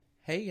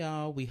Hey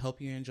y'all, we hope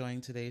you're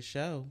enjoying today's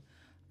show.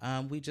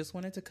 We just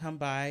wanted to come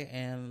by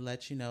and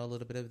let you know a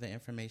little bit of the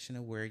information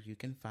of where you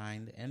can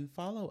find and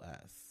follow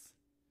us.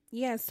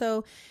 Yeah,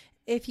 so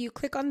if you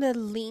click on the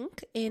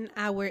link in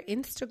our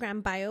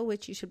Instagram bio,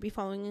 which you should be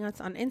following us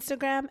on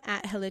Instagram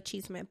at Hella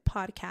Cheeseman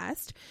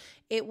Podcast,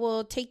 it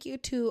will take you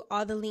to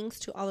all the links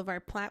to all of our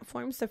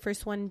platforms. The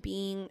first one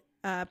being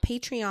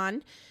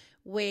Patreon,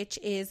 which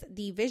is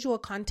the visual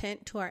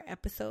content to our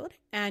episode.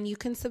 And you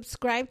can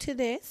subscribe to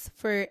this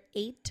for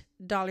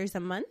 $8 a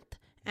month.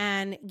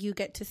 And you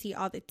get to see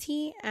all the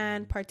tea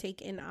and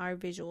partake in our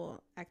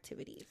visual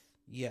activities.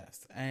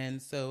 Yes. And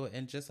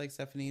just like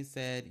Stephanie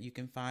said, you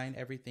can find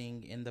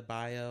everything in the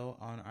bio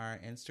on our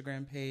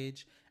Instagram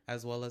page,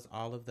 as well as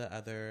all of the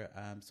other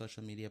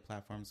social media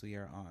platforms we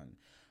are on.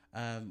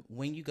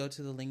 When you go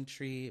to the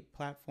Linktree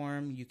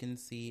platform, you can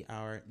see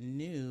our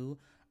new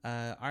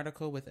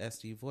article with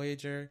SD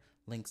Voyager,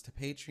 links to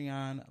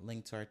Patreon,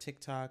 link to our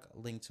TikTok,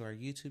 link to our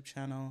YouTube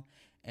channel,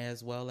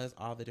 as well as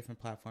all the different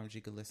platforms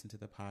you could listen to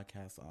the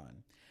podcast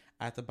on.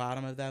 At the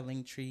bottom of that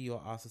link tree,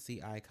 you'll also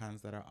see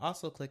icons that are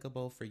also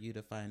clickable for you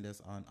to find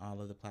us on all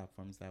of the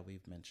platforms that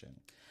we've mentioned.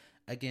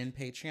 Again,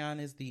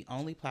 Patreon is the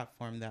only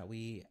platform that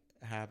we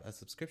have a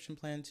subscription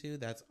plan to.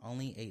 That's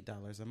only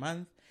 $8 a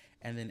month.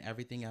 And then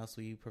everything else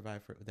we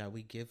provide that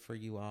we give for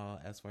you all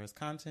as far as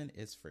content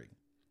is free.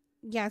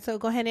 Yeah, so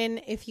go ahead and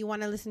if you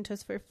want to listen to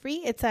us for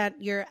free, it's at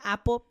your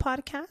Apple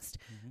Podcast,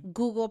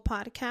 Google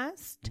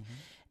Podcast.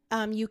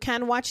 You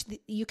can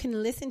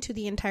listen to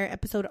the entire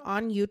episode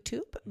on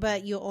YouTube,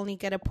 but you'll only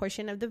get a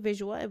portion of the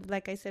visual.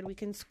 Like I said, we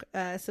can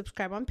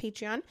subscribe on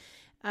Patreon.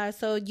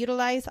 So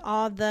utilize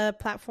all the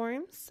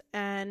platforms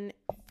and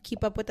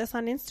keep up with us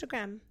on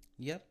Instagram.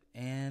 Yep.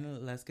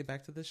 And let's get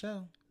back to the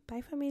show.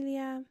 Bye,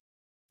 familia.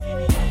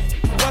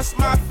 What's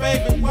my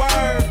favorite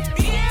word?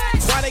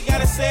 Why they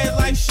gotta say it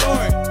like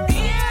short?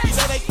 You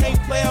know they can't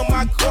play on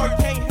my court.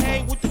 Can't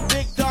hang with the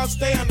big dogs,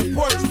 stay on the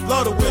porch.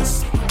 Blow the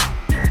whistle.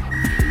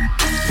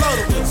 Blow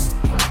the whistle.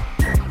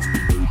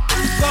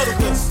 Blow the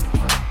whistle.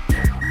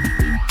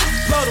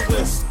 Blow the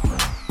whistle.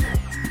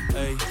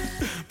 Ey,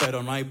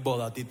 pero no hay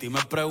boda. Titi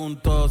me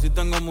preguntó si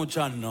tengo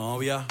muchas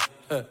novias.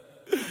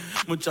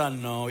 Muchas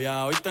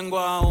novias. Hoy tengo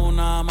a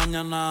una,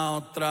 mañana a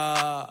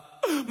otra.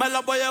 Me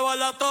la voy a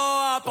llevar a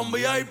todas pa' un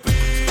VIP,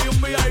 un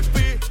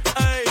VIP.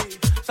 Ey,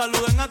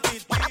 saluden a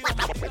Titi.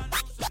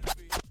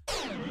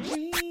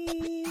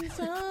 Dreams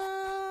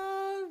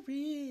are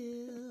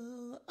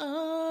real.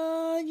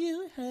 All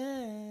you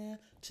have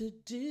to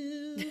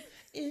do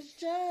is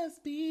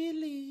just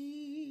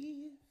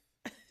believe.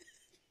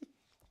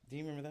 Do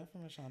you remember that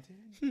from Ashanti?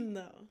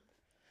 No.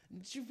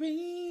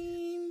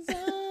 Dreams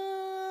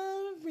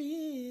are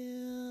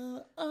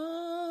real.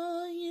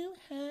 All you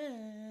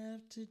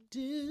have to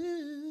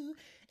do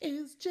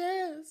is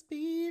just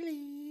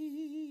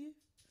believe.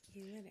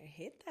 You better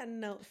hit that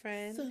note,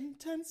 friend.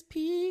 Sometimes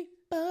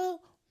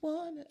people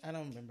want. I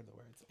don't remember the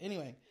words.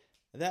 Anyway,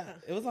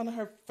 it was on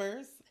her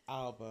first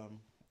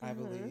album, I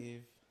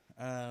believe.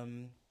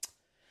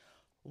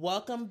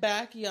 Welcome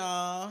back,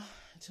 y'all,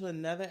 to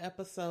another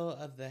episode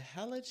of the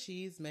Hella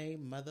Cheese Made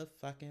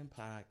Motherfucking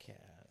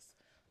Podcast.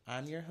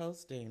 I'm your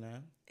host,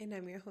 Dana. And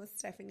I'm your host,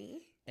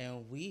 Stephanie.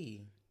 And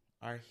we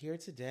are here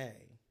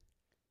today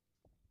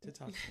to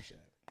talk some shit.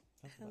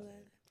 Hella,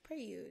 per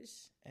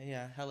use.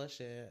 Yeah, hella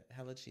shit,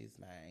 hella cheese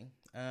man.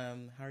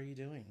 How are you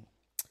doing?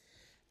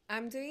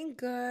 I'm doing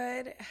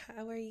good.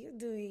 How are you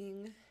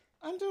doing?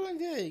 I'm doing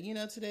good. You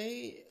know,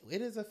 today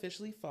it is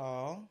officially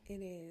fall.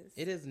 It is.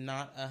 It is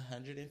not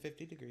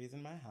 150 degrees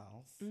in my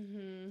house.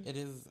 Mm-hmm. It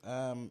is,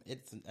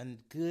 it's a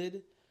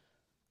good,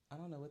 I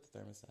don't know what the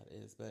thermostat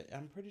is, but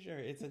I'm pretty sure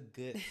it's a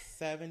good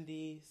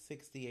 70,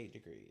 68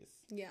 degrees.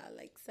 Yeah,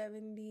 like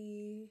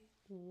 71-ish.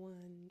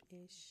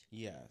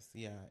 Yes,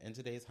 yeah. And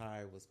today's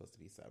high was supposed to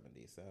be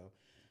 70. So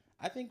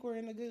I think we're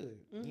in the good,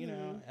 you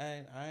know,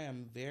 and I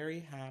am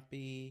very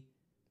happy.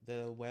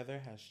 The weather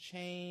has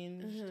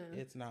changed.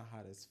 It's not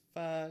hot as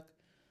fuck.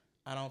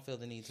 I don't feel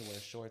the need to wear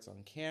shorts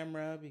on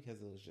camera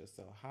because it was just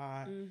so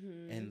hot.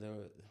 And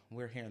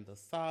we're here in the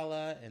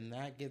sala, and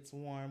that gets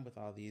warm with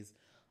all these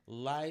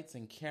lights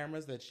and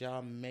cameras that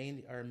y'all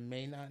may or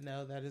may not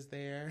know that is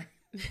there.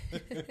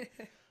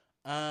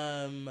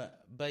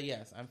 But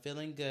yes, I'm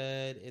feeling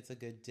good. It's a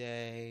good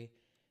day.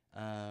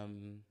 Yeah.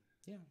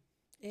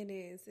 It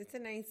is. It's a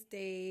nice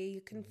day.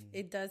 You can.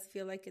 It does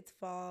feel like it's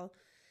fall.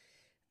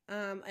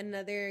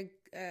 Another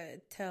a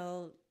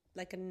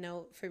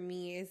note for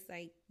me is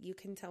like you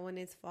can tell when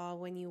it's fall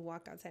when you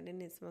walk outside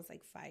and it smells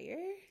like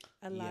fire.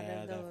 A lot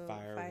of the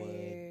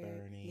firewood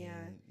burning.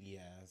 Yeah.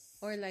 Yes.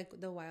 Or like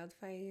the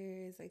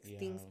wildfires, like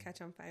things catch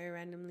on fire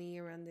randomly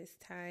around this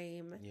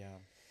time. Yeah.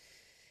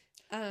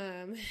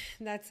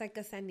 That's like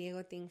a San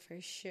Diego thing for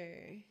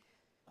sure.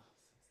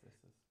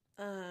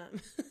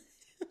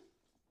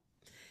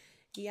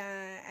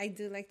 Yeah, I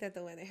do like that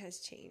the weather has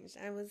changed.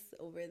 I was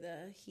over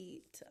the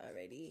heat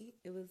already.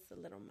 It was a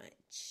little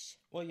much.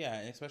 Well, yeah,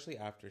 and especially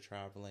after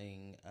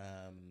traveling,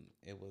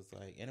 it was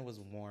like, and it was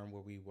warm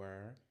where we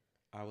were.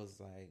 I was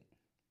like,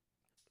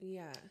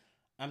 yeah.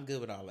 I'm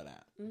good with all of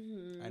that.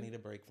 I need a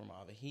break from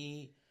all the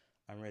heat.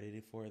 I'm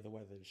ready for the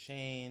weather to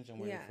change.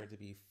 I'm ready for it to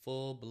be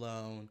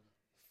full-blown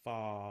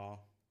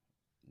fall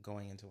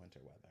going into winter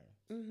weather.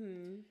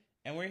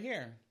 And we're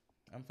here.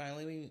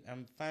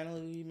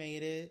 We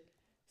made it.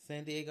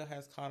 San Diego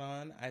has caught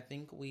on. I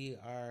think we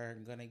are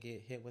going to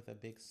get hit with a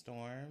big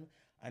storm.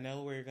 I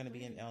know we're going to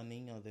be in El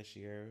Nino this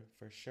year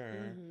for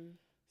sure.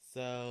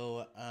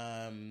 So,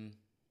 I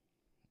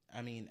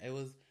mean, it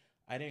was,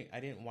 I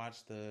didn't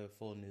watch the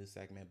full news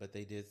segment, but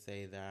they did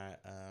say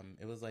that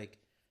it was like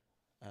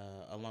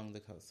along the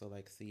coast. So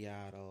like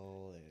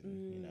Seattle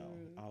and, you know,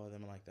 all of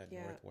them like that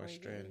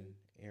northwestern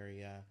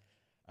area.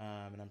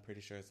 And I'm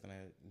pretty sure it's going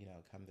to, you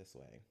know, come this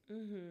way.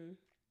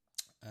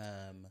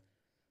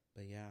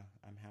 But yeah,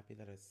 I'm happy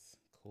that it's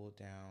cooled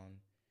down.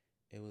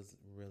 It was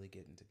really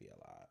getting to be a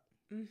lot.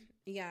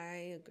 Yeah,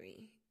 I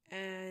agree.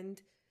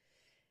 And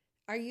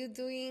are you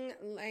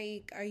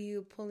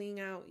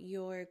pulling out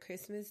your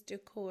Christmas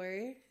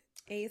decor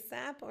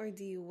ASAP, or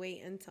do you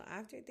wait until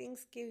after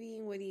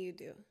Thanksgiving? What do you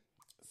do?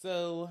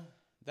 So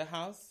the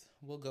house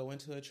will go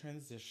into a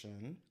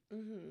transition.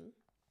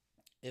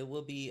 It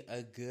will be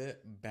a good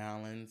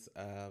balance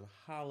of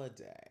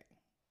holiday.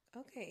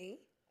 Okay.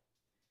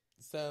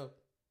 So,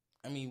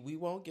 I mean, we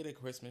won't get a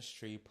Christmas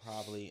tree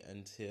probably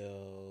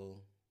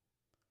until,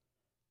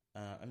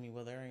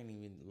 there ain't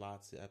even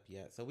lots up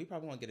yet. So we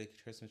probably won't get a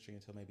Christmas tree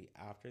until maybe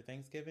after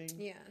Thanksgiving.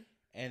 Yeah.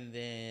 And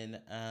then,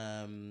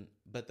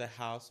 but the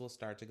house will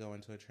start to go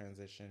into a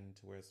transition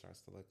to where it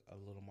starts to look a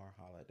little more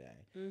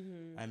holiday.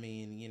 I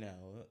mean, you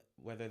know,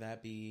 whether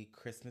that be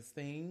Christmas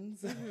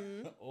things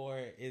or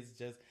it's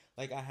just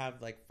like I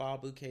have like fall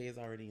bouquets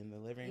already in the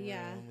living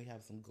room. We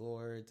have some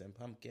gourds and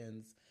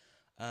pumpkins.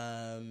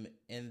 And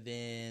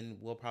then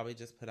we'll probably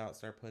just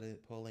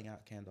pulling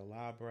out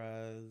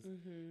candelabras.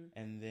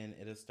 And then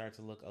it'll start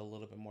to look a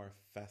little bit more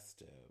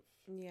festive.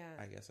 Yeah.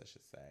 I guess I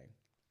should say.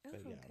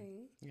 But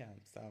yeah,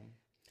 so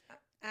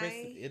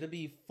it'll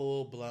be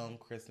full blown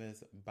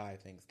Christmas by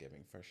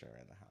Thanksgiving for sure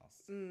in the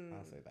house.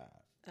 I'll say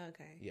that.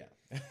 Okay. Yeah.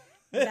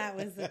 That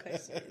was the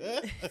question.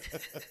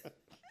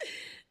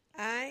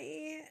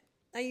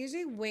 I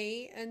usually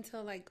wait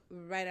until like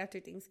right after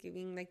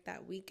Thanksgiving, like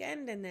that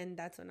weekend, and then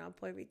that's when I'll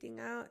pull everything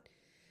out.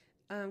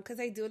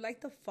 Because I do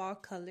like the fall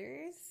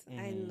colors.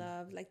 I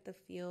love like the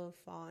feel of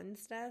fall and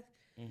stuff.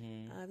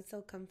 It's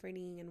so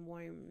comforting and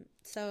warm.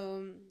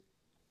 So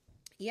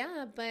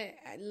yeah, but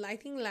I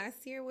think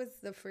last year was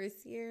the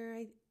first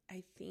year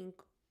I think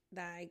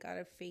that I got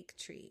a fake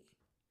tree.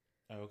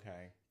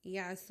 Okay.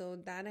 Yeah, so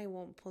that I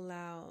won't pull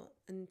out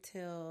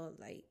until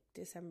like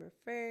December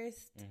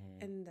 1st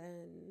and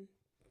then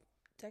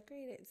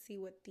decorate it, see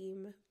what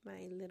theme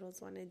my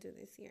littles want to do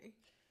this year.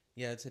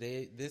 Yeah,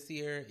 this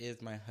year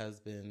is my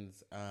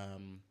husband's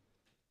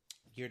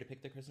year to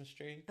pick the Christmas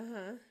tree.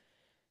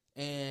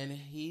 And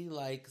he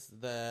likes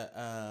the,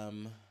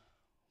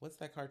 what's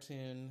that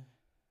cartoon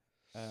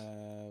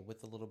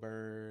with the little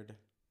bird?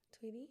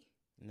 Tweety?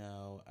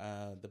 No,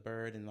 the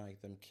bird and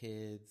like them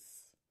kids.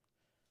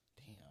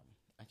 Damn,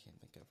 I can't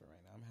think of it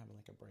right now. I'm having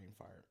like a brain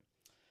fart.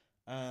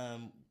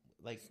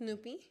 Like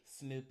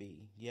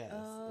Snoopy, yes.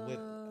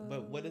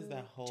 But what is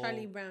that whole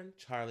Charlie Brown?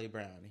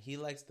 He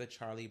likes the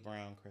Charlie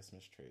Brown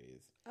Christmas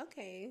trees.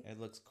 Okay. It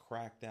looks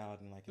cracked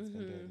out and like it's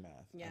been doing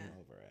meth. Yeah. I'm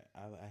over it.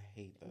 I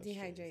hate those.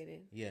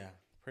 Dehydrated. Trees. Yeah,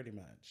 pretty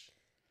much.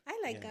 I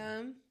like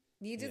them.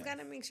 You just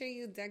gotta make sure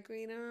you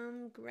decorate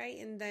them right,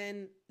 and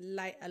then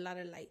light a lot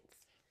of lights.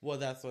 Well,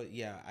 that's what.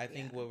 Yeah, I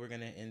think what we're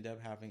gonna end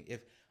up having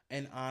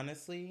and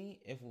honestly,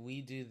 if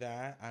we do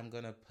that, I'm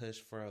gonna push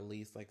for at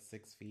least like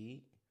 6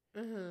 feet.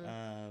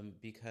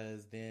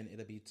 Because then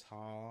it'll be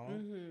tall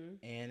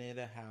and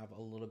it'll have a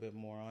little bit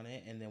more on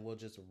it, and then we'll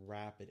just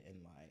wrap it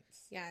in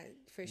lights. Yeah,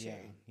 for sure.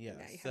 Yeah.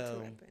 You So, have to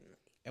wrap it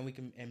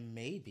in. And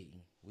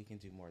maybe we can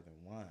do more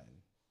than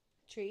one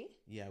tree.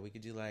 Yeah, we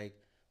could do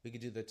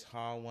the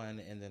tall one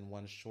and then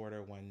one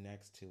shorter one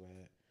next to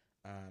it.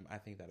 I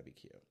think that'll be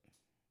cute.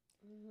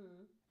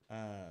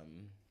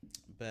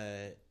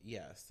 But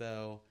yeah,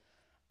 so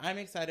I'm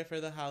excited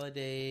for the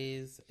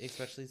holidays,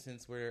 especially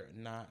since we're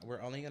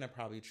only going to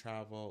probably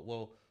travel.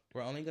 Well,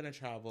 we're only going to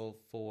travel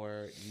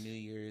for New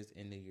Year's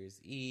and New Year's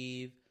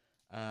Eve.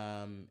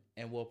 And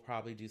we'll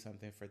probably do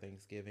something for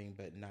Thanksgiving,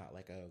 but not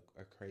like a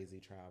crazy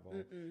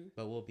travel.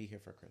 But we'll be here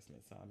for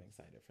Christmas, so I'm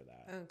excited for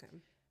that. Okay.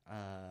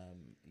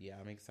 Yeah,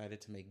 I'm excited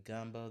to make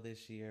gumbo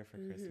this year for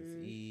Christmas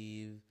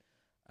Eve.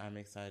 I'm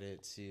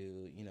excited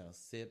to,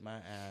 sit my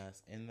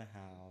ass in the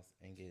house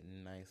and get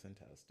nice and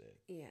toasted.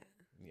 Yeah.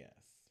 Yes.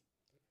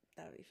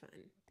 That would be fun.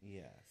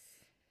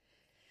 Yes.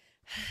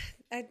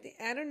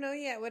 I don't know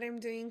yet what I'm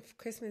doing for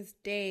Christmas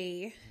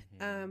Day,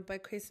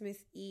 but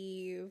Christmas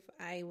Eve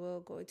I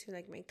will go to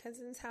like my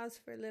cousin's house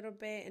for a little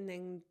bit and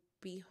then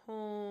be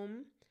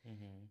home,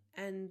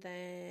 and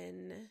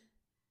then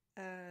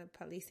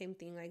probably same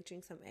thing, like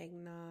drink some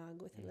eggnog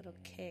with a little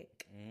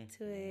kick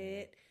to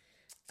it.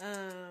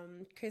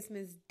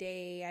 Christmas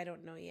Day I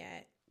don't know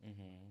yet.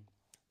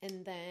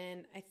 And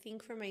then I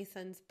think for my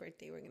son's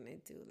birthday we're gonna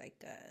do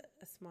like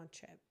a small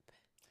trip.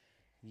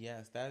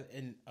 Yes, that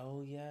and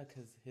oh yeah,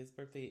 because his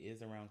birthday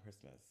is around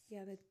Christmas.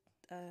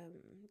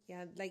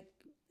 Yeah, like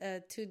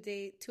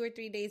 2 or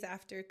 3 days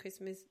after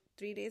Christmas,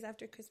 3 days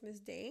after Christmas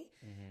Day,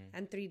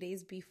 and 3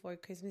 days before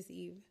Christmas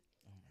Eve.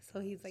 So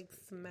he's like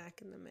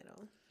smack in the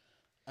middle.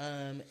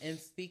 And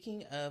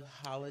speaking of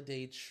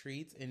holiday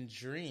treats and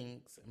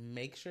drinks,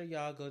 make sure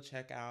y'all go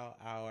check out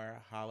our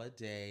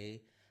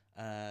holiday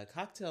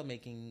cocktail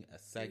making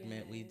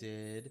segment we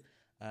did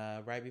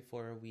right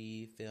before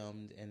we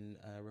filmed and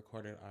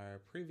recorded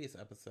our previous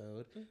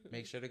episode.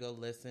 Make sure to go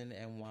listen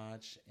and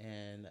watch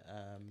and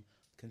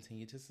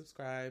continue to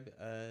subscribe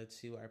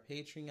to our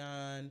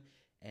Patreon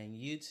and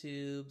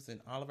YouTubes and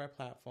all of our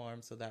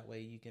platforms so that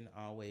way you can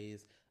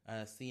always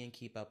see and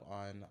keep up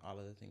on all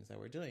of the things that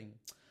we're doing.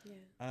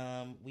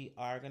 Yeah. We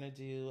are going to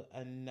do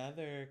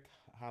another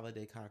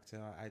holiday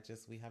cocktail.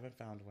 We haven't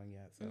found one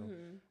yet. So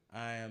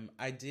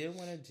I did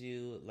want to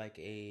do like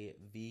a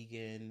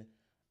vegan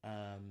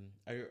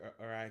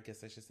or I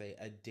guess I should say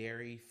a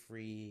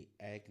dairy-free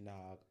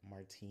eggnog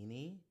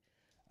martini.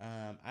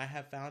 I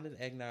have found an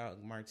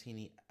eggnog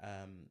martini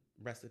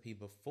recipe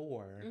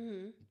before,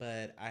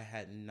 but I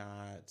had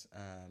not.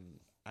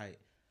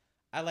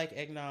 I like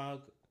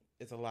eggnog.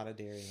 It's a lot of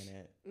dairy in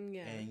it,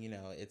 and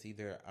it's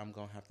either I'm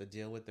gonna have to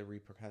deal with the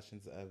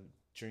repercussions of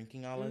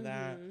drinking all of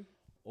that,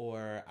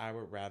 or I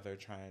would rather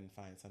try and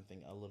find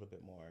something a little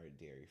bit more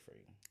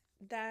dairy-free.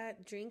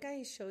 That drink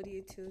I showed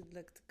you too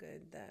looked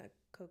good. The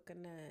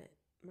coconut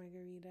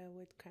margarita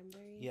with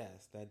cranberry.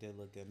 Yes, that did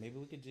look good. Maybe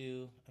we could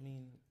do. I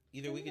mean,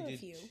 either we could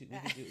do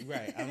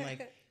right. I'm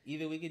like,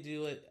 either we could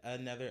do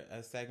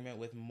a segment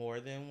with more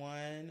than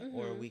one,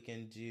 or we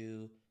can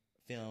do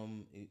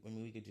film. I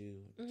mean, we could do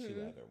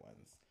two other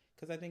ones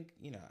because I think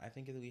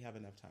we have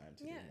enough time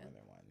to do more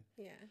than one.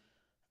 Yeah.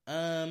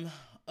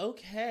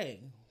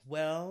 Okay.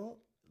 Well,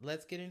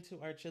 let's get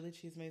into our Chili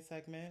Cheesemate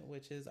segment,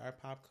 which is our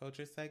pop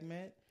culture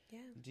segment. Yeah.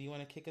 Do you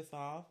want to kick us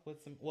off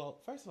with some? Well,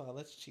 first of all,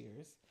 let's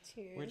cheers.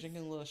 Cheers. We're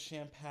drinking a little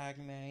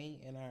champagne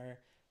in our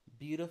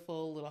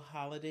beautiful little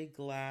holiday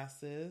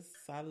glasses.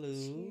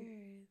 Salud.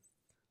 Cheers.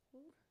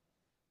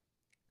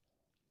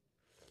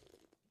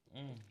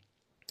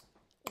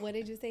 What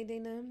did you say,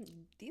 Dana?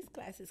 These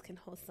glasses can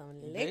hold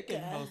some liquor. They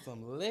can hold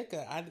some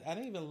liquor. I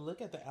didn't even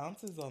look at the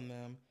ounces on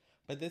them.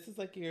 But this is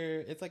like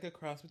it's like a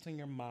cross between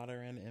your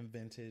modern and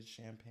vintage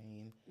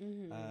champagne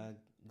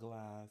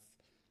glass.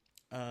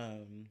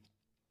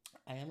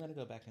 I am going to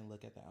go back and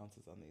look at the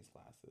ounces on these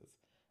glasses.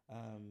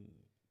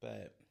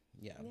 But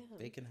yeah,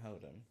 they can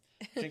hold them.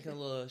 Drinking a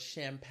little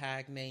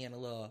champagne and a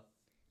little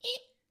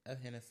of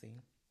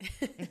Hennessy.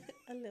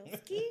 A little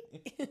ski.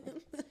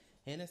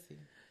 Hennessy.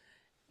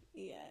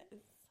 Yes. If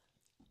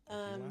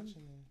you're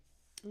watching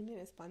this. We need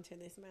to sponsor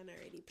this man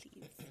already,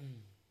 please.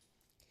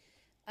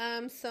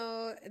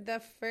 So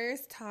the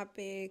first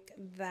topic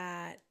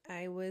that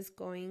I was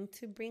going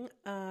to bring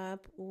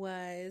up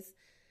was,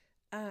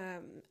 I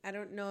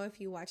don't know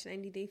if you watch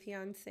 90 Day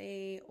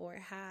Fiancé or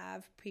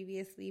have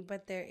previously,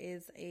 but there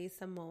is a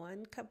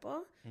Samoan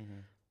couple,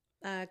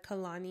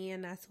 Kalani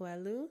and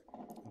Asuelu,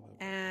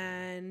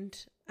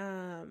 and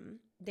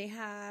they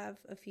have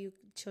a few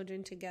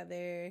children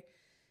together.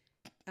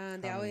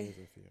 They always,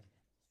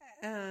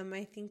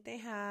 I think they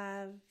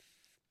have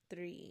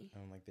 3.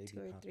 Like they 2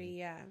 or 3,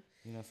 yeah.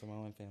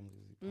 Samoan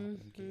families be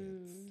popping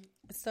kids.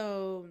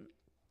 So,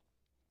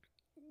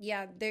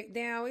 yeah,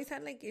 they always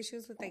had like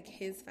issues with like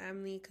his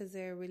family because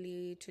they're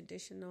really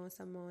traditional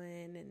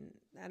Samoan, and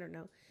I don't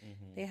know,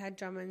 they had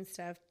drama and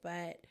stuff,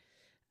 but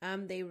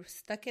they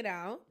stuck it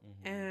out,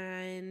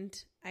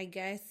 and I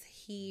guess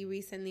he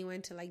recently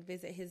went to like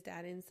visit his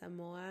dad in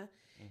Samoa,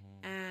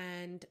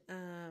 and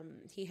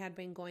he had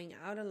been going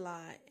out a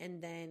lot,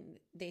 and then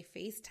they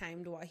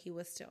FaceTimed while he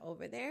was still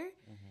over there.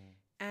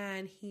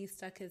 And he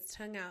stuck his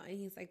tongue out and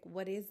he's like,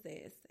 "What is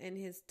this?" And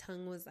his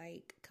tongue was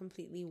like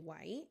completely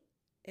white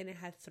and it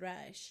had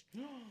thrush.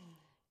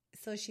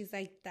 So she's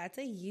like, "That's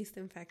a yeast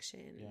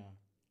infection." Yeah.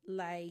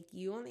 Like,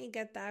 you only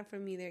get that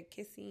from either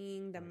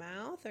kissing the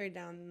mouth or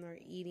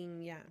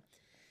eating. Yeah.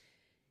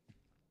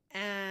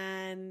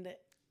 And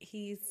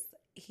he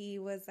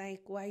was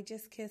like, "Well, I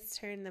just kissed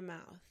her in the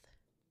mouth."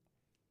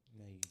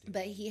 No, you didn't.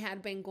 But he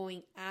had been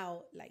going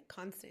out like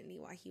constantly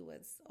while he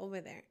was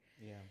over there.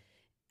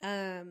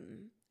 Yeah.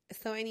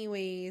 So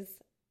anyways,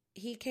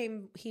 he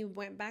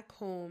went back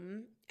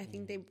home. I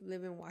think they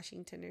live in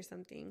Washington or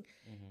something.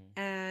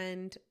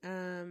 And,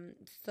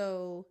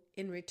 so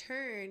in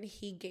return,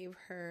 he gave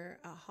her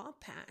a hall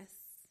pass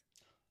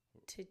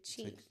to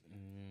cheat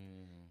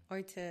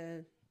or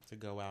to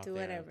go out there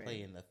and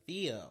play in the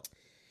field.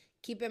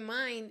 Keep in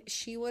mind,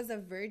 she was a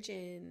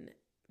virgin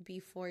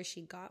before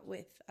she got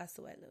with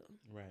Asuelu.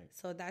 Right.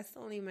 So that's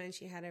the only man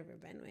she had ever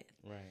been with.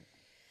 Right.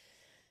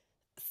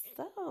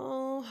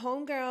 So,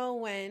 homegirl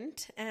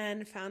went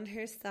and found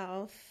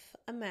herself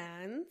a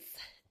man's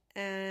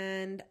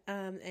and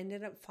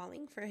ended up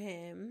falling for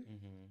him.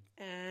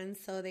 And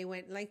so they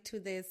went like to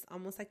this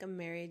almost like a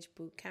marriage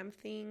boot camp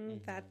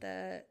thing that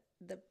the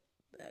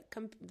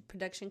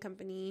production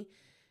company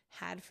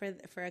had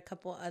for a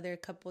couple other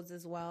couples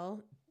as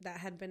well that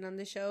had been on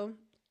the show.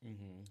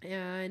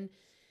 And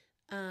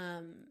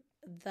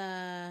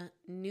the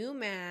new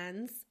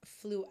mans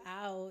flew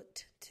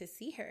out to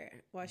see her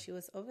while she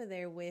was over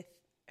there with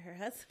her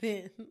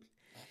husband.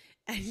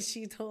 And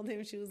she told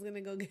him she was going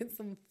to go get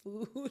some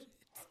food,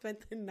 spend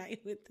the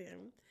night with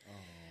him.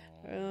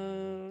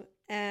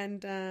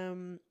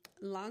 And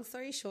long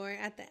story short,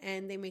 at the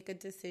end, they make a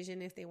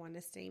decision if they want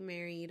to stay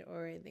married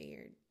or they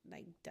are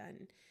like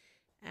done.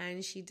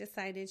 And she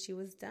decided she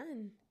was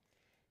done.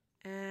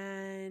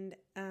 And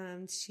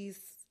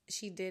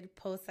she did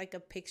post like a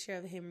picture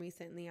of him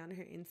recently on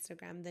her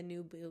Instagram, the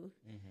new boo.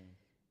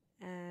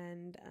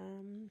 And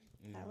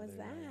that was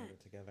that.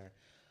 Together.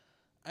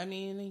 I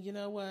mean, you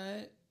know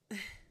what?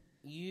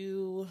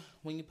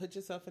 When you put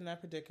yourself in that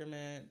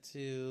predicament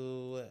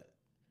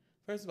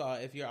first of all,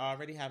 if you're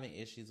already having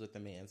issues with the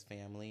man's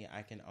family,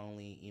 I can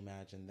only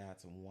imagine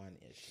that's one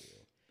issue.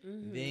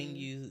 Then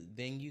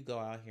you go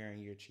out here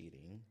and you're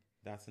cheating.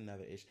 That's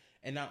another issue.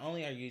 And not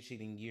only are you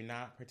cheating, you're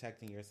not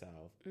protecting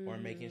yourself or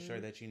making sure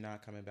that you're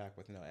not coming back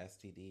with no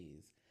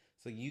STDs.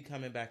 So you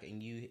coming back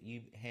and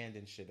you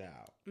handing shit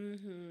out,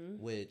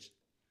 which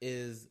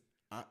is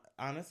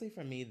honestly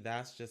for me,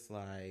 that's just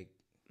like,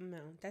 no,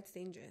 that's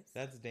dangerous.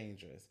 That's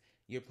dangerous.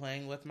 You're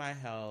playing with my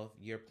health.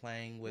 You're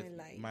playing with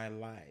my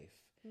life.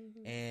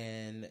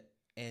 And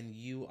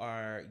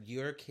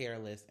you're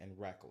careless and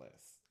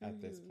reckless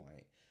at this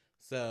point.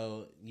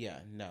 So yeah,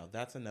 no,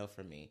 that's a no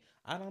for me.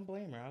 I don't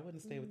blame her. I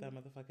wouldn't stay with that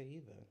motherfucker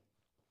either.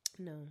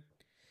 No.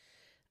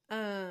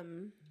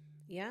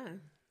 Yeah.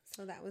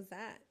 So that was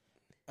that.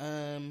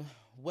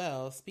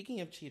 Well,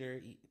 speaking of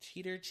cheater,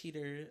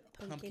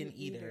 pumpkin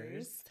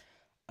eaters.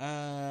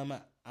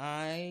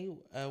 I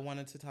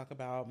wanted to talk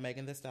about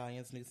Megan Thee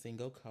Stallion's new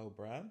single,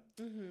 Cobra.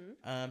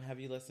 Have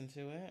you listened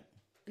to it?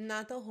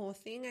 Not the whole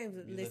thing.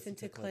 I've listened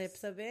to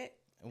clips of it.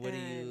 What do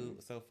you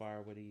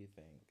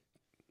think?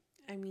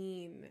 I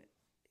mean,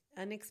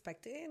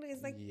 unexpected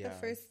is like the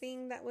first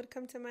thing that would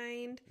come to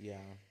mind. Yeah.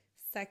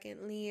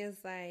 Secondly is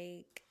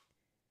like,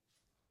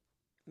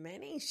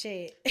 man ain't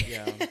shit.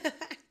 Yeah.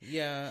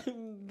 Yeah.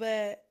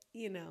 But,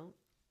 you know.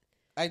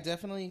 I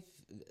definitely,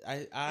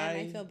 and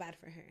I feel bad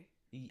for her.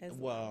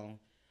 Well,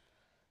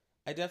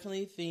 I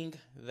definitely think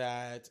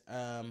that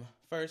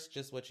first,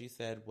 just what you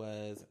said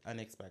was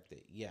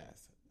unexpected.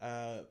 Yes,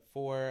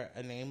 for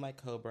a name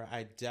like Cobra,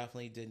 I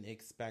definitely didn't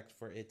expect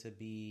for it to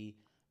be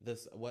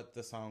what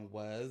the song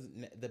was.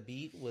 The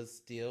beat was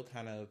still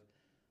kind of,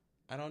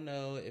 I don't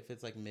know if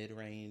it's like mid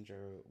range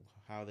or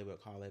how they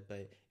would call it,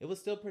 but it was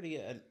still pretty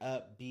an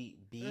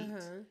upbeat beat.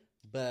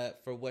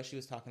 But for what she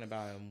was talking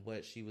about and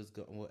what she was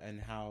and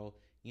how,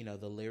 you know,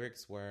 the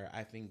lyrics were,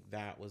 I think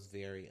that was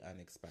very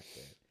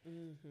unexpected.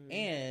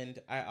 And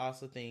I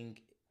also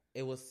think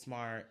it was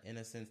smart in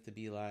a sense to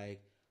be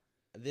like,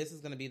 this is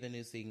going to be the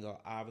new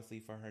single, obviously,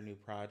 for her new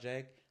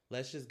project.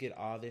 Let's just get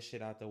all this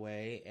shit out the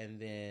way. And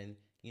then,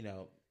 you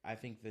know, I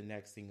think the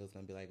next single is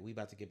going to be like, we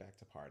about to get back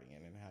to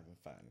partying and having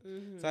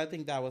fun. So I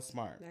think that was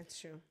smart. That's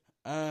true.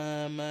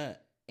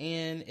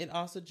 And it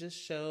also just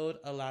showed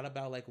a lot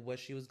about like what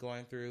she was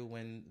going through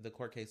when the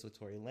court case with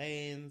Tory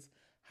Lanez,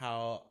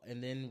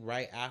 and then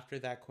right after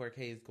that court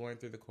case, going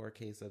through the court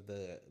case of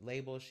the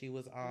label she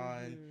was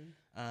on,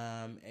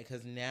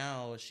 because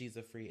now she's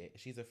a free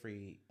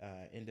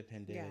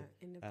independent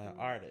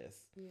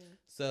artist. Yeah.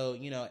 So,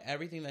 you know,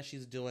 everything that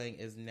she's doing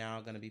is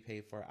now going to be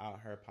paid for out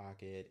her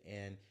pocket,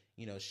 and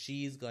you know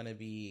she's going to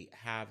be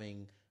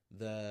having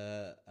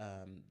the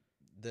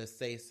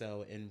say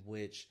so in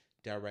which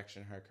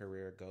direction her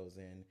career goes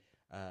in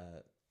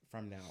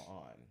from now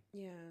on.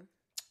 Yeah.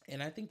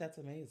 And I think that's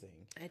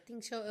amazing. I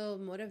think it'll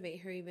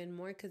motivate her even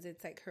more because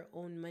it's like her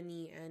own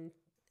money and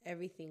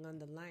everything on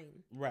the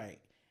line. Right.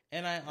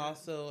 And I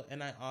also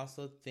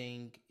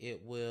think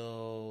it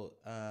will,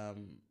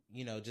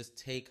 you know,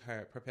 just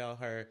propel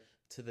her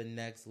to the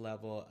next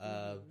level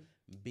of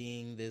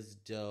being this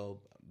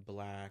dope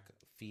Black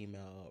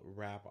female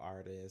rap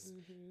artist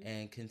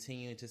and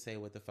continuing to say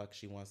what the fuck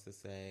she wants to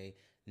say,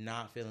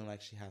 not feeling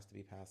like she has to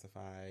be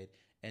pacified,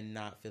 and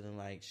not feeling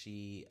like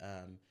she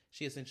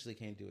essentially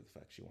can't do what the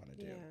fuck she want to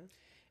do.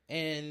 Yeah.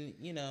 And,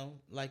 you know,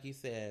 like you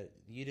said,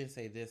 you didn't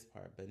say this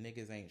part, but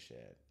niggas ain't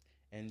shit.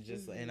 And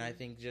just and I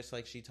think just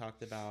like she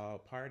talked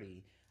about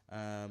Party,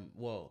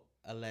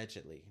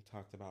 allegedly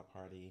talked about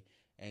Party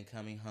and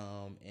coming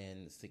home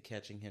and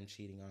catching him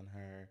cheating on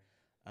her.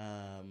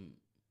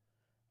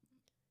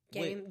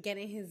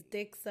 Getting his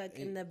dick sucked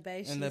in the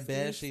bed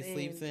she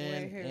sleeps in.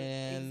 Were her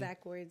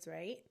exact words,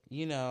 right?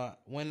 You know,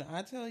 when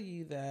I tell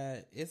you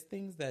that it's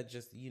things that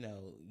just, you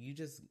know, you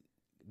just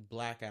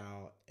black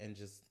out and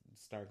just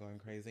start going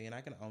crazy. And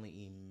I can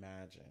only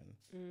imagine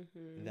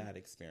that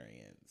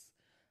experience.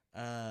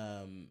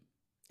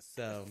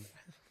 So,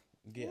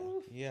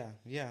 yeah.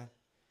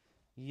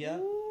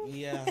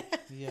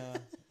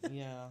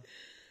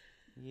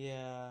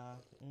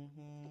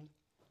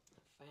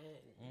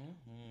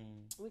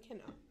 We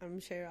can. I'm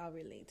sure I'll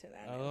relate to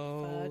that.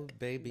 Oh,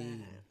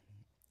 baby,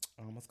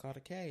 I almost caught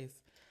a case.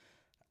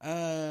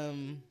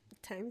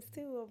 Times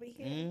 2 over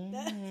here.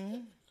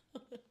 Mm-hmm.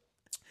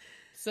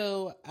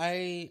 So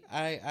I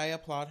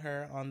applaud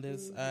her on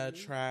this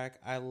track.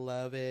 I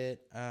love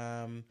it.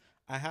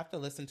 I have to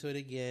listen to it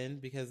again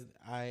because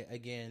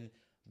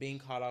being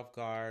caught off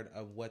guard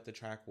of what the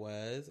track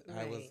was,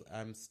 Right.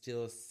 I'm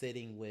still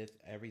sitting with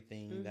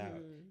everything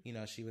that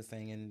she was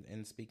saying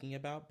and speaking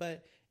about.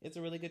 But it's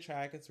a really good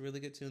track. It's a really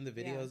good tune. The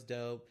video is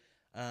dope.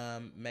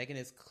 Megan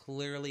is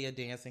clearly a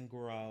dancing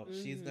girl.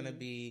 She's gonna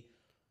be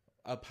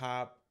a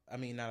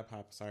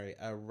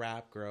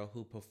rap girl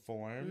who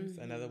performs.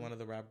 Another one of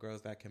the rap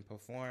girls that can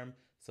perform.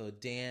 So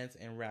dance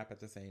and rap at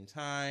the same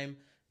time.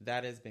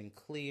 That has been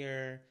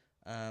clear.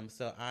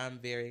 So I'm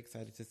very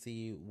excited to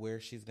see where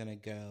she's going to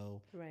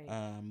go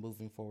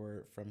moving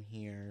forward from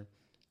here.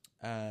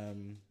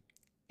 And,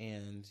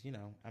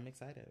 I'm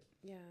excited.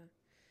 Yeah.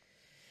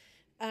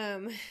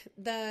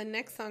 The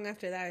next song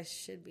after that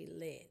should be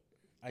lit.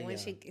 When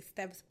she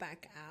steps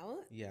back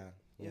out. Yeah.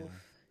 Yeah. Oof,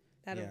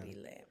 that'll be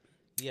lit.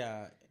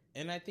 Yeah.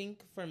 And I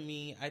think for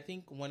me,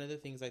 one of the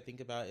things I think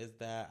about is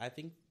that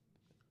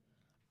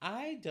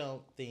I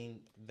don't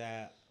think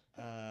that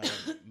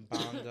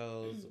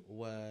Bongos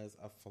was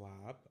a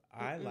flop.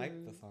 I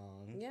like the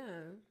song.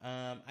 Yeah.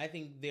 I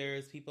think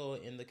there's people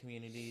in the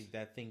community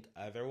that think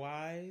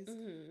otherwise.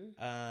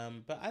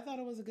 But I thought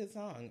it was a good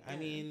song. Yeah. I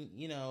mean,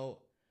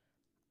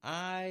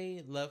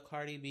 I love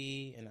Cardi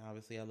B, and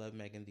obviously I love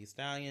Megan Thee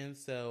Stallion.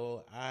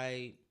 So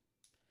I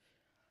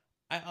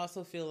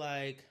also feel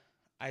like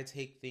I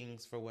take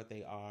things for what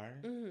they are.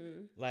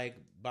 Like,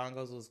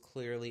 Bongos was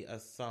clearly a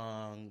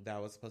song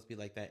that was supposed to be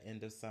like that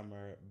end of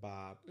summer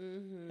bop.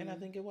 And I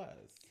think it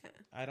was. Yeah.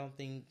 I don't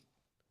think,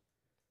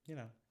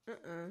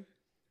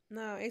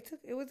 No,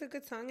 it was a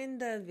good song, and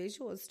the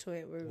visuals to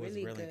it were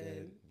really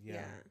good.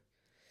 Yeah.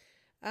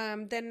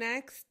 The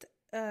next,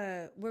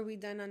 were we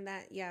done on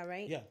that? Yeah,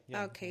 right?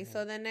 Yeah. Okay,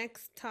 so the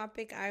next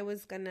topic I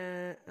was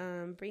gonna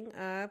bring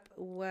up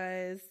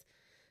was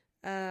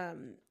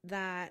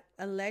that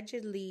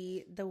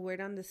allegedly the word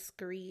on the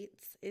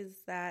streets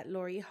is that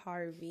Lori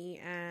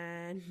Harvey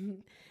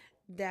and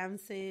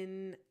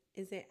Damson,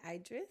 is it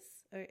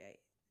Idris? Or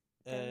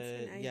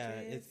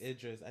it's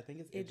Idris. I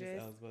think it's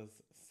Idris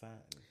Elba's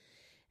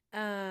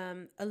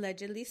son.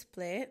 Allegedly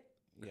split.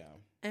 Yeah.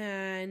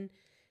 And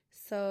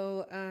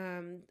so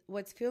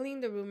what's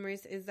fueling the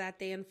rumors is that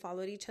they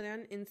unfollowed each other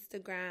on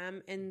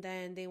Instagram, and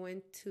then they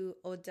went to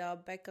Odell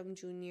Beckham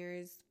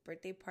Jr.'s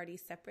birthday party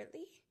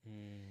separately.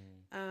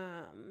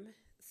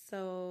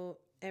 So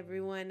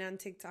everyone on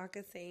TikTok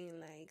is saying,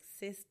 like,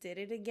 sis did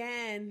it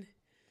again.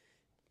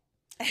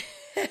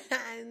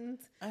 And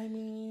I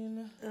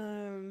mean,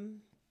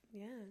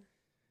 yeah.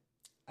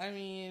 I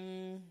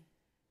mean,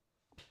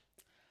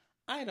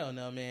 I don't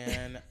know,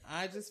 man.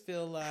 I just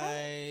feel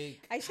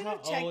like I should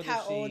have checked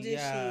how old is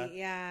she.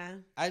 Yeah.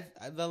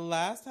 The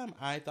last time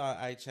I thought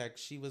I checked,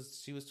 she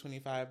was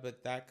 25,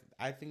 but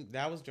I think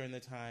that was during the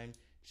time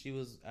she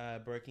was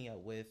breaking up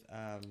with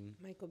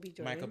Michael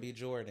B.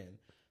 Jordan.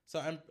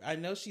 So I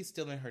know she's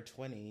still in her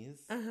 20s.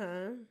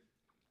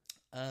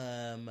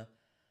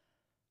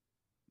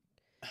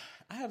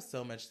 I have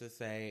so much to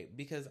say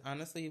because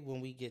honestly,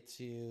 when we get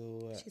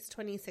to she's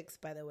 26,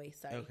 by the way.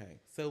 Sorry. Okay,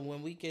 so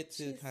when we get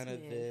to kind of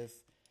this,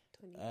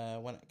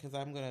 because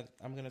I'm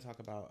gonna talk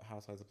about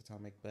Housewives of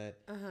Potomac, but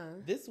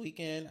this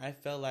weekend I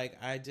felt like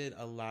I did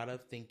a lot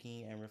of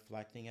thinking and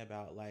reflecting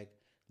about like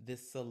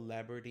this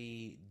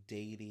celebrity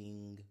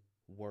dating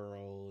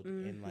world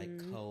and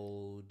like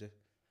code.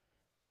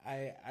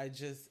 I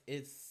just,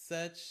 it's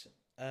such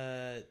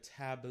a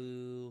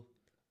taboo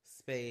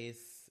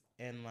space,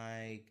 and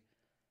like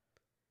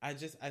I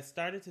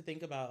started to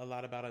think about a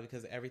lot about it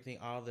because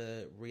all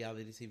the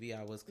reality TV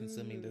I was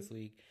consuming this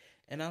week,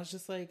 and I was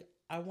just like,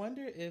 I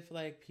wonder if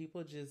like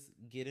people just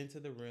get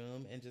into the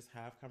room and just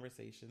have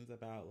conversations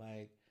about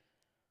like,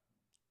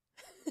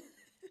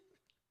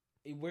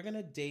 we're going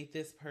to date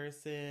this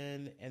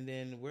person and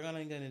then we're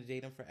only going to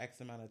date them for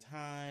X amount of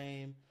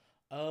time.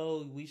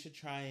 Oh, we should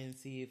try and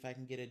see if I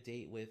can get a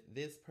date with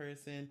this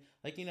person.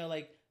 Like,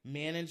 like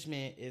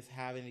management is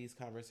having these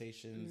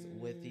conversations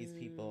with these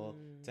people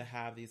to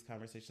have these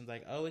conversations.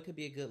 Like, oh, it could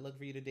be a good look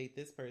for you to date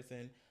this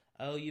person.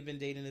 Oh, you've been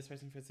dating this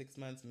person for 6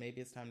 months.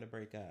 Maybe it's time to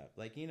break up.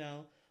 Like,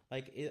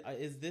 like,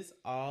 is this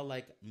all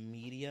like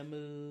media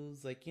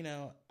moves? Like,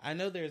 I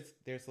know there's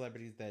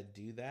celebrities that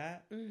do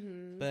that,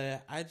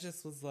 but I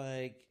just was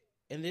like,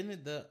 and then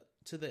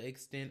to the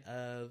extent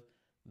of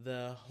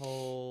the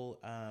whole,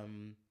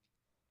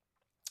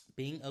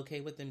 being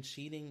okay with them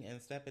cheating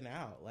and stepping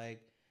out.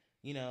 Like,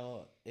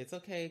 it's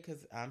okay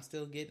because I'm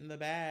still getting the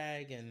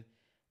bag. And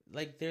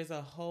like, there's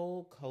a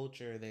whole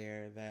culture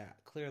there that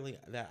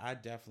I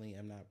definitely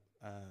am not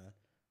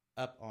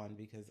up on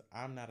because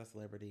I'm not a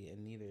celebrity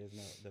and neither is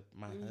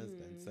my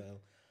husband. So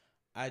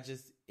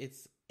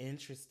it's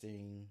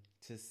interesting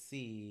to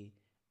see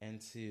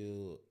and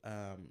to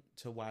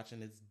watch.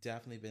 And it's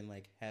definitely been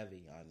like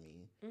heavy on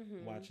me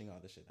watching all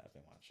the shit I've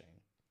been watching.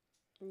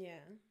 Yeah.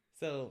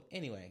 So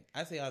anyway,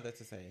 I say all that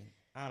to say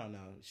I don't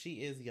know. She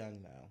is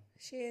young though.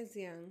 She is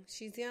young.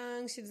 She's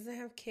young. She doesn't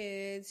have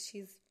kids.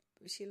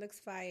 She looks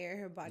fire.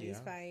 Her body's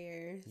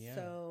fire. Yeah.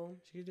 So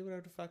she can do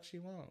whatever the fuck she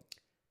wants.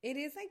 It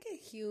is like a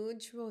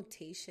huge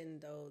rotation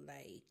though,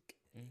 like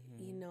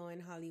you know, in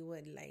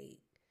Hollywood, like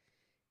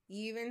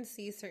you even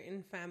see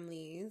certain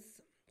families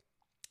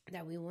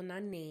that we will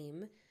not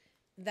name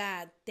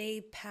that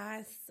they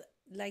pass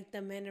like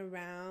the men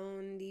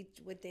around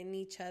within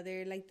each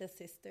other, like the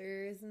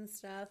sisters and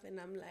stuff, and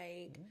I'm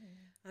like,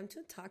 I'm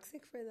too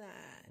toxic for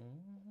that.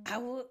 I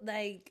will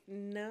like,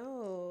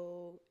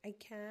 no, I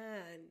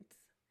can't.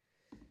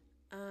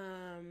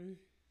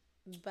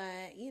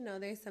 But you know,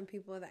 there's some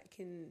people that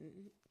can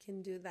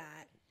do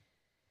that,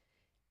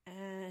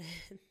 and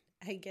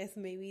I guess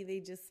maybe they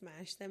just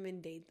smash them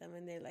and date them,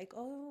 and they're like,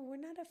 oh, we're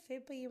not a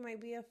fit, but you might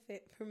be a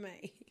fit for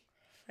my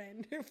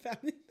friend or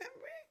family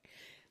member.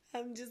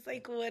 I'm just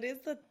like, what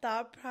is the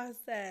thought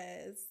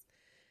process?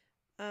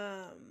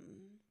 I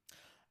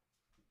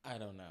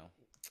don't know.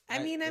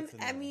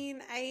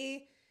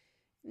 I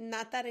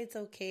not that it's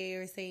okay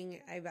or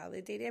saying I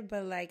validate it,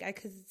 but like I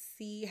could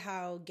see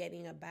how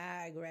getting a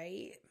bag,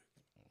 right?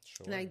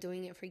 Sure. Like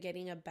doing it for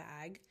getting a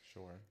bag.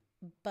 Sure.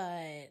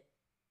 But,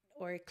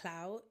 or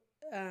clout.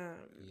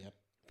 Yep.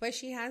 But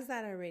she has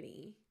that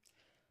already.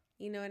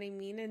 You know what I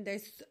mean? And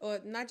there's, or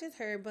not just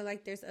her, but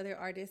like there's other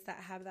artists that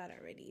have that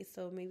already.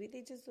 So maybe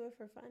they just do it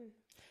for fun.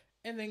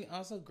 And then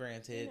also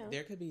granted,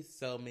 there could be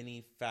so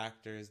many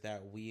factors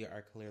that we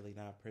are clearly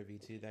not privy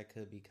to that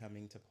could be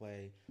coming to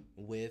play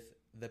with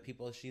the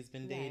people she's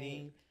been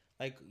dating.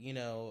 Like, you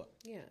know.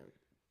 Yeah.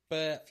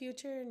 But.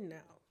 Future, no.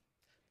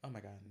 Oh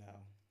my God, no.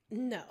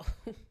 No.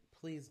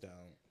 Please don't.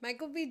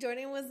 Michael B.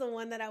 Jordan was the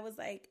one that I was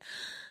like.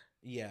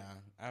 Yeah,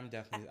 I'm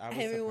definitely.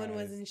 Everyone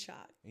surprised. was in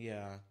shock.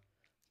 Yeah.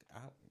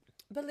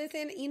 But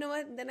listen, you know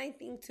what? Then I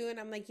think too, and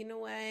I'm like, you know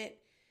what?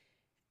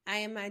 I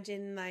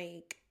imagine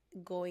like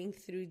going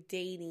through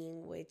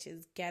dating, which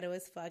is ghetto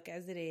as fuck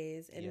as it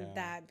is, and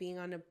that being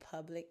on a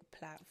public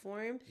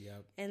platform.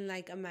 Yep. And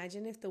like,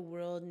 imagine if the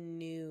world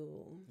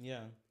knew.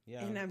 Yeah.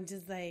 Yeah. And I'm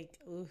just like,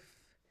 oof.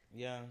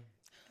 Yeah.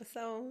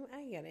 So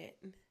I get it.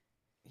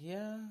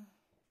 Yeah.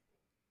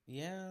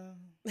 Yeah.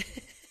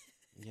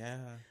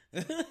 Yeah.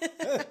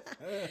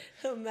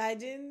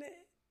 Imagine.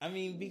 I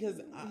mean, because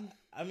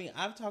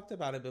I've talked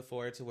about it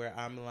before to where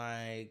I'm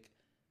like,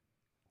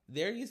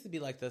 there used to be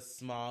like the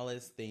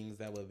smallest things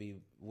that would be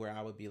where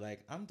I would be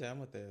like, I'm done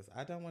with this.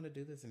 I don't want to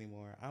do this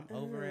anymore. I'm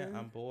over it.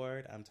 I'm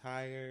bored. I'm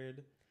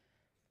tired.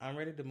 I'm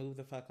ready to move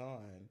the fuck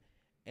on.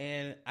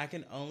 And I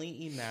can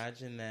only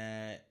imagine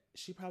that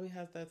she probably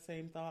has that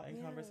same thought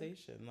in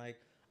conversation. Like,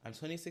 I'm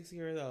 26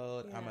 years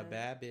old. I'm a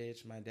bad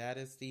bitch. My dad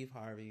is Steve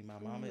Harvey. My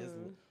mama is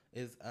what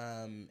is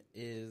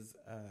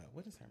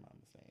her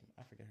mama's name?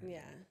 I forget her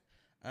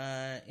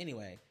name.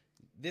 Anyway,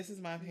 this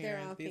is my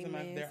parents.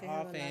 They're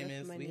all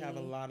famous. We have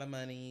a lot of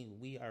money.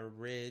 We are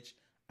rich.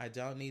 I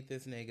don't need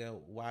this nigga.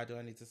 Why do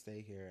I need to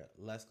stay here?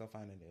 Let's go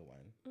find a new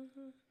one.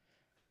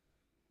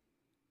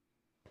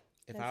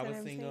 If I was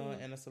single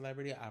and a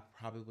celebrity, I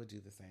probably would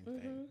do the same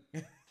thing.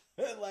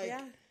 Like,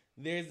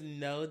 there's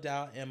no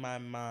doubt in my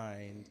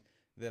mind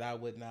that I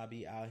would not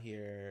be out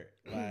here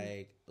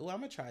like, oh, I'm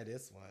gonna try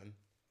this one.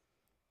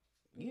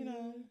 You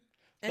know?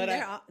 And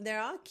but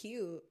they're all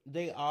cute.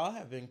 They all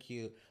have been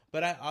cute.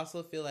 But I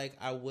also feel like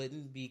I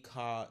wouldn't be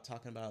caught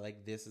talking about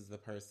like, this is the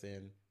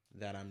person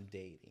that I'm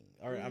dating.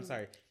 Or I'm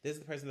sorry, this is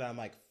the person that I'm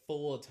like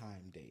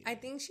full-time dating. I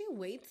think she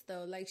waits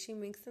though. Like she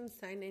makes them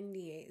sign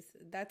NDAs.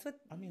 That's what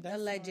that's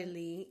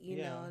allegedly, you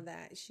know,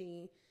 that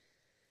she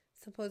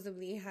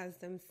supposedly has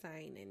them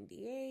sign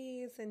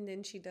NDAs, and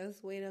then she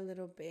does wait a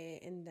little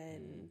bit and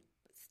then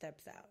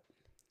steps out.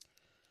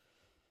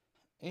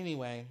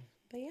 Anyway.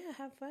 But yeah,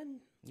 have fun.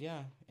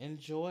 Yeah,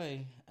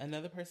 enjoy.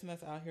 Another person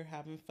that's out here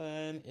having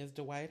fun is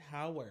Dwight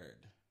Howard,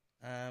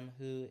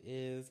 who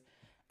is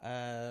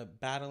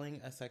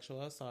battling a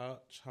sexual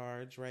assault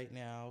charge right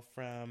now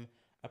from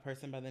a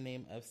person by the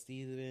name of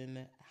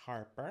Stephen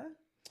Harper.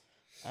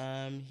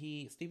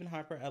 Stephen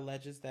Harper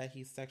alleges that he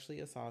was sexually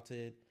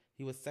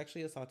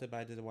assaulted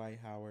by Dwight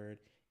Howard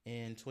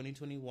in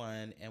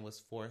 2021 and was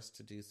forced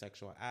to do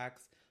sexual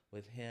acts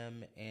with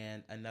him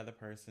and another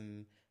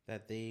person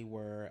that they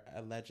were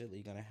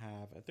allegedly going to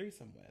have a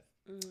threesome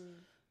with.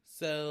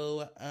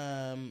 So,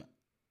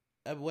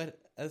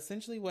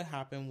 what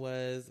happened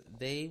was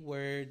they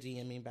were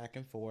DMing back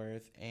and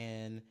forth,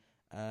 and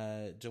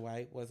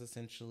Dwight was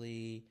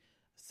essentially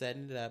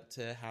setting it up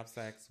to have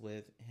sex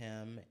with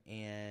him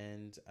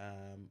and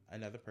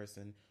another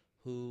person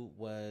who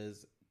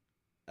was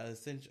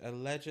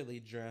allegedly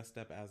dressed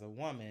up as a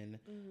woman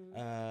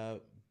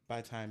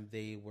by the time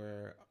they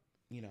were,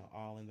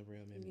 all in the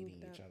room and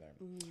meeting each other.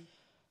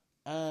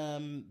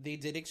 They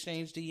did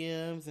exchange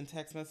DMs and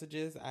text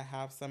messages. I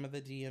have some of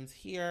the DMs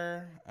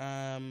here,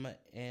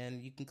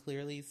 and you can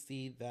clearly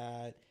see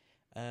that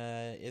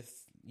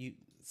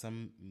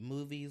some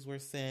movies were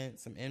sent,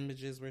 some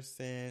images were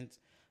sent,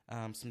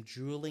 some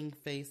drooling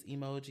face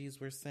emojis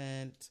were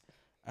sent.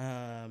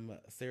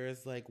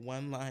 There's like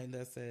one line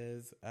that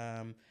says,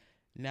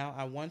 Now,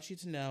 I want you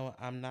to know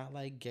I'm not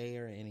like gay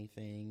or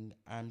anything.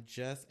 I'm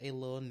just a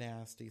little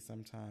nasty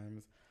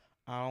sometimes.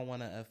 I don't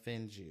want to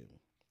offend you.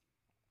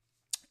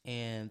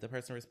 And the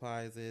person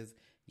replies is,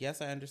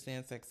 yes, I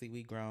understand, sexy,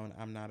 we grown.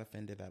 I'm not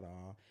offended at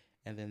all.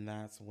 And then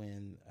that's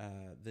when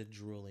the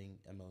drooling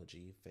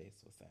emoji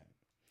face was sent.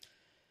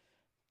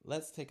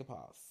 Let's take a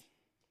pause.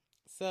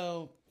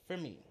 So for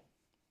me,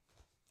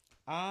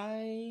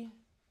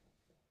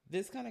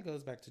 this kind of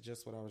goes back to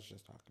just what I was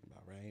just talking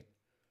about, right?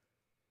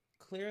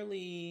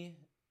 Clearly,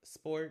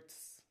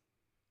 sports,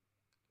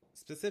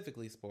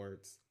 specifically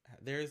sports,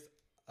 there's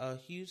a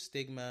huge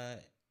stigma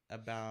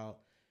about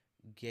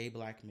gay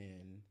black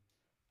men,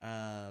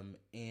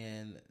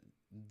 and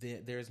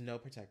there's no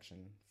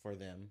protection for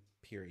them,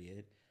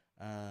 period.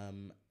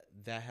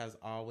 That has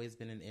always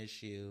been an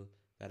issue.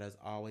 That has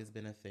always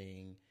been a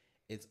thing.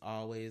 It's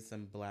always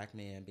some black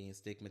man being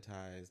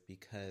stigmatized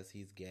because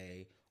he's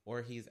gay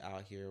or he's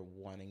out here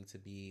wanting to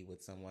be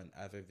with someone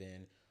other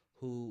than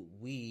who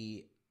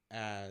we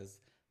as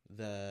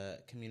the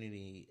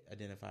community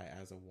identify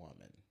as a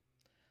woman.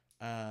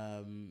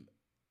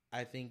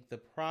 I think the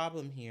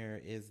problem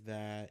here is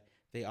that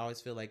they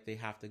always feel like they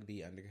have to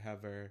be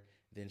undercover.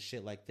 Then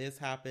shit like this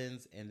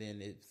happens, and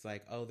then it's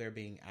like, oh, they're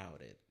being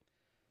outed.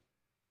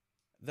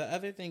 The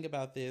other thing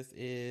about this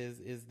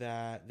is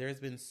that there's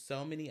been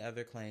so many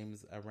other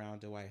claims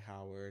around Dwight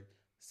Howard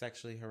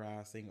sexually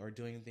harassing or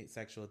doing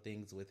sexual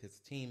things with his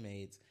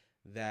teammates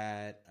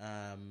that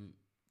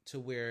to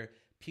where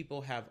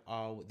people have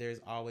there's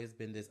always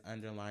been this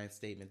underlying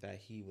statement that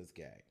he was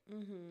gay.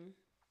 Mm-hmm.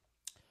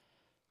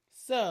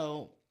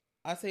 So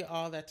I say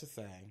all that to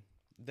say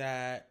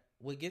that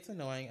what gets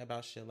annoying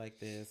about shit like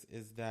this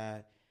is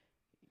that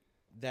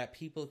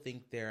people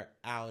think they're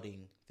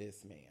outing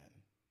this man.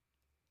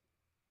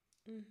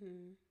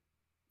 Mm-hmm.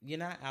 You're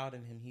not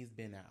outing him. He's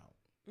been out.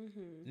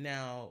 Mm-hmm.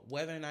 Now,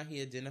 whether or not he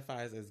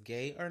identifies as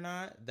gay or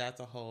not, that's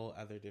a whole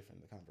other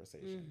different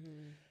conversation.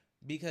 Mm-hmm.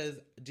 Because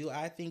do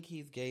I think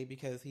he's gay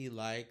because he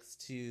likes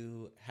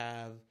to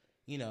have,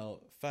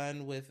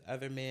 fun with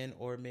other men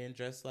or men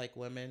dressed like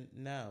women?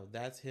 No,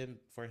 that's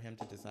for him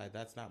to decide.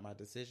 That's not my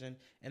decision.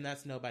 And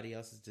that's nobody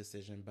else's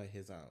decision but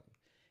his own.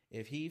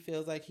 If he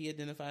feels like he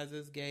identifies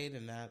as gay,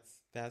 then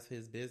that's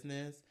his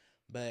business.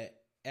 But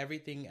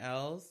everything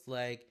else,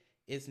 like,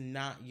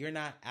 you're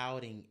not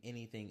outing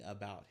anything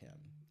about him.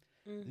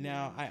 Mm-hmm.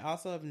 Now, I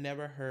also have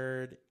never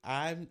heard,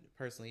 I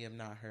personally have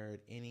not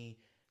heard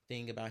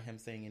anything about him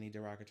saying any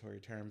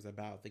derogatory terms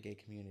about the gay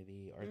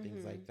community or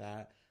things like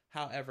that.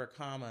 However,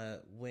 shout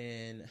out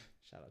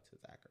to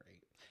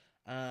Zachary,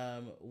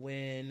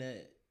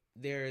 when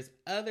there's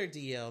other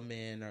DL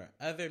men or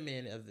other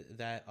men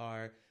that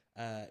are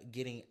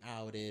getting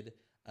outed,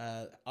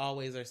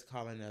 always are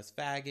calling us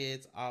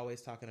faggots,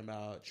 always talking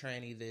about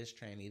tranny this,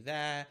 tranny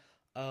that.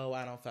 Oh,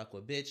 I don't fuck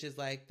with bitches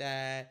like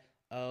that.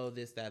 Oh,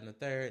 this, that, and the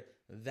third.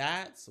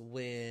 That's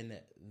when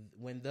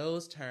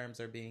those terms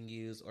are being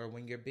used, or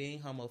when you're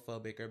being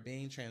homophobic or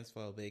being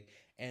transphobic,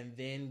 and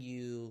then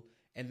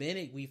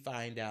we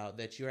find out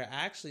that you're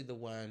actually the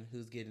one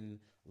who's getting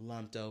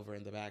lumped over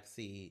in the back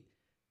seat.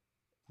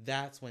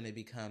 That's when it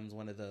becomes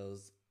one of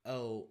those,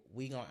 oh,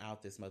 we gonna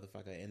out this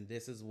motherfucker, and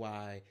this is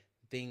why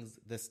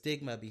the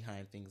stigma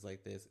behind things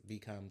like this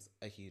becomes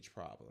a huge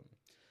problem.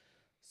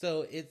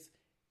 So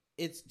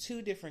it's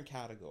two different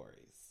categories.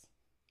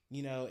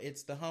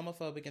 It's the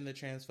homophobic and the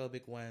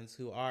transphobic ones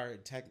who are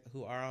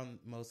on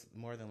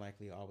more than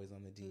likely always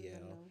on the DL.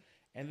 Mm-hmm.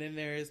 And then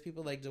there's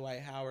people like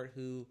Dwight Howard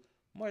who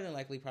more than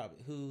likely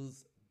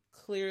who's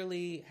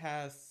clearly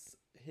has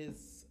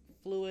his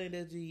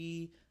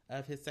fluidity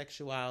of his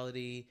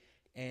sexuality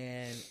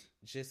and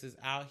just is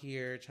out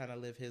here trying to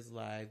live his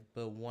life,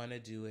 but want to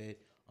do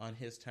it on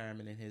his term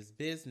and in his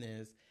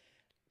business.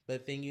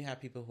 But then you have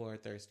people who are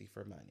thirsty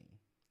for money.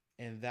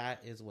 And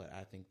that is what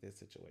I think this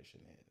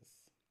situation is.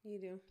 You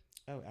do?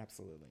 Oh,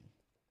 absolutely.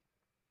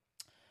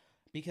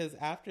 Because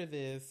after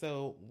this,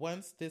 so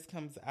once this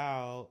comes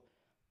out,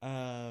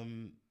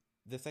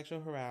 the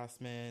sexual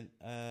harassment,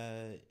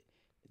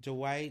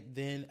 Dwight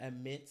then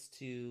admits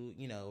to,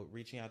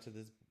 reaching out to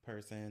this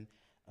person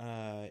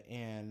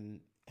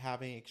and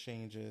having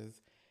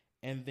exchanges.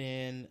 And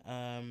then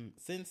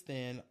since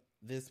then,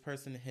 this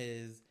person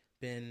has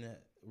been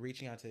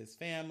reaching out to his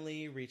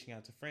family, reaching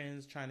out to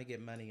friends, trying to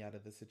get money out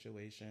of the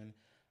situation,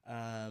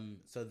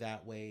 so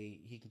that way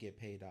he can get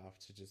paid off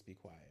to just be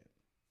quiet.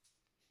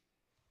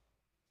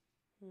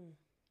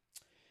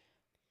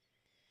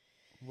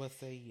 What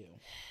say you?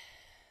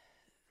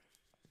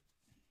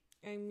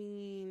 I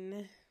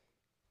mean,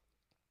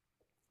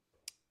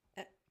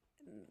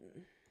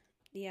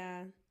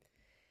 yeah,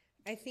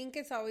 I think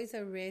it's always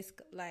a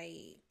risk,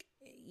 like,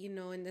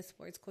 in the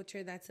sports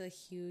culture, that's a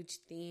huge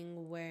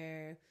thing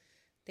where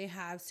they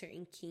have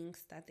certain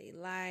kinks that they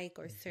like,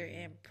 or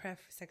certain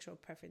sexual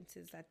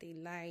preferences that they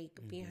like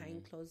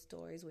behind closed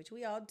doors, which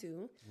we all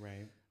do.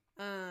 Right.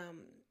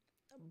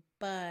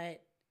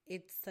 But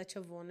it's such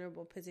a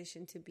vulnerable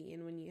position to be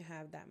in when you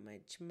have that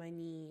much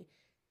money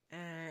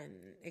and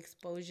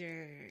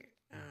exposure,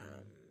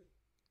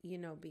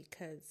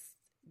 because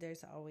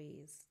there's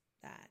always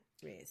that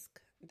risk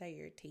that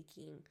you're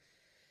taking.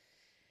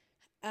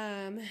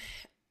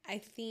 I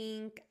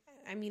think,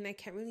 I mean, I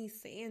can't really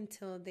say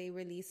until they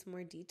release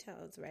more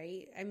details,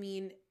 right? I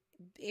mean,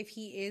 if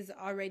he is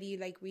already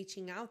like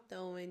reaching out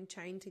though and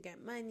trying to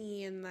get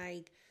money and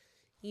like,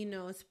 you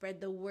know,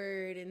 spread the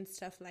word and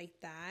stuff like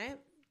that,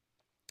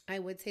 I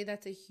would say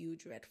that's a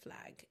huge red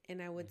flag.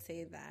 And I would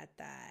say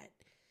that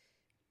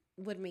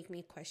would make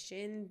me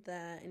question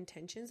the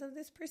intentions of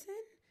this person,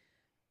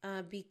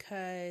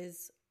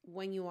 because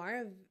when you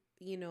are a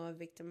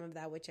victim of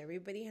that, which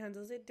everybody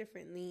handles it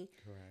differently.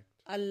 Correct.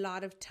 A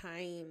lot of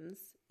times,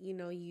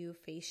 you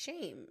face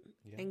shame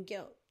and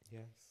guilt.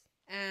 Yes.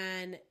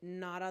 And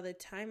not all the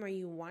time are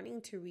you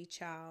wanting to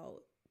reach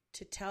out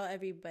to tell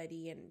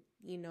everybody and,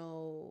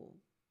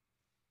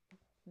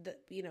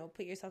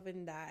 put yourself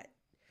in that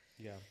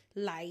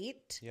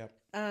light. Yep.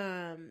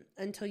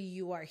 Until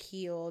you are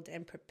healed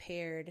and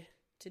prepared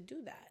to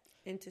do that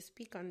and to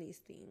speak on these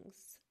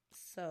things.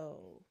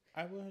 So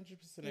I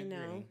 100%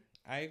 agree.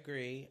 I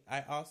agree.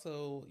 I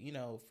also,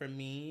 for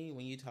me,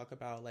 when you talk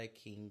about like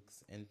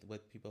kinks and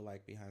what people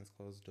like behind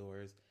closed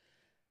doors,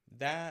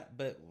 that's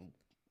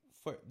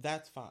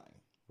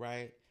fine,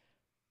 right?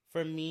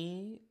 For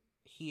me,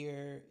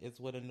 here is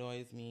what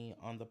annoys me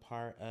on the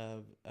part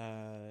of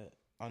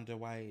on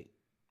Dwight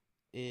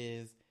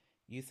is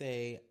you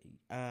say,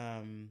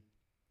 I'm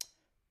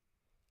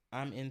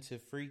into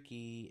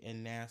freaky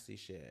and nasty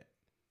shit.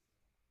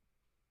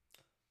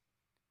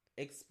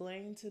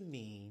 Explain to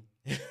me.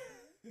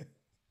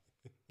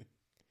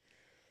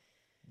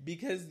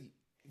 Because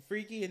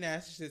freaky and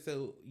nasty shit,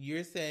 so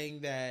you're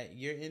saying that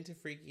you're into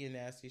freaky and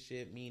nasty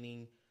shit,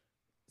 meaning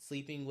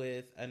sleeping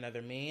with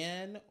another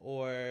man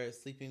or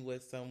sleeping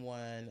with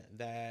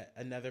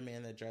another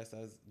man that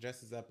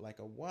dresses up like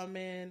a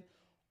woman,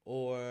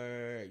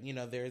 or,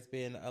 there's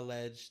been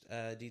alleged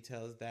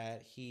details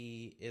that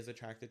he is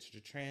attracted to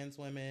trans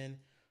women.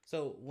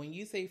 So when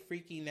you say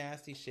freaky,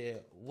 nasty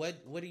shit, what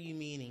are you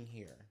meaning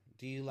here?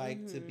 Do you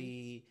like to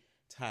be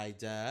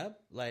tied up?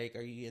 Like,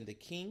 are you into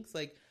kinks?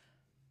 Like,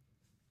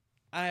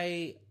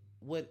 I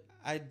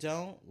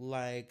don't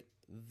like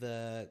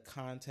the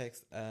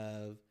context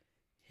of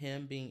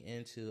him being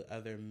into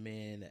other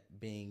men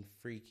being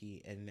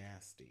freaky and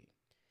nasty.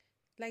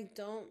 Like,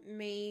 don't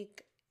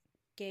make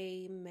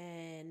gay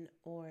men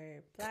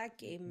or black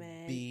gay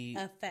men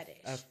a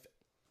fetish.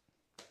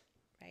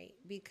 Right?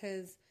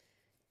 Because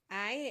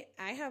I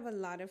have a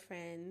lot of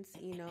friends,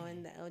 in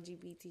the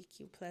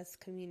LGBTQ plus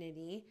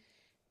community,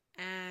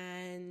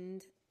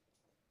 and,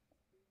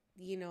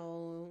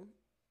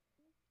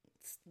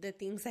 the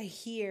things I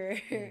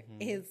hear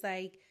is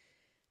like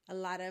a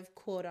lot of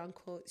quote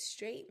unquote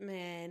straight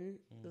men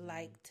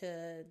like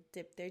to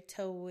dip their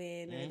toe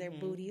in or their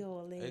booty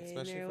hole in,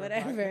 especially or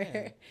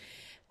whatever.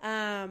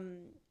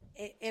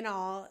 In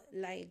all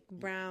like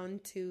brown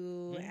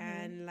too,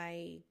 and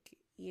like,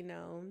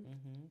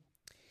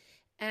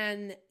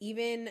 and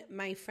even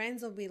my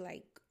friends will be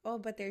like, oh,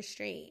 but they're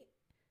straight.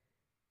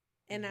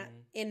 And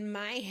in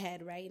my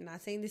head, right,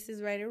 not saying this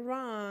is right or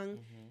wrong,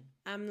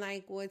 I'm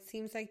like, well, it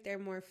seems like they're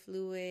more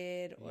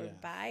fluid or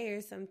bi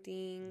or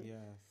something. Yes.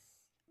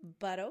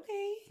 But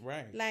okay.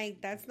 Right.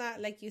 Like, that's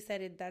not, like you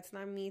said, that's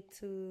not me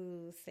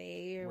to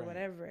say or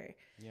whatever.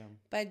 Yeah.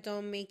 But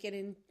don't make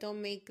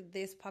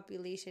this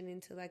population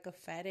into like a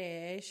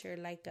fetish or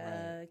like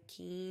a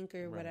kink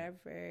or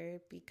whatever,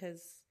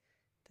 because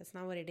that's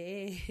not what it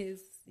is,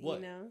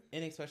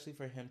 And especially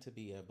for him to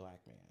be a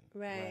black man.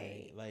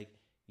 Right. Like,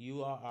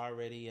 you are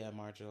already a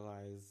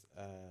marginalized,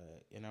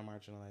 in a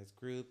marginalized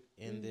group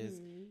in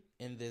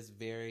this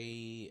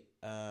very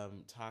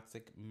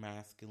toxic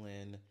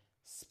masculine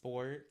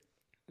sport,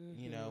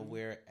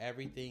 where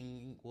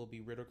everything will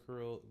be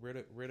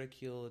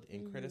ridiculed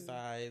and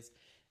criticized,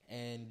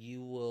 and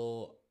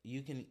you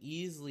can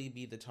easily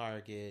be the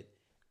target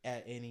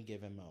at any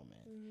given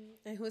moment.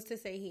 And who's to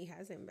say he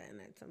hasn't been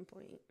at some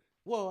point?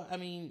 Well, I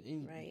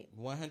mean, right,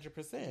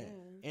 100%. Yeah.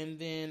 And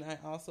then I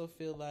also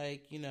feel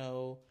like,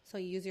 so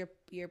use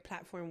your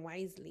platform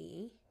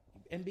wisely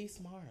and be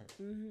smart.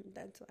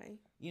 That's why.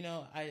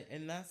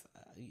 And that's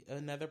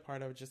another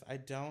part of just I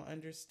don't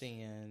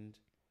understand.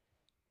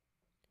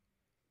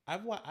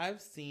 I've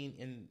seen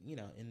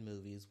in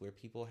movies where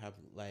people have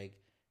like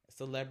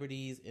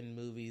celebrities in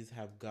movies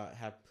have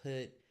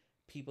put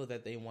people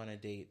that they want to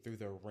date through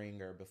the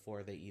ringer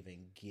before they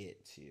even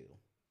get to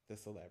the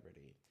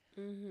celebrity.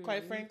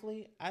 Quite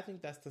frankly, I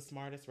think that's the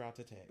smartest route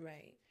to take.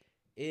 Right.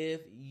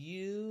 If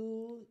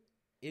you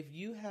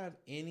have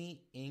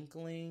any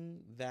inkling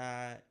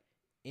that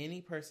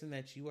any person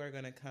that you are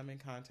going to come in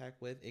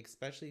contact with,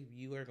 especially if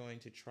you are going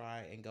to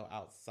try and go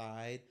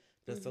outside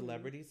the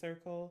celebrity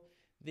circle,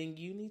 then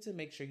you need to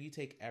make sure you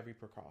take every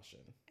precaution.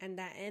 And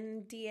that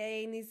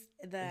NDA needs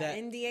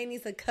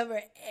to cover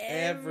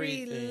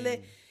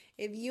everything.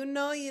 If you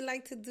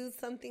like to do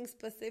something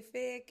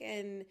specific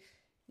and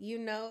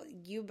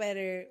you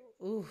better,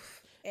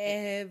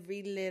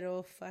 every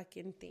little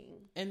fucking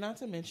thing. And not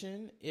to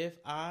mention, if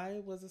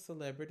I was a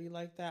celebrity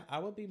like that, I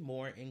would be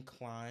more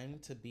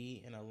inclined to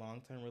be in a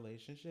long-term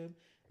relationship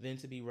than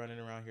to be running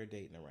around here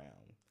dating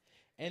around.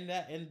 And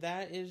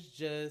that is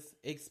just,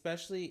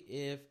 especially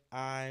if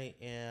I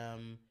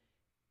am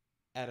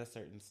at a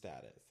certain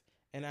status.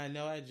 And I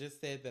know I just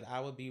said that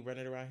I would be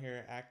running around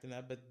here acting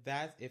up, but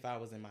that's if I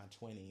was in my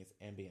 20s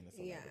and being a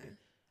celebrity. Yeah.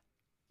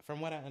 From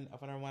what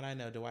I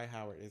know, Dwight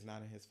Howard is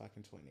not in his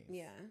fucking 20s.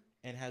 Yeah.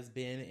 And has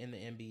been in the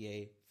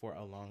NBA for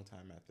a long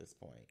time at this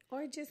point.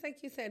 Or just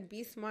like you said,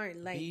 be smart.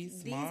 Like, be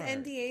smart. These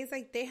NDAs,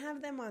 like, they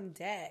have them on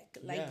deck.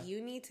 Like, Yeah. you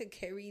need to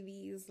carry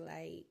these,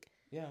 like,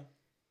 yeah,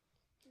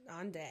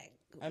 on deck.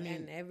 I mean,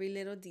 and every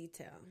little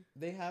detail.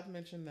 They have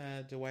mentioned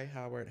that Dwight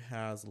Howard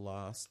has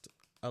lost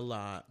a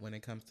lot when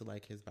it comes to,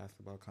 like, his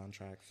basketball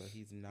contract. So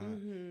he's not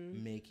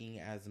making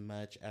as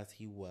much as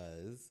he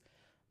was.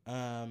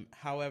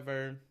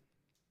 However,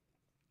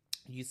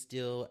 you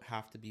still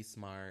have to be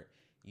smart.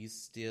 You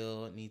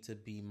still need to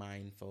be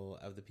mindful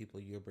of the people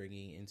you're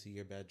bringing into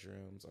your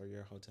bedrooms or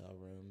your hotel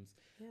rooms.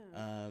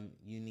 Yeah.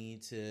 You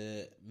need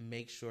to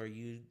make sure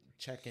you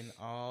checking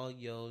all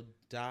your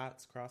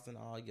dots, crossing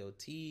all your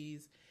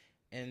T's,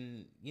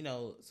 and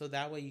so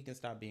that way you can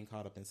stop being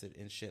caught up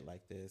in shit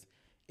like this.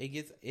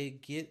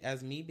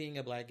 As me being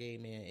a black gay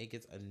man, it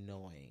gets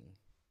annoying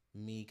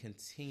me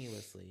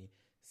continuously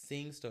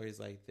seeing stories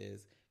like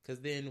this. Because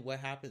then what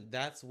happens,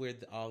 that's where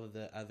all of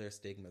the other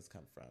stigmas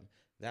come from.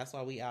 That's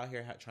why we out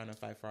here trying to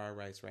fight for our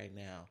rights right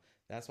now.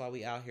 That's why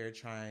we out here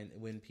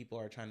when people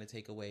are trying to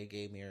take away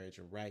gay marriage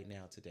right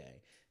now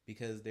today.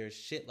 Because there's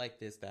shit like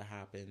this that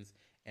happens.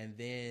 And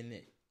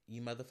then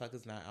you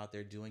motherfuckers not out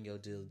there doing your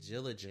due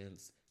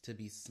diligence to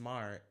be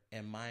smart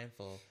and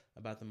mindful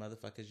about the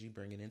motherfuckers you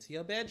bringing into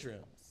your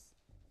bedrooms.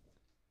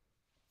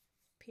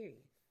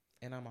 Period.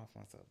 And I'm off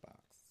my soapbox.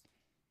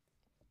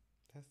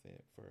 That's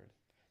it for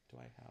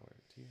Dwight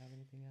Howard. Do you have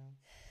anything else?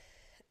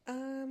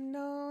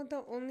 No,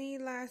 the only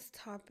last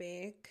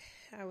topic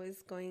I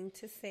was going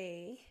to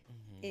say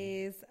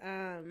is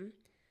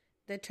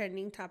the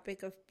trending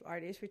topic of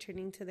artists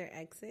returning to their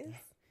exes.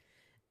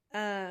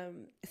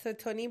 So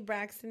Toni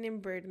Braxton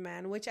and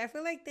Birdman, which I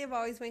feel like they've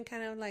always been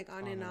kind of like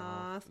on and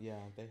off. Yeah,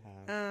 they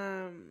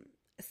have.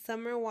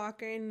 Summer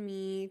Walker and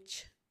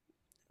Meech.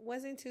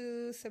 Wasn't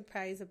too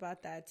surprised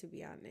about that, to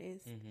be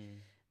honest.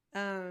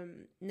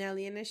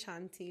 Nelly and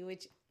Ashanti,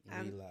 which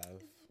we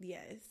love.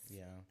 Yes.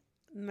 Yeah.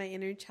 My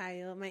inner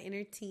child, my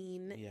inner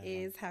teen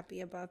is happy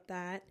about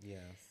that.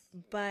 Yes.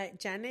 But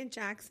Janet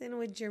Jackson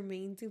with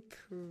Jermaine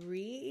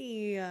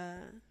Dupri.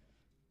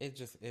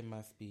 It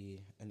must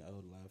be an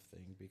old love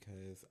thing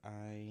because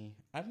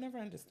I've never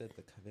understood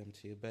them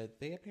two, but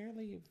they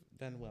apparently have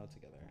done well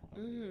together.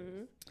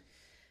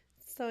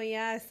 So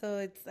so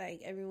it's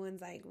like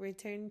everyone's like,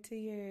 return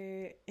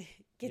to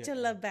get your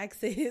love back,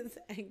 sis,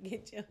 and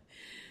get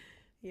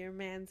your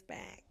man's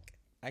back.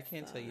 I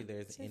can't tell you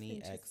there's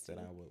any ex that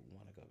I would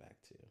want to go back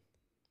to.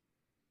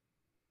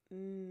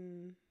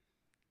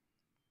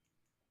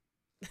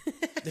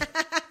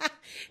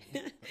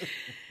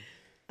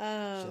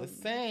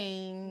 Just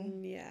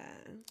saying. Yeah.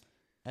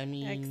 I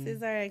mean,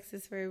 exes are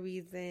exes for a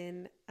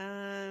reason.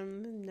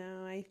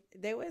 No,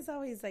 there was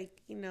always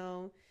like,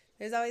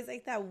 there's always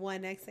like that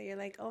one ex that you're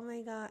like, oh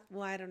my God.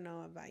 Well, I don't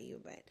know about you,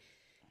 but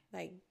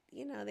like,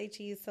 they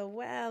treat you so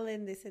well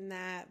and this and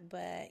that,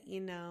 but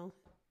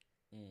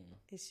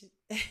it's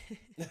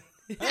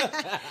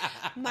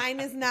mine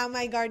is not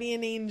my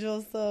guardian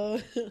angel, so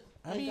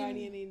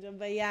guardian angel.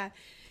 But yeah,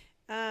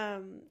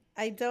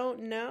 I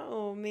don't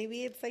know.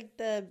 Maybe it's like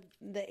the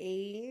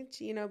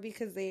age,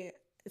 because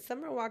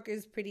Summer Walker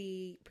is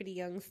pretty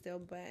young still,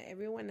 but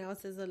everyone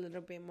else is a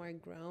little bit more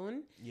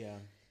grown. Yeah.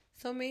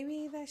 So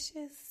maybe that's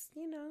just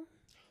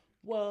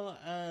Well,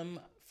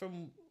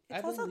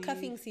 it's also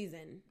cuffing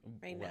season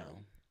right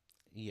now.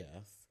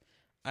 Yes,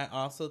 I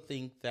also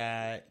think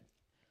that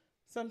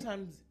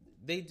sometimes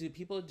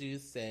people do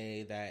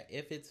say that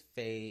if it's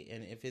fate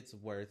and if it's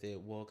worth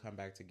it, we'll come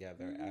back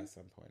together at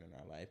some point in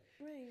our life.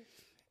 Right.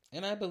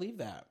 And I believe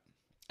that.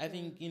 I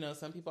think,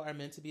 some people are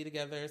meant to be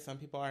together. Some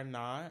people are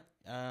not.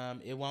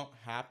 It won't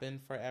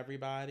happen for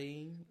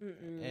everybody.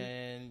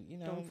 And,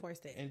 don't force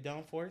it. And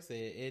don't force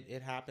it.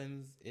 It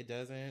happens. It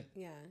doesn't.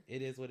 Yeah.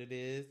 It is what it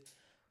is.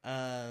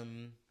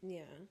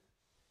 Yeah.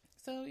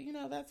 So,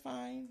 that's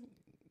fine.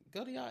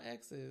 Go to y'all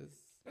exes.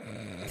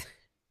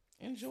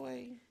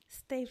 Enjoy.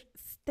 Stay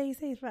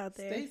safe out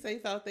there. Stay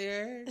safe out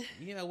there.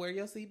 Wear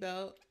your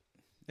seatbelt.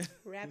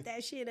 Wrap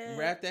that shit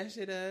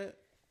up.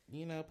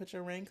 Put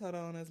your raincoat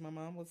on, as my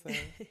mom would say.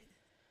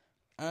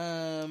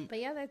 But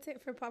yeah, that's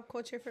it for pop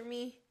culture for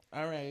me.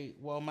 All right.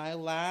 Well, my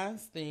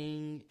last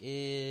thing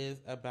is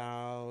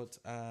about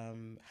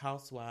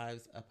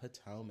Housewives of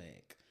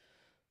Potomac.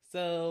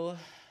 So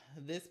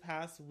this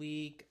past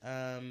week,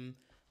 the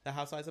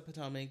Housewives of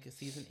Potomac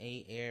season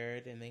 8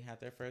 aired, and they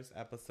had their first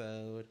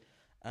episode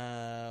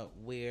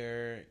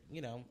where,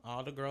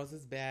 all the girls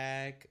is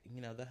back,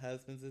 the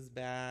husbands is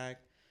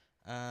back.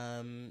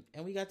 And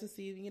we got to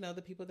see,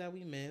 the people that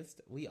we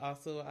missed.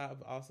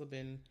 I've also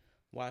been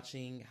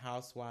watching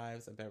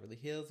Housewives of Beverly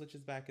Hills, which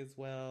is back as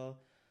well.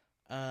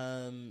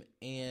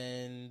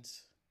 And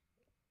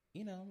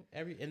you know,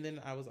 and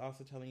then I was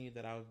also telling you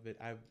that I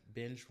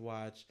binge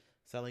watched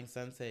Selling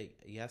Sunset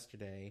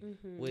yesterday,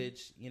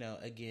 which, you know,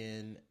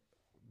 again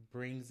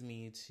brings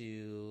me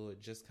to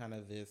just kind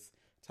of this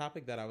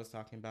topic that I was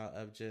talking about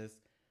of just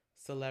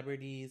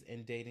celebrities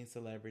and dating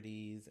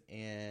celebrities.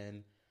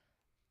 And,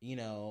 you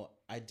know,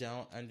 I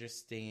don't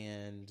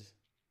understand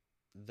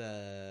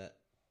the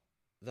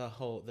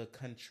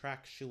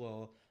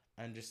contractual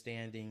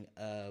understanding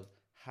of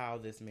how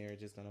this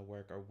marriage is going to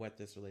work or what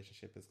this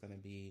relationship is going to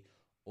be,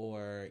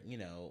 or, you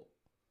know,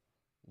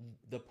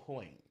 the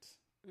point.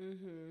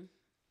 And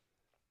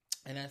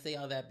I say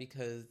all that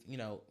because, you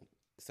know,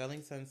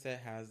 Selling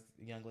Sunset has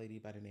a young lady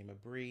by the name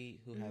of Bree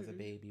who has a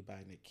baby by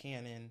Nick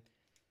Cannon.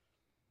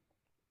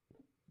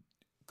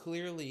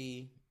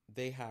 Clearly,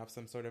 they have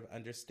some sort of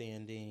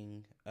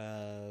understanding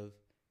of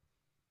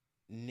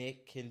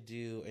Nick can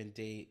do and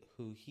date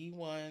who he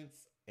wants,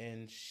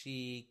 and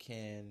she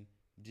can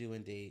do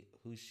and date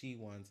who she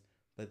wants,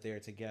 but they're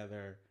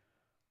together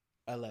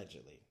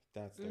allegedly.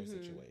 That's their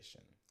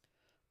situation.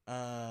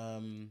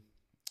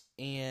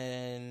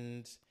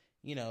 And,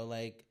 you know,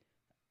 like,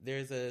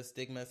 there's a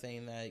stigma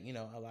saying that, you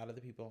know, a lot of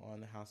the people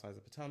on the Housewives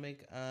of Potomac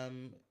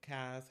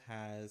cast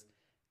has,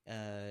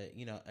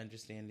 you know,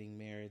 understanding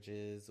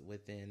marriages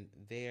within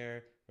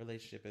their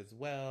relationship as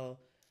well.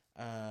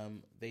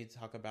 They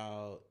talk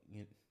about, you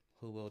know,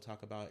 who we'll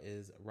talk about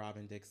is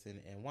Robin Dixon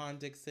and Juan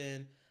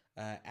Dixon,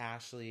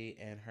 Ashley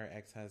and her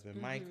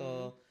ex-husband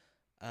Michael.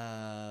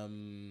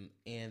 And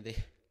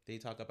they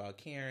talk about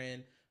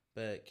Karen,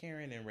 but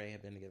Karen and Ray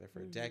have been together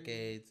for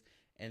decades.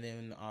 And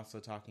then also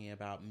talking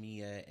about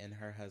Mia and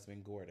her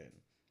husband Gordon.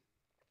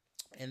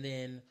 And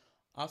then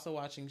also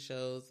watching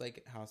shows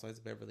like Housewives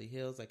of Beverly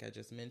Hills, like I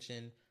just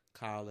mentioned,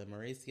 Kyle and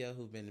Mauricio,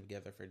 who've been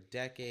together for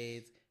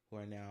decades, who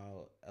are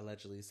now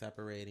allegedly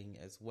separating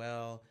as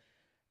well.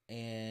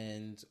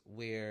 And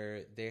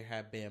where there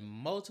have been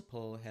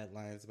multiple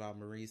headlines about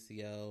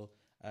Mauricio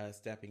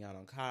stepping out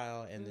on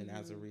Kyle, and then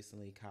as of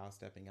recently, Kyle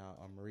stepping out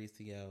on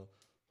Mauricio,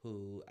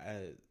 who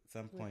at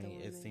some point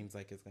it seems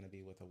like it's going to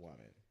be with a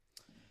woman.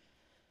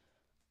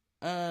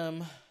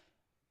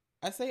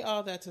 I say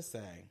all that to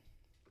say,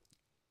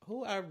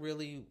 who I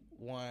really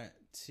want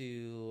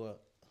to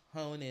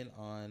hone in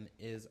on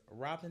is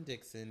Robin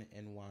Dixon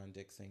and Juan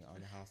Dixon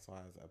on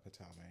Housewives of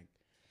Potomac,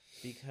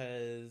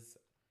 because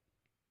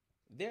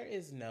there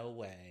is no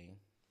way.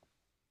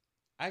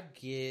 I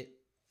get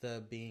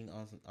the being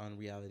on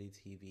reality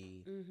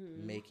TV,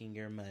 making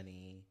your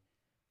money,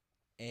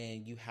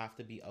 and you have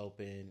to be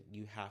open.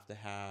 You have to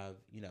have,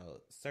 you know,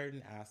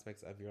 certain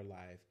aspects of your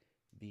life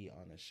be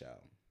on a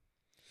show.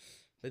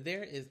 But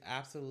there is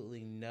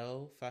absolutely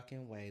no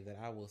fucking way that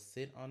I will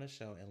sit on a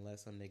show and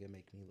let some nigga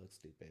make me look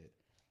stupid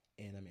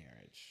in a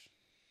marriage.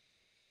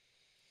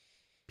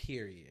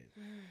 Period.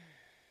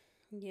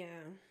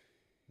 Yeah.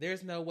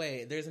 There's no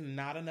way. There's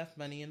not enough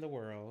money in the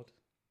world.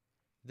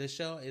 The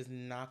show is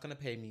not going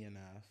to pay me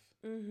enough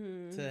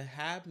to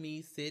have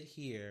me sit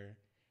here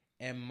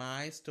and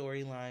my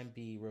storyline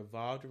be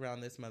revolved around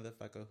this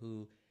motherfucker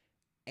who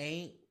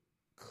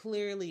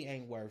clearly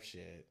ain't worth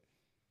shit.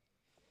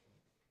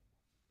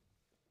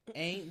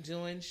 Ain't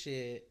doing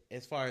shit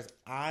as far as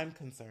I'm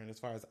concerned, as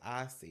far as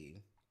I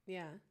see.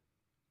 Yeah.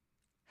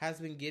 Has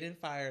been getting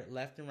fired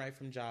left and right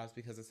from jobs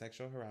because of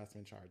sexual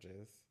harassment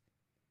charges.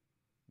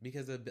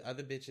 Because of the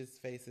other bitches'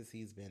 faces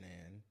he's been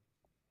in.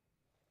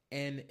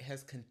 And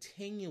has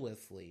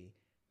continuously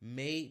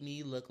made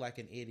me look like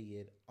an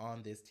idiot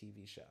on this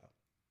TV show.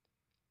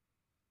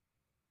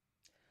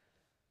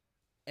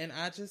 And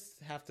I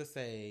just have to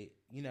say,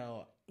 you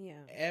know,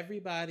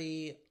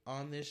 everybody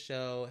on this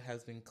show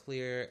has been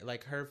clear.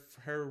 Like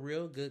her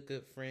real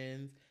good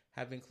friends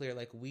have been clear.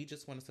 Like, we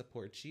just want to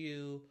support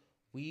you.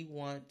 We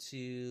want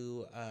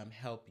to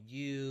help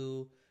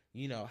you.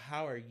 You know,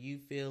 how are you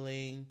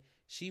feeling?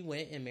 She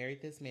went and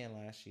married this man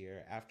last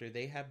year after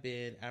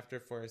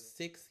for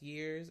 6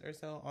 years or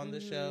so on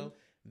the show.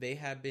 They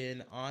have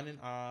been on and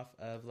off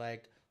of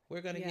like,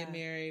 we're going to get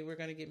married. We're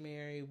going to get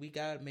married. We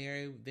got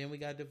married. Then we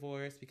got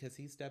divorced because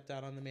he stepped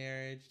out on the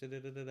marriage.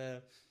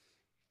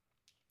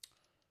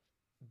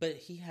 But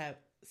he had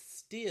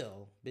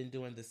still been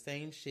doing the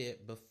same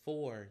shit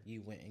before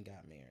you went and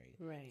got married.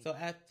 Right. So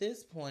at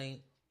this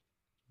point,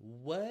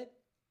 what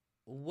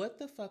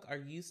the fuck are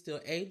you still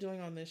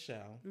doing on this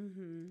show?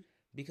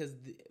 Because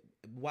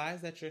why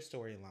is that your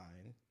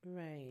storyline?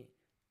 Right.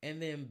 And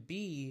then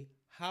B,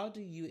 how do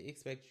you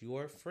expect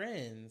your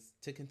friends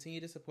to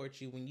continue to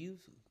support you when you've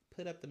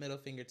put up the middle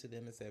finger to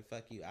them and said,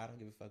 fuck you, I don't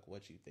give a fuck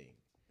what you think?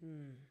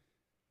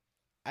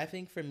 I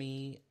think for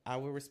me, I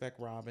would respect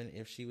Robin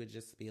if she would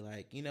just be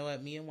like, you know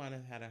what, me and Juan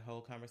have had a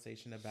whole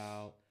conversation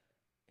about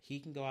he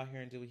can go out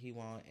here and do what he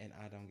want, and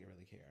I don't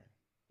really care.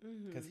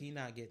 Because he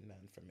not getting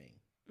none from me.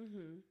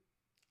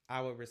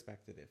 I would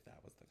respect it if that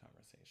was the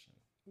conversation.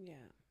 Yeah.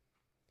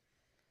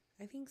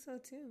 I think so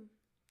too.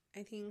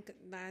 I think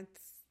that's,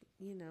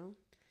 you know,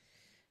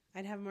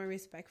 I'd have more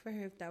respect for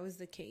her if that was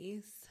the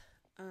case.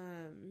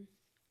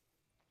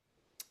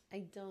 I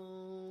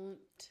don't.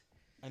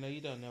 I know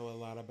you don't know a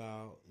lot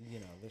about,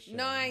 the show.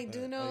 No, I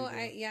do know. Oh,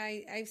 you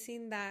do? I've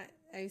seen that.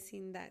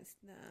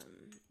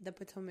 The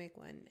Potomac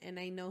one, and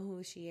I know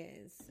who she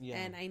is. Yeah.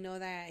 And I know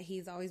that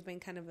he's always been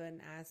kind of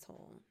an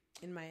asshole,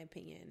 in my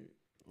opinion,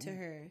 to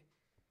her.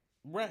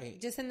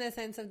 Right. Just in the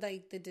sense of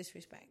like the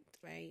disrespect,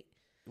 right?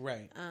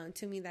 Right.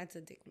 To me, that's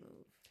a dick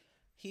move.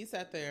 He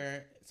sat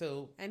there,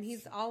 and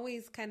he's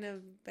always kind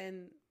of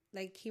been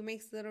like, he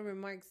makes little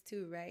remarks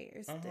too, right,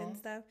 and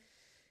stuff.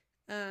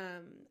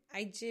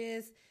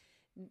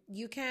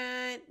 You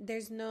can't.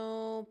 There's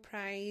no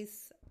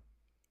price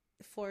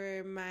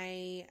for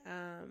my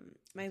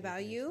my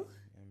value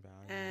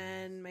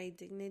and my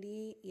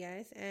dignity.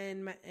 Yes,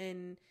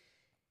 and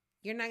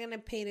you're not gonna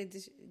pay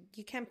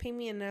you can't pay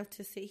me enough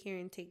to sit here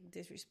and take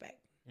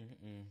disrespect.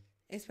 Mm-mm.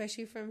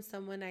 Especially from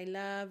someone I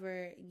love,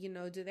 or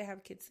do they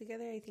have kids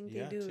together? I think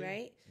they do, too.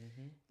 Right?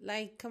 Mm-hmm.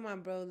 Like, come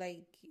on, bro.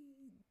 Like,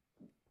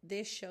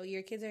 this show,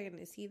 your kids are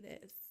gonna see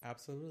this.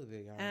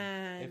 Absolutely,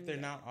 and if they're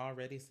not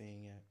already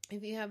seeing it.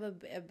 If you have a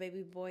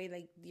baby boy,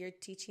 like, you're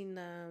teaching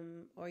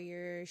them or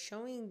you're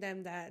showing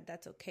them that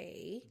that's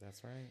okay.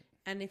 That's right.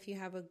 And if you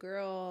have a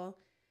girl,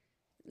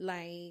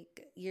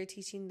 like, you're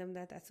teaching them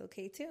that that's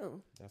okay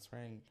too. That's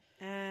right.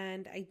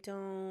 And I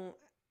don't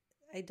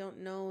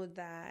know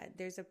that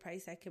there's a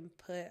price I can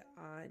put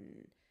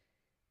on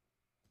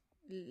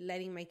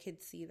letting my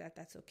kids see that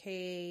that's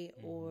okay.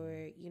 Mm-hmm.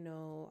 Or,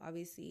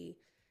 obviously,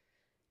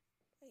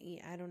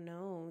 I don't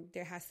know.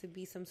 There has to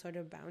be some sort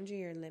of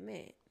boundary or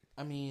limit.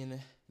 I mean,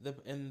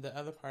 the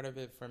other part of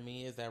it for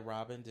me is that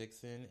Robin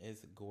Dixon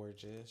is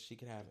gorgeous. She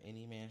could have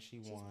any man she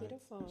wants.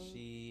 Beautiful.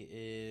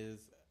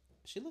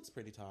 She looks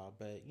pretty tall,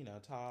 but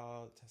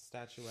tall,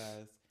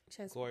 statuesque,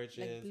 she has, gorgeous,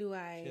 like, blue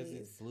eyes. She has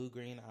these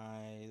blue-green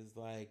eyes.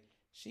 Like,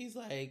 she's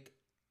a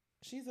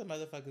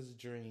motherfucker's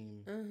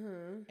dream.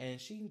 Mm-hmm.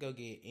 And she can go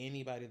get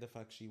anybody the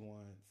fuck she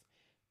wants.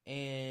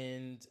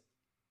 And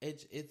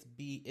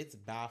it's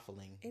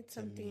baffling. It's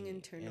something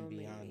internal, and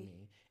beyond maybe.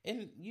 me.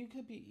 And you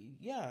could be,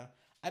 yeah.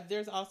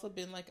 There's also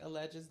been like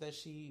alleges that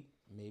she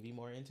may be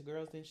more into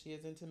girls than she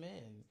is into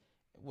men,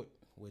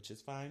 which is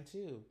fine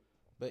too.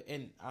 But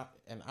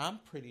I'm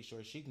pretty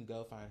sure she can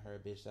go find her a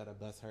bitch that'll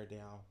bust her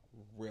down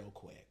real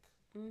quick,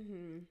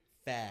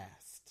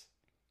 fast.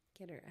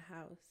 Get her a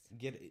house.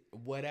 Get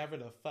whatever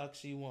the fuck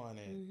she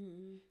wanted,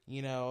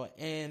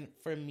 And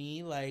for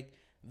me, like,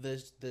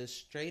 the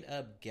straight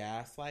up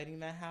gaslighting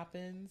that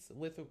happens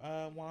with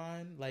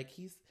Juan, like,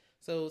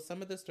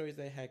 some of the stories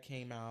that had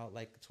came out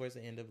like towards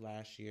the end of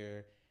last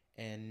year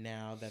and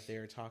now that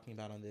they're talking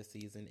about on this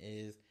season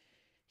is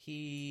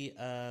he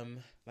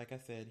like I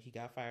said, he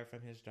got fired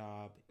from his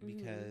job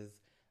because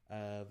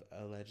of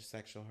alleged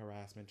sexual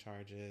harassment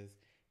charges,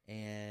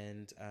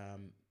 and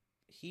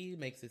he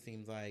makes it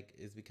seem like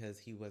it's because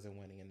he wasn't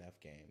winning enough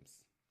games.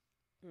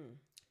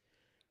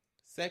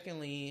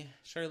 Secondly,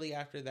 shortly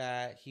after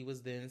that, he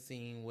was then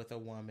seen with a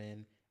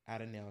woman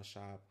at a nail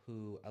shop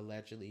who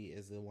allegedly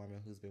is the woman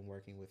who's been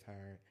working with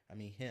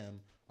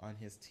him on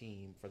his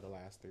team for the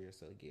last 3 or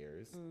so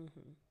years.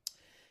 Mm-hmm.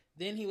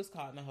 Then he was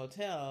caught in a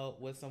hotel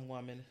with some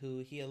woman who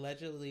he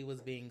allegedly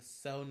was being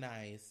so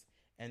nice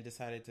and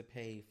decided to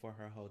pay for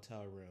her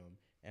hotel room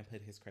and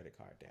put his credit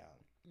card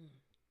down.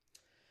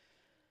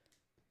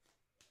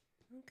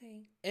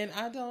 Okay. And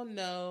I don't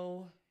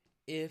know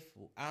if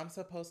I'm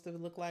supposed to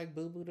look like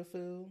Boo Boo the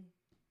Foo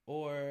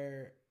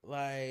or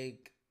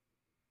like,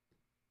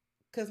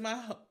 cause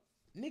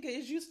nigga,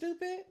 is you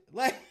stupid?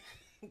 Like,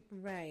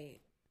 right.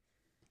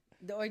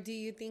 Or do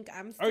you think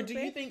I'm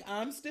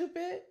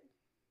stupid?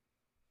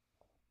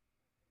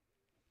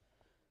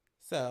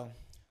 So,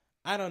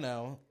 I don't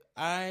know.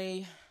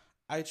 I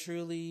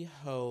truly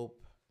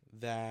hope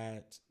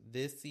that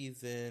this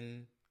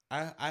season,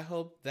 I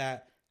hope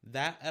that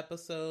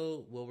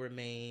episode will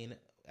remain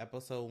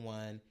episode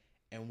 1,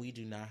 and we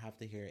do not have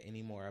to hear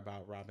any more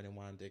about Robin and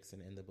Juan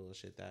Dixon and the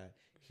bullshit that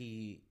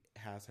he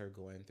has her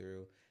going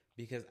through,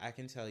 because I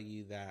can tell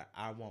you that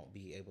I won't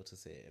be able to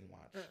sit and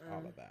watch all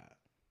of that.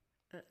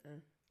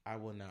 I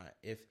will not.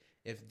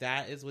 If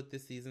that is what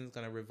this season is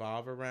going to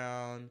revolve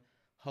around,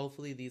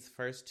 hopefully these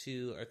first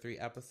 2 or 3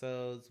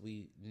 episodes,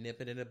 we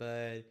nip it in the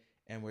bud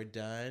and we're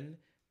done,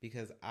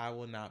 because I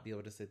will not be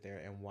able to sit there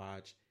and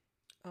watch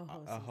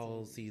a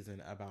whole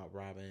season about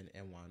Robin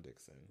and Juan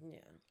Dixon. Yeah.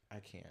 I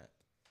can't.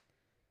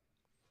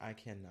 I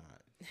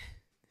cannot.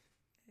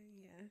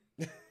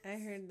 Yeah. I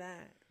heard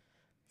that.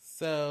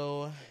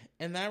 So,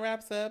 and that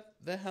wraps up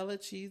the Hella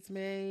Cheese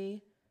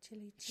May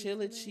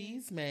Chili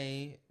Cheese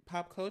May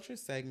pop culture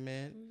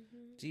segment.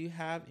 Mm-hmm. Do you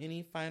have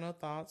any final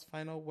thoughts,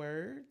 final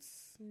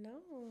words? No.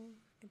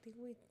 I think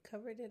we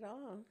covered it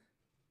all.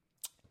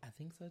 I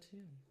think so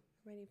too.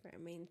 Ready for our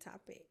main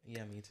topic.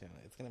 Yeah, me too.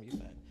 It's going to be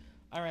fun.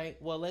 All right.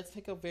 Well, let's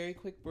take a very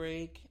quick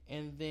break,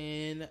 and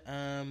then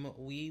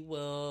we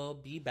will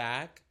be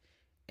back,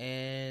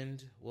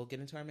 and we'll get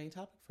into our main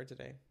topic for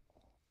today.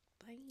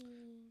 Bye.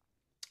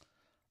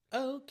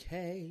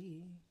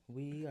 Okay.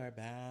 We are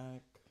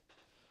back.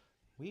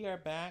 We are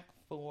back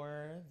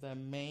for the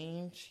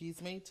main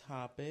cheese made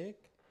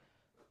topic.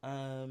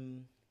 Yeah.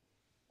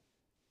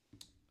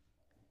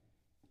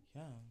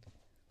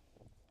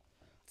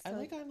 I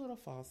like our little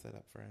fall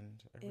setup,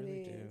 friend. I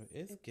really do.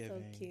 It's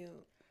giving. So cute.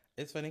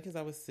 It's funny because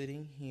I was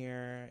sitting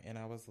here and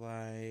I was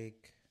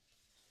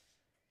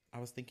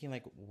thinking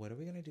like, what are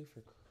we gonna do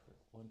for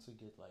once we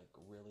get like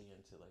really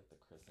into like the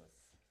Christmas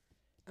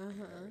area?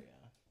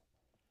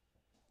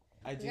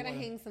 We gotta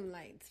hang some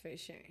lights for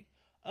sure.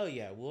 Oh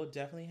yeah, we'll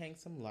definitely hang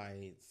some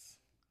lights.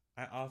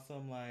 I also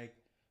am like,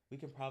 we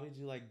can probably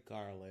do like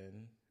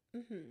garland.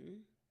 Mm-hmm.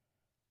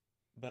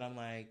 But I'm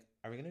like,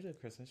 are we gonna do a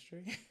Christmas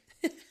tree?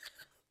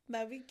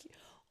 That'd be cute.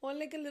 Or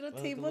like a little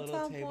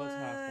tabletop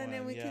one,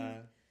 and we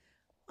can.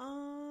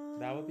 Oh,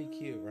 that would be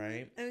cute,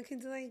 right? And we can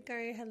do like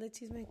our Hella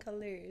Cheese My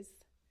colors.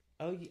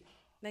 Oh yeah,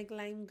 like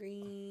lime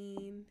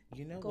green.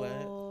 You know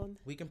gold.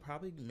 what? We can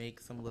probably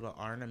make some little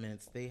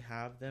ornaments. They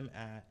have them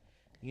at,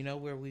 you know,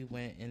 where we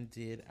went and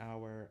did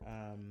our.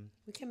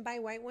 We can buy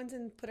white ones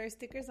and put our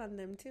stickers on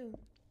them too.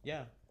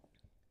 Yeah,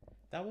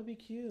 that would be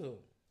cute.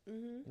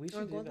 Mm-hmm. We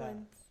should do that.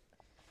 Ones.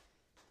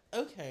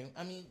 Okay,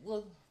 I mean,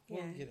 we'll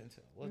get into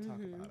it. We'll talk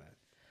about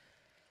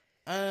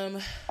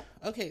it.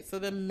 Okay, so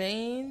the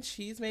main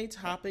cheese made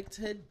topic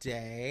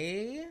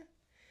today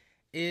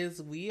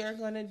is we are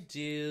going to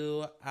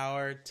do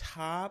our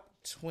top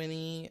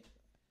 20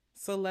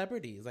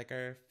 celebrities, like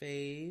our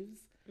faves,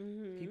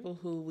 people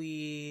who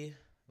we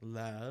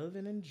love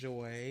and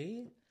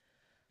enjoy.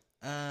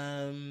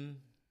 People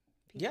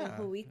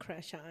who we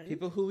crush on.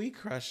 People who we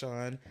crush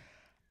on.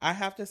 I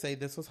have to say,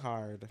 this was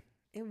hard.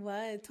 It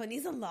was.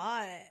 20's a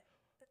lot.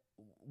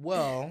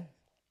 Well,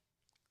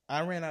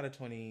 I ran out of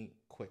 20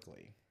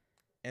 quickly.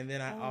 And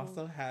then I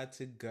also had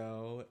to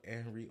go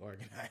and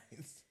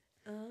reorganize.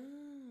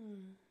 Oh.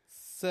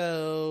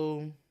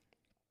 So,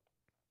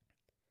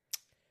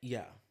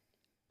 yeah.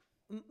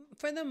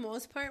 For the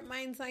most part,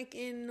 mine's like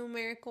in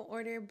numerical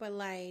order, but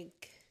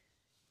like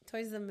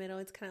towards the middle,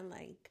 it's kind of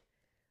like,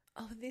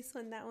 oh, this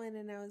one, that one.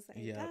 And I was like,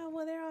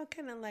 well, they're all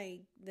kind of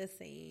like the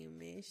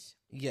same-ish.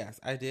 Yes,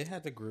 I did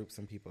have to group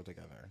some people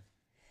together.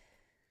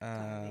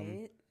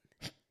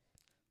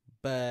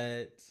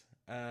 But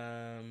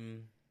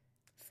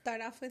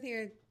start off with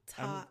your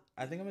top.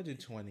 I think I'm gonna do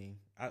 20.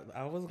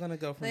 I was gonna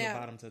go from the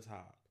bottom to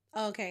top.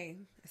 Okay,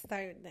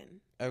 start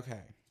then.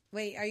 Okay.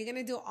 Wait, are you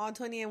gonna do all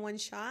 20 in one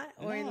shot,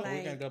 or no, like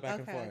we're gonna go back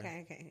and forth?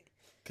 Okay.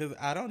 Because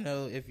I don't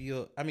know if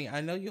you'll. I mean, I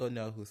know you'll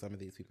know who some of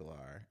these people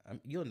are.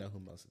 You'll know who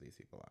most of these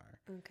people are.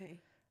 Okay.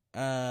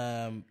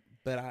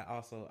 But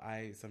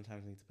I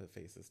sometimes need to put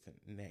faces to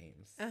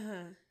names.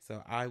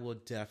 So I will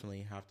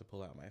definitely have to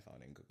pull out my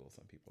phone and Google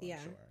some people. I'm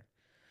sure.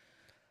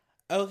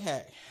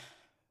 Okay.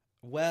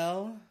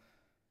 Well,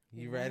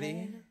 you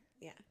ready?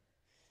 Yeah.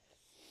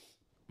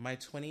 My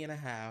 20 and a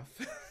half.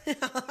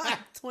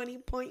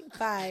 20.5.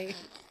 20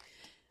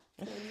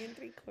 and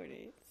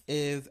 3/4.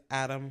 Is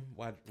Adam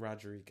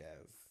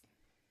Rodriguez.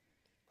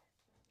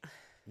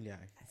 Yeah.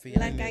 See,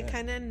 I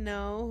kind of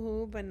know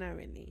who, but not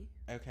really.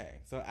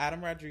 Okay. So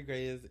Adam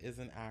Rodriguez is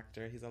an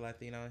actor. He's a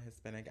Latino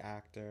Hispanic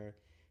actor.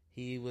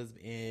 He was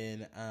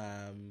in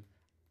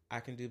I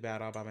Can Do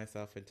Bad All By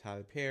Myself with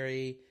Tyler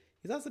Perry.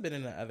 He's also been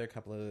in another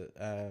couple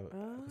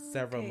of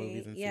several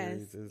movies and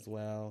series as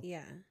well.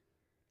 Yeah.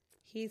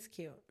 He's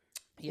cute.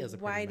 He has a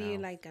pretty Why mouth. do you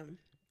like him?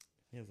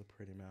 He has a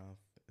pretty mouth.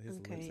 His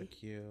lips are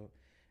cute.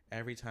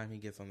 Every time he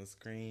gets on the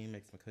screen,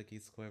 makes my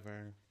cookies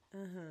quiver.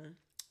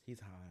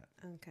 He's hot.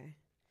 Okay.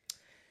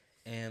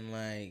 And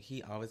like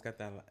he always got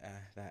that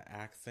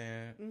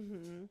accent.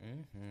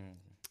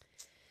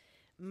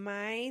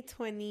 My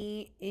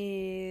 20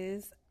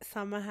 is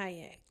Salma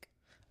Hayek.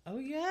 Oh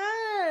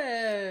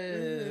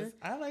yes,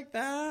 I like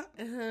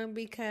that.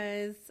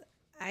 Because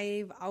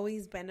I've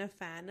always been a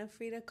fan of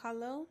Frida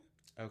Kahlo.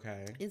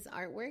 Okay. His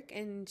artwork,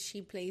 and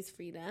she plays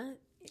Frida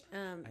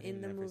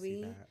in the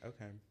movie.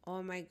 Okay.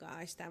 Oh my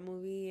gosh, that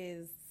movie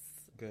is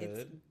good.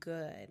 It's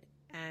good,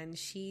 and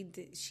she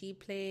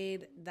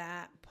played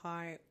that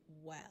part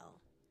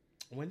well.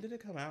 When did it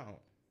come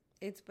out?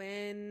 It's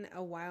been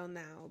a while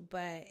now,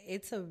 but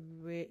it's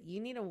you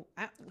need a.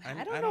 I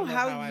don't know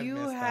how you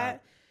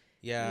had.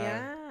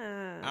 Yeah.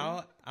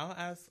 I'll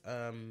ask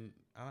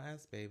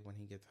Babe when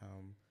he gets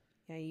home.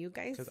 Yeah, you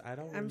guys. Because I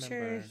don't. I'm remember.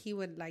 sure he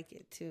would like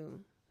it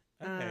too.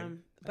 Okay, that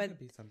but could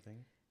be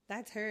something.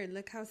 That's her.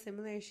 Look how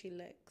similar she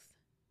looks.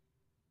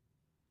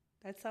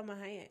 That's Salma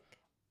Hayek.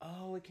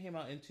 Oh, it came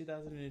out in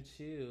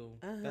 2002.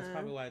 That's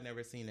probably why I've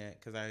never seen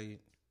it.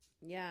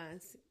 Yeah,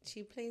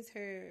 she plays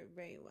her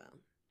very well.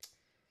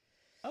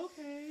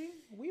 Okay,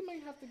 we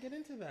might have to get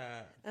into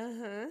that.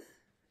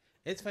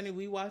 It's funny.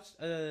 We watched.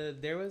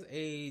 There was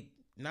I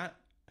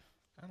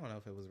don't know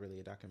if it was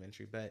really a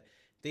documentary, but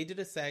they did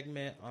a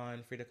segment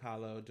on Frida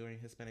Kahlo during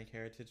Hispanic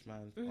Heritage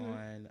Month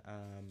on.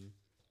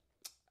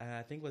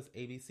 I think it was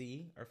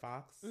ABC or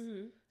Fox,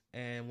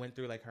 and went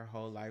through like her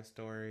whole life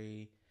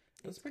story.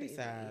 It was pretty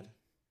sad.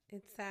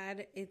 It's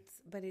sad.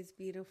 But it's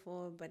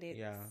beautiful. But it's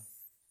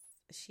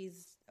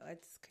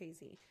it's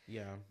crazy.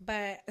 Yeah.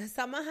 But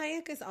Salma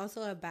Hayek is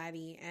also a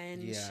baddie,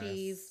 and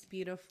she's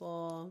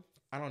beautiful.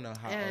 I don't know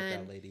how old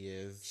that lady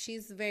is.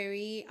 She's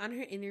very, on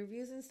her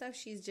interviews and stuff,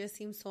 she just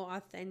seems so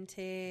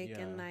authentic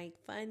and like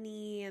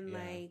funny and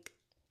like,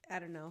 I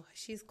don't know.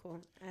 She's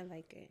cool. I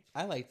like it.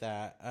 I like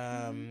that.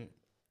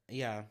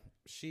 Yeah.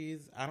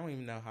 I don't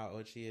even know how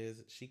old she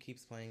is. She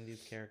keeps playing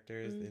these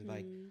characters and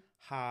like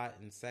hot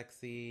and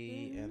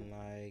sexy and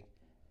like,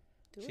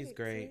 she's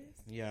great.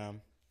 Sis. Yeah.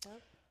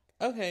 Yep.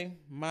 Okay.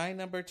 My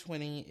number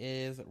 20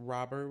 is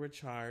Robert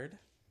Richard.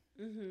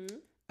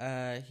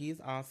 He's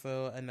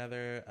also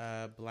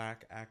another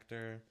Black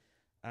actor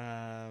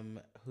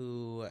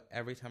who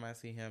every time I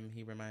see him,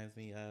 he reminds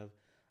me of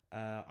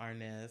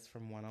Arnez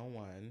from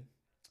 101.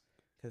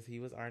 Because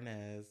he was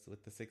Arnez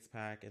with the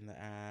six-pack and the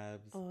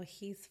abs. Oh,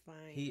 he's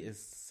fine. He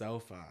is so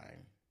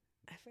fine.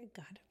 I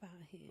forgot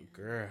about him.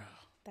 Girl.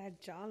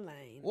 That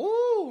jawline.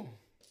 Ooh.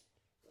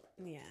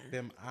 Yeah.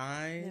 Them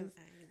eyes.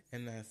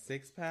 And that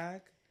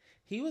six-pack.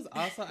 He was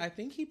also, I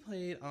think he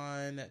played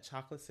on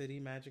Chocolate City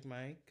Magic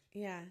Mike.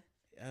 Yeah.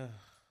 Ugh.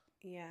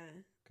 Yeah.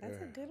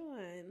 That's a good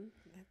one.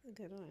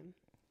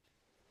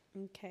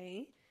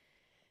 Okay.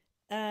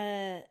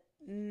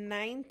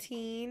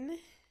 19...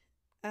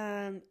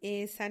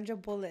 is Sandra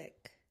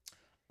Bullock.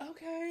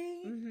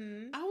 Okay.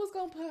 I was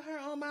gonna put her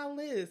on my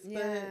list.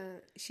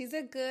 But... she's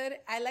a good.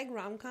 I like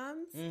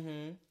rom-coms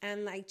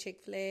and like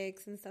chick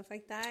flicks and stuff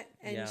like that.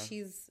 And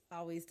she's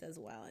always does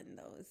well in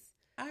those.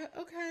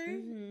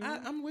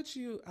 I'm with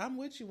you. I'm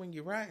with you when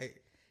you're right.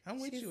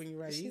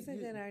 She's a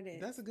good artist.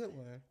 That's a good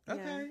one.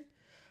 Okay. Yeah.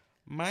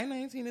 My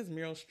 19 is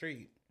Meryl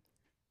Streep.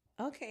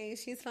 Okay,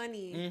 she's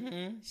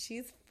funny.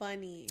 She's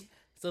funny.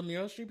 So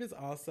Meryl Streep is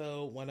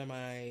also one of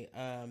my,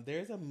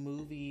 there's a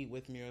movie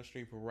with Meryl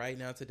Streep right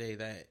now today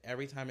that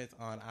every time it's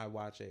on, I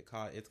watch it,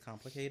 called It's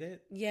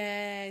Complicated.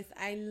 Yes,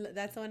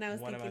 that's the one I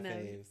was thinking of. One of my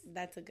faves.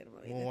 That's a good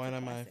movie. One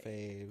of my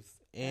faves.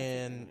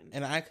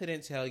 And I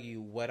couldn't tell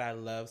you what I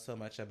love so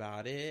much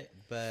about it,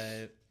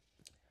 but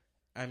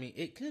I mean,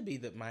 it could be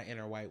that my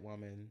inner white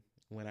woman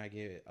when I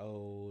get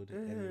old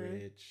and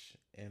rich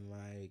and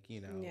like,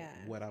 you know,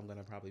 what I'm going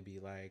to probably be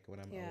like when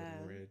I'm old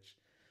and rich.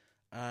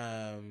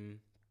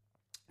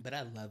 But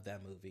I love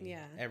that movie.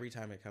 Yeah. Every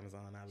time it comes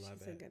on, I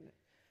love it. Good...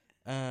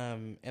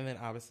 and then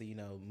obviously, you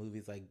know,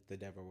 movies like The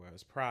Devil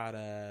Wears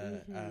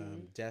Prada,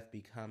 Death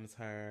Becomes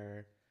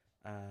Her,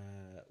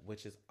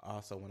 which is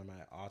also one of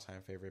my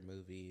all-time favorite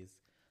movies.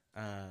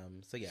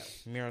 So yeah,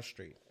 Meryl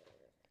Streep.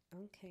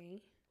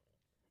 Okay.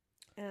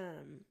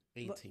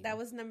 18. That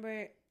was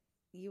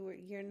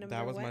your number.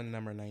 That was what? My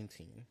number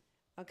 19.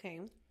 Okay.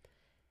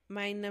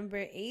 My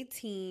number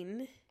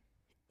 18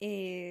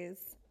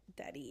 is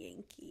Daddy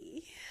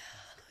Yankee.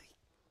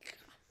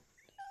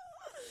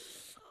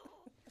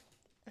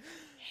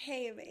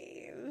 Hey,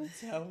 babe.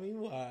 Tell me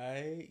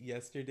why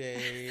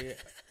yesterday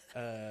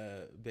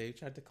babe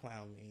tried to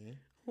clown me.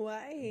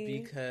 Why?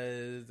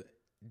 Because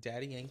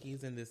Daddy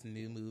Yankee's in this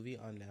new movie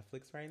on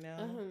Netflix right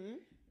now.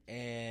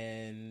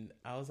 And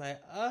I was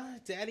like,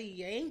 Daddy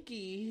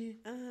Yankee.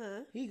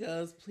 He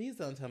goes, please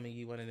don't tell me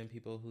you one of them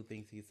people who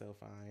thinks he's so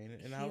fine.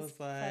 And I was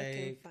like,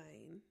 fucking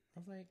fine. I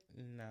was like,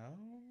 no.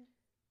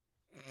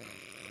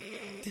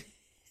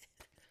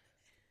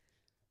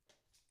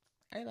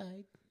 I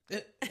like.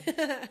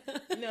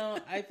 No,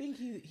 I think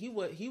he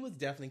was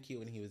definitely cute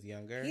when he was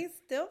younger. He's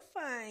still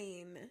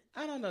fine.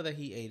 I don't know that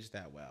he aged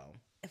that well,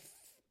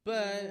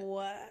 but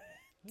what?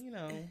 You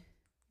know,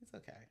 it's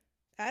okay.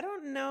 I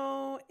don't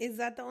know. Is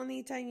that the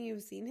only time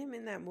you've seen him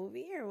in that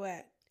movie or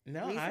what?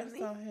 No,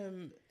 recently? I saw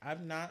him.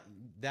 I've not.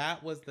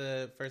 That was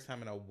the first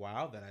time in a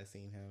while that I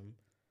seen him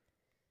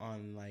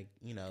on, like,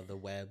 you know, the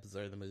webs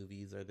or the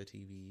movies or the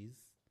TVs.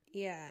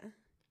 Yeah,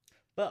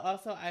 but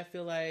also I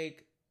feel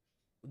like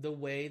the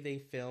way they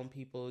film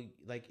people,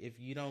 like if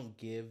you don't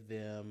give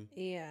them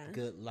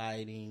good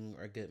lighting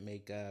or good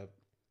makeup,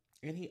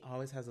 and he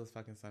always has those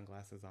fucking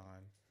sunglasses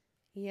on.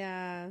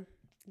 Yeah,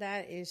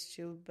 that is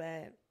true,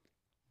 but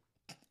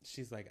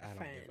she's like, I don't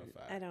give a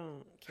fuck. I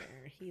don't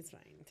care. He's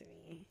fine to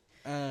me.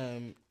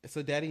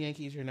 So Daddy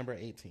Yankee is your number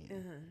 18.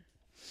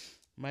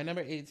 My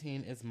number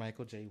 18 is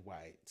Michael J.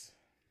 White.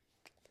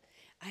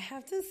 I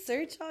have to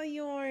search all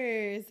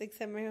yours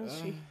except Meryl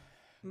Streep.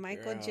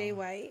 Michael J.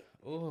 White.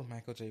 Oh,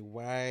 Michael J.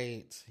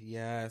 White.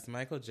 Yes,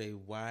 Michael J.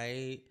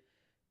 White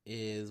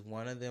is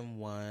one of them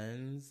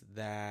ones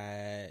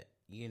that,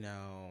 you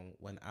know,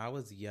 when I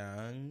was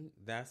young,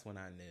 that's when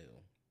I knew.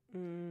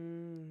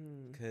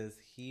 Because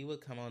he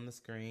would come on the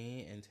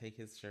screen and take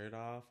his shirt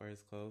off or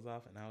his clothes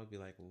off, and I would be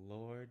like,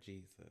 Lord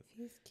Jesus.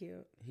 He's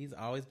cute. He's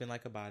always been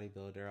like a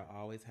bodybuilder,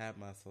 always had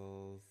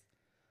muscles.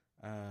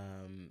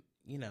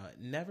 You know,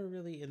 never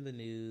really in the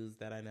news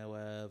that I know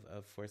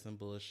of for some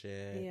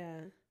bullshit. Yeah.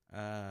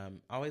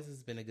 Always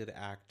has been a good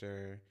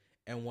actor.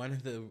 And one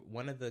of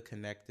the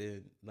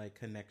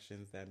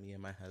connections that me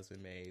and my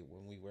husband made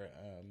when we were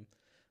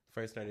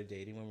first started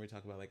dating, when we were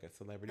talking about like a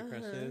celebrity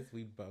crushes,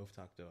 we both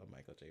talked about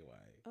Michael J.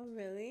 White. Oh,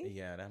 really?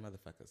 Yeah, that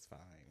motherfucker's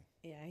fine.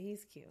 Yeah,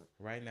 he's cute.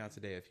 Right now,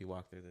 today, if you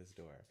walk through this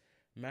door.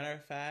 Matter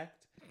of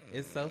fact,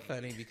 it's so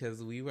funny because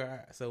when we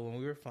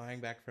were flying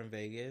back from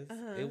Vegas,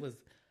 it was,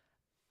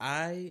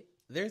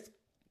 there's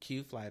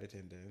cute flight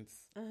attendants,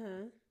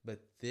 but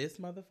this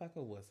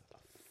motherfucker was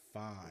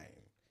fine.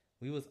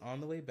 We was on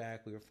the way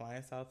back. We were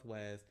flying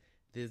Southwest.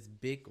 This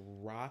big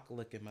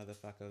rock-looking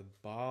motherfucker,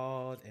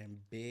 bald and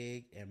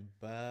big and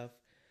buff.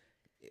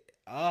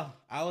 Oh,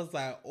 I was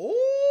like, ooh.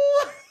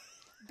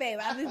 Babe,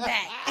 I'll be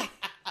back.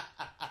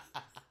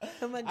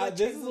 I'm gonna go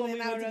this is when we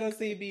went to go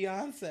see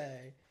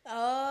Beyonce.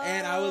 Oh.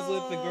 And I was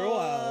with the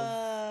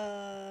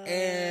girls.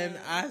 And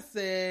I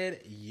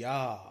said,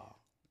 y'all.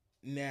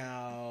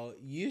 Now,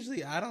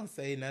 usually I don't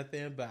say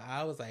nothing, but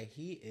I was like,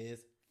 he is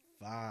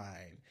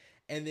fine.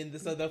 And then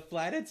so the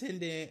flight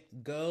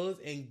attendant goes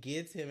and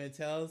gets him and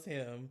tells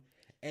him.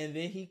 And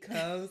then he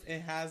comes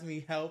and has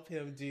me help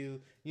him do,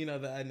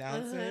 the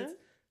announcements.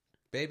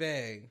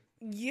 Baby.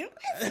 You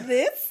missed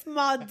this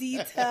small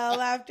detail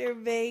after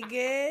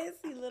Vegas,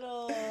 you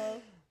little...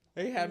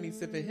 They had me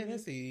sipping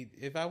Hennessy.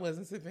 If I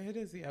wasn't sipping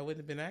Hennessy, I wouldn't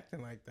have been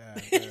acting like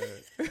that.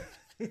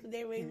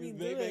 They made me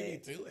do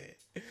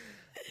it.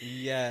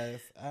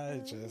 Yes, I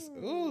just...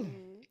 Ooh.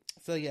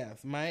 So,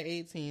 yes, my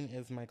 18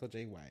 is Michael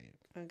J. White.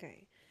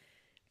 Okay.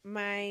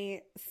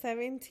 My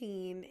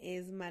 17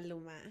 is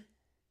Maluma.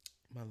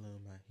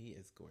 Maluma, he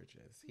is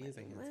gorgeous. He is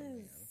a handsome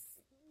man.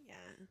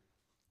 Yeah.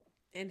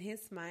 And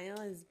his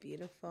smile is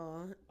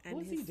beautiful. And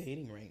Who is he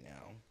dating right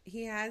now?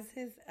 He has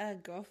his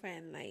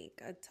girlfriend, like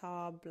a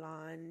tall,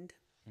 blonde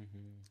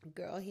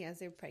girl. He has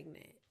her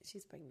pregnant.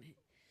 She's pregnant.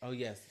 Oh,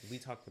 yes. We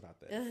talked about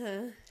this.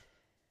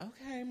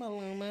 Okay,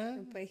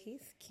 Maluma. But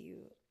he's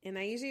cute. And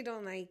I usually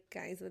don't like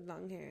guys with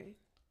long hair.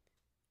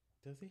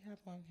 Does he have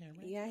long hair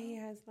right Yeah, now? he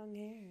has long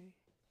hair.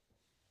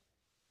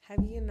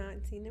 Have you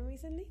not seen him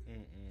recently?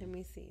 Let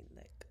me see.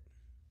 Look.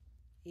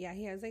 Yeah,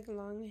 he has like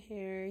long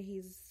hair.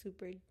 He's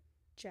super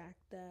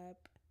jacked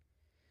up.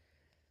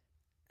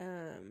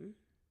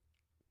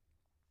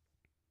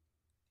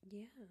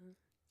 Yeah.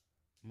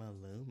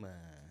 Maluma.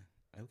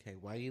 Okay,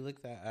 while you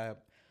look that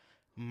up,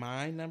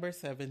 my number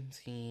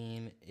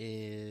 17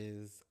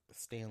 is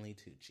Stanley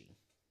Tucci.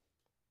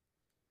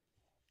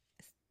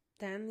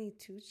 Stanley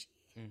Tucci?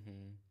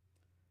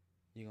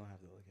 You're going to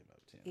have to look him up,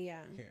 too.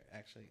 Yeah. Here,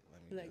 actually,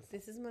 let me look.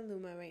 This is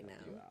Maluma right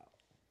now.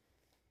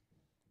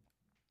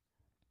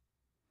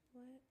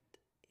 What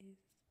is...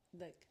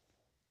 Look.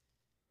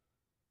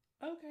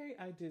 Okay,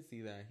 I did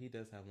see that. He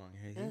does have long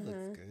hair. He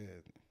looks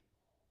good.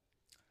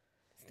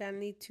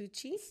 Stanley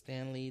Tucci?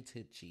 Stanley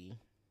Tucci.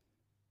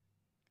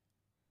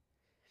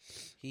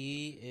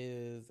 He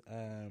is,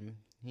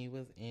 he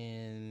was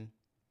in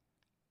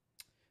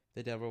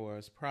The Devil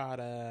Wears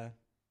Prada.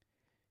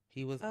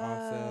 He was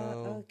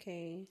also...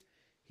 Okay.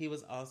 He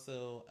was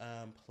also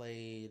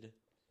played...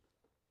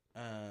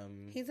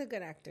 he's a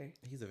good actor.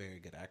 He's a very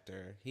good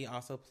actor. He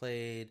also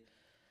played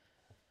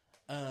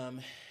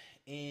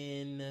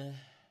in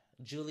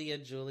Julia.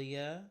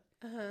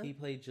 He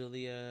played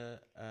Julia's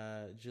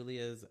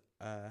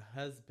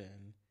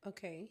husband.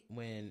 Okay.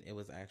 When it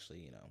was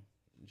actually,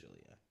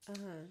 Julia.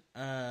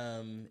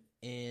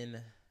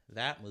 In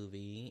that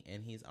movie,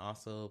 and he's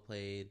also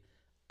played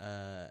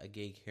a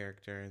gay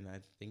character, and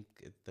I think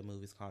the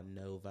movie's called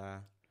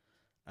Nova.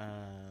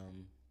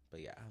 But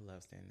yeah, I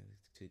love Stanley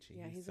Tucci.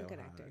 Yeah, he's a good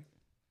actor.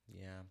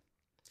 Yeah.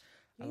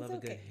 I He's love a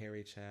good okay.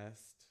 hairy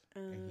chest.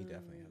 And he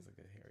definitely has a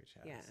good hairy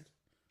chest.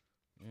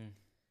 Yeah.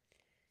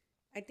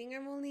 I think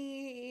I've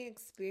only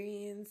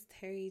experienced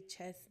hairy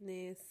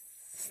chestness.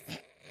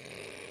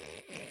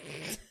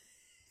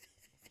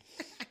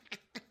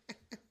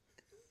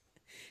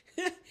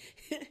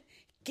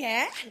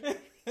 ¿Qué?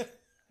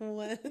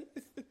 What?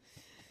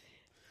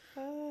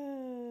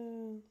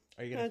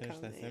 Are you going to finish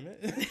that statement?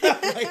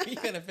 Are you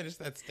going to finish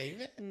that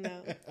statement?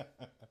 No.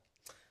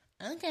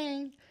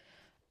 Okay.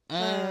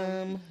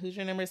 Who's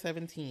your number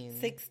 17?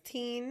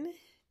 16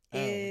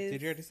 is...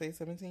 Did you already say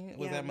 17?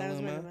 Was yeah, that Maluma? That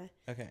was Maluma.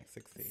 Okay,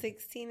 16.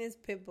 16 is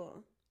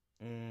Pitbull.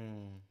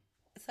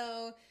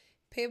 So,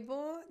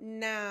 Pitbull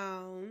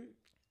now,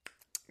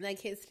 like,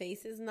 his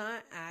face is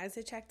not as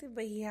attractive,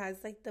 but he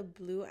has, like, the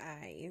blue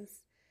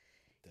eyes.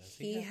 Does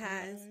he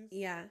have blue eyes?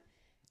 Yeah.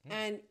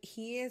 And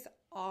he is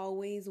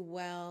always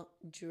well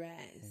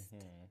dressed.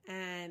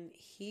 And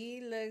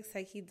he looks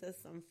like he does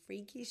some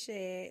freaky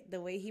shit. The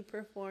way he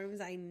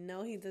performs, I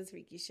know he does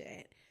freaky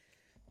shit.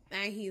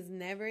 And he's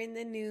never in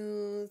the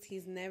news.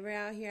 He's never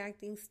out here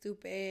acting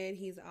stupid.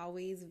 He's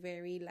always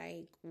very,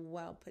 like,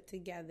 well put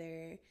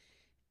together.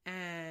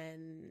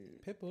 And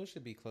Pitbull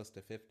should be close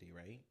to 50,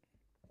 right?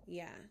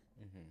 yeah.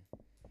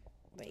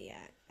 But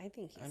yeah, I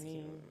think he's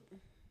cute.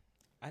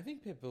 I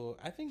think Pitbull,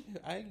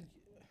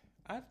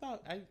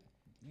 I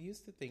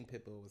used to think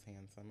Pitbull was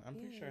handsome. I'm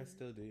pretty sure I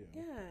still do.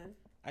 Yeah.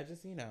 I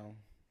just,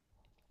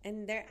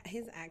 And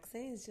his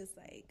accent is just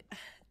like,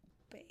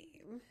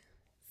 babe,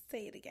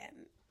 say it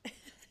again.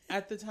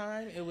 At the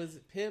time, it was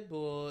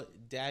Pitbull,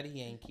 Daddy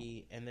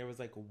Yankee, and there was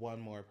like one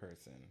more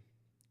person.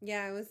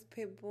 Yeah, it was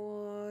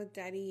Pitbull,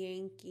 Daddy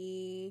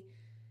Yankee,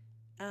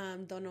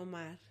 Don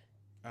Omar.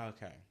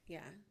 Okay. Yeah.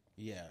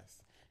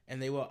 Yes.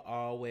 And they were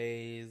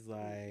always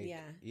like,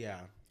 yeah.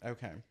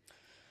 Okay.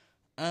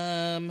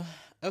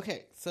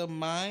 Okay. So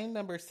my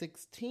number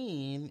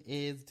 16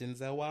 is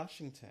Denzel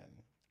Washington.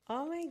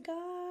 Oh my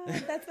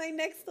God. That's my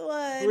next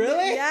one.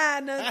 Really?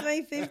 Yeah, no, it's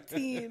my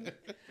 15.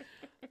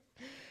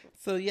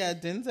 So yeah,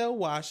 Denzel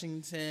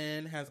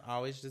Washington has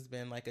always just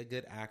been like a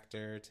good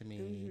actor to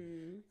me.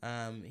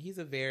 He's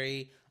a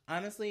very,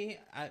 honestly,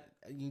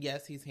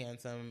 yes, he's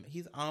handsome.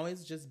 He's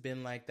always just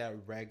been like that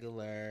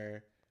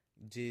regular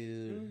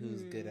dude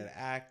who's good at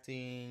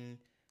acting.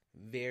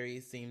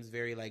 Seems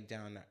very like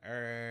down to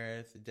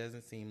earth. It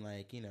doesn't seem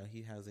like, you know,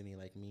 he has any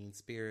like mean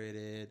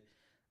spirited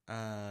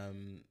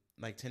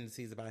like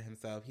tendencies about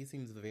himself. He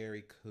seems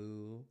very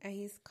cool. And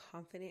he's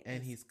confident.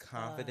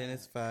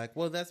 As fuck.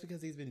 Well, that's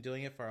because he's been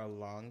doing it for a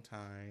long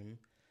time.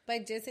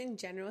 But just in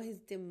general, his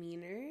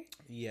demeanor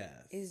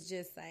is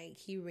just like,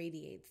 he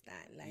radiates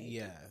that. Like,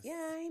 yeah,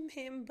 I'm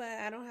him, but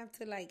I don't have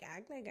to like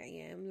act like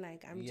I am.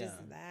 Like, I'm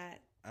just that.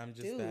 I'm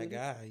just that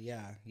guy.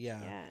 Yeah.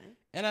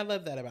 And I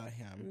love that about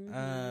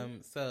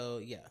him.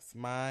 So yes,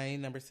 my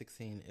number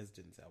 16 is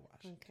Denzel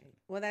Washington. Okay.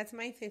 Well, that's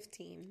my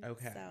 15.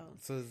 Okay.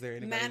 So is there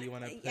anybody you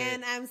want to put?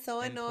 And I'm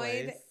so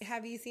annoyed. Place?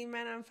 Have you seen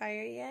Man on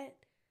Fire yet?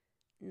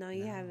 No,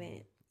 you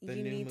haven't. The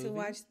you new need movie? to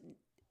watch.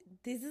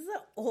 This is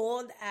an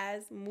old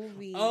ass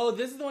movie. Oh,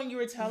 this is the one you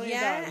were telling me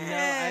about. No,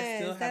 I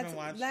still haven't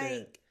watched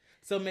it.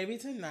 So maybe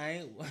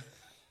tonight.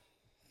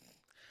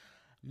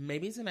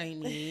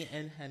 Me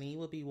and Honey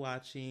will be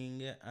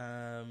watching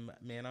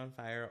Man on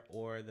Fire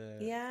or the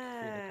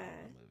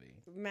movie.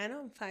 Man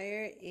on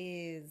Fire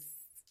is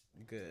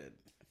good.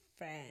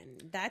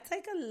 Friend. That's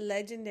like a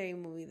legendary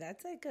movie.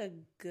 That's like a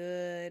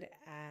good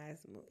ass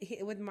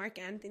movie. With Mark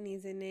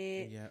Anthony's in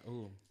it. Yeah,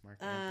 Mark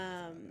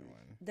Anthony's another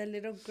one. The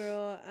little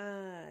girl,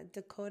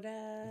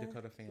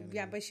 Dakota Fanning.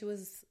 Yeah, but she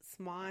was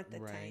small at the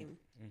time.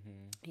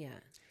 Yeah.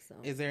 So,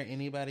 is there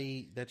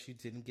anybody that you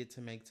didn't get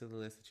to make to the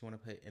list that you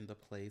want to put in the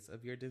place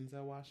of your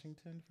Denzel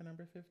Washington for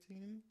number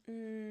 15?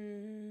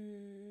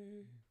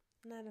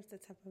 Not off the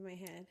top of my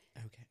head.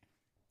 Okay.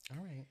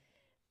 All right.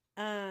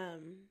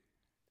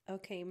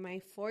 Okay, my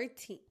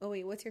 14. Oh,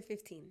 wait, what's your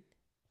 15?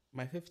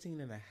 My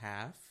 15 and a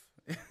half.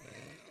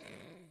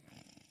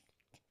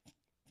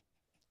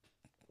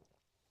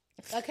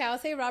 Okay, I'll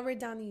say Robert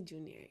Downey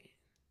Jr.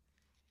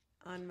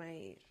 on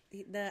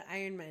the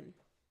Iron Man.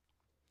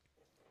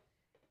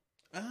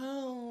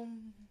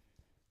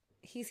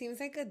 He seems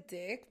like a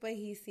dick, but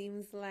he's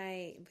cute.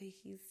 I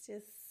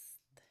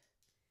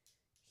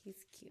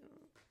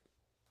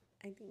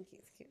think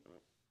he's cute.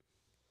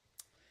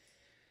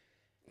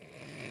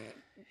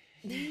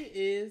 He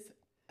is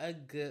a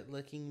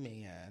good-looking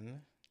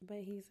man, but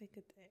he's like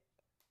a dick.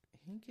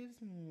 He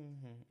gives me.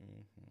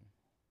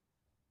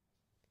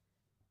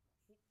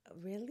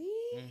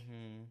 Really?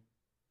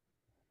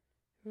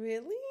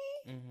 Really?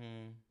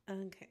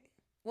 Okay.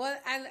 Well,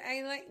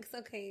 I like.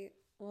 Okay.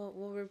 Well,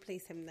 we'll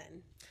replace him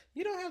then.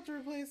 You don't have to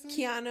replace him.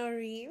 Keanu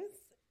Reeves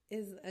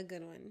is a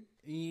good one.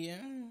 Yeah.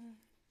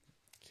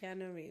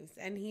 Keanu Reeves,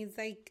 and he's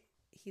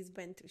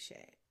been through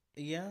shit.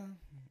 Yeah.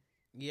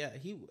 Yeah.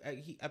 He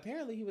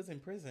apparently he was in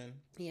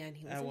prison. Yeah, and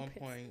he was at in one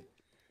prison. point.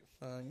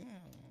 So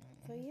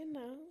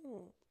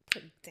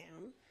put it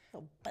down.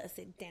 I'll bust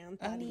it down,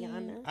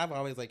 Tatiana. I've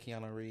always liked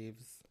Keanu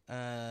Reeves.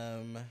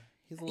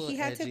 He's a little. He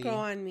had edgy. to grow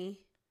on me.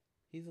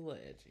 He's a little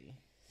edgy.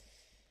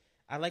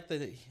 I like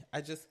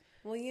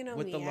Well, you know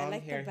with me. the long I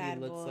like hair, the bad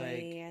he looks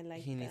boy.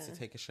 like he needs to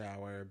take a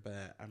shower,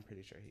 but I'm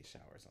pretty sure he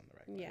showers on the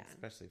regular. Yeah.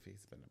 Especially if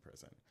he's been in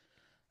prison.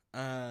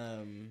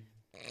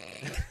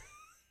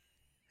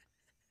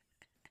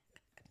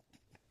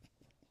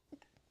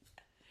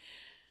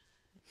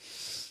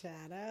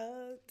 Shout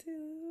out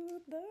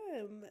to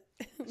them.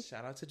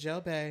 Shout out to Joe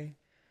Bay.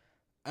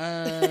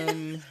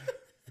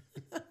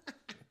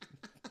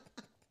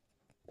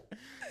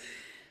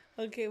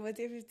 Okay, what's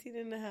your 15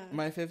 and a half?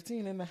 My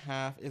 15 and a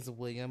half is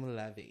William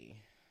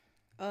Levy.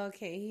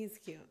 Okay, he's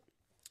cute.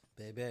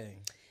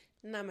 Baby.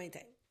 Not my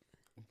type.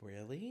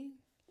 Really?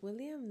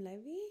 William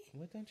Levy?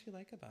 What don't you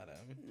like about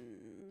him?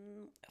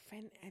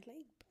 Friend, I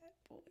like bad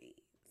boys.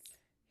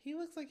 He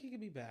looks like he could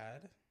be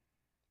bad.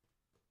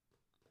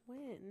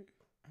 When?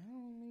 I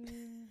don't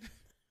mean...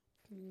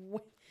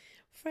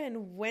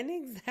 Friend, when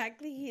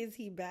exactly is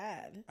he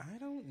bad? I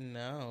don't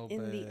know, In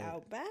but... the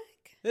Outback?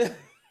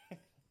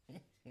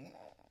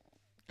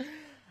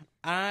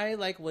 I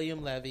like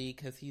William Levy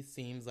because he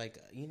seems like,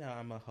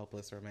 I'm a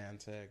hopeless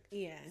romantic.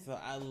 Yeah. So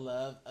I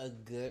love a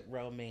good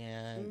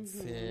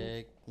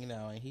romantic,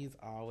 and he's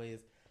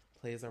always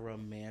plays a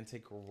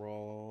romantic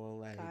role.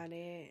 Like, got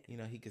it.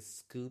 He could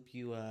scoop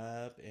you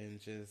up and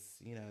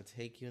just,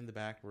 take you in the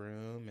back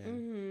room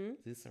and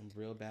do some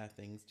real bad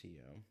things to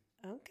you.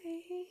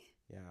 Okay.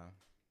 Yeah.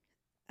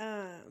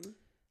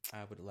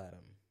 I would let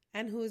him.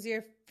 And who's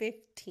your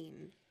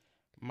 15?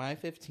 My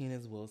 15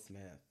 is Will Smith.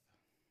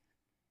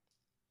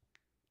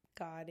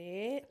 Got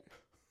it.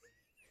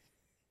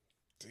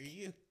 Do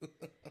you?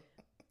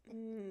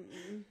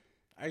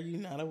 Are you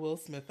not a Will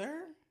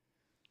Smither?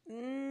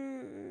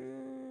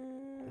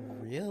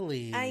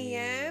 Really? I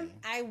am.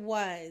 I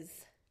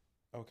was.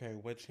 Okay,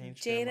 what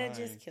changed your Jada mind?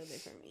 just killed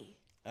it for me.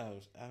 Oh,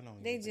 I don't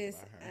even They think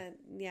just, about her.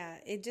 yeah,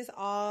 it just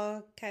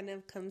all kind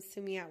of comes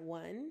to me at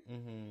one,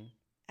 Mm-hmm.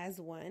 as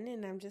one,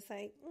 and I'm just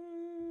like,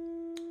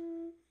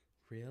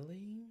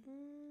 Really?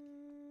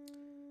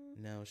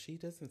 No, she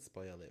doesn't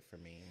spoil it for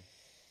me.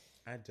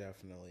 I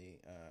definitely,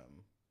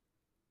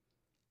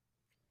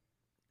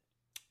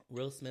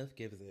 Will Smith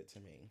gives it to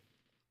me.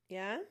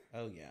 yeah?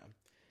 Oh, yeah.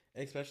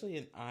 Especially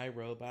in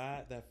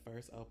iRobot, that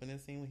first opening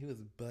scene when he was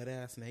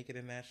butt-ass naked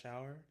in that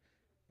shower.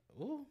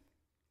 Ooh.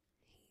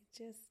 He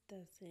just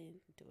doesn't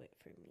do it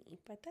for me,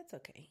 but that's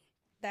okay.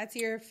 That's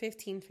your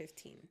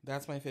 15-15.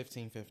 That's my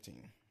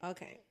 15-15.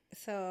 Okay,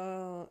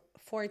 so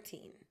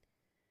 14.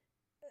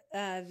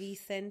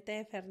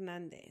 Vicente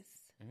Fernandez.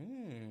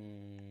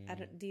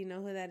 Do you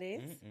know who that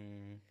is?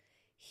 Mm-mm.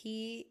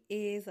 He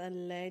is a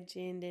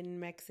legend in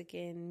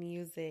Mexican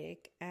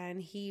music,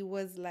 and he's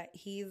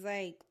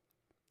like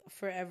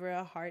forever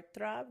a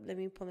heartthrob. Let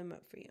me pull him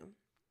up for you.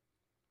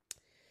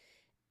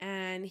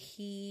 And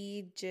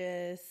he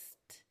just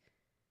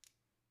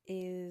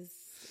is,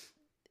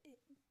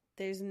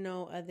 there's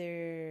no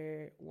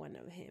other one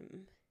of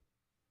him.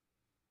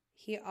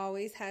 He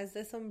always has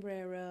the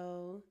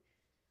sombrero,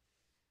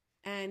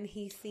 and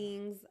he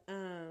sings,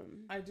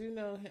 I do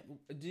know him.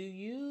 Do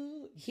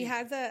you? he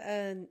has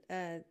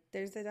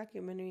there's a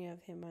documentary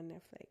of him on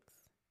Netflix.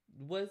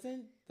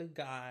 Wasn't the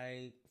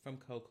guy from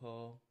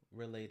Coco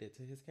related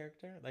to his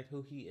character? Like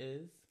who he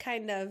is?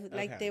 Kind of.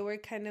 Like Okay. they were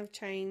kind of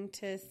trying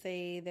to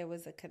say there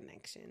was a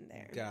connection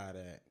there. Got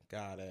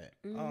it.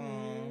 Mhm.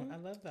 Oh, I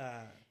love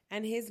that.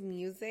 And his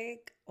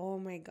music, oh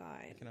my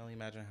God. I can only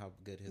imagine how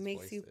good his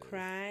Makes voice you is.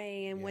 cry.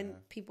 And Yeah. when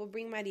people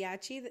bring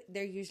mariachi,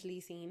 they're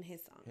usually singing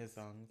his songs. His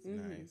songs,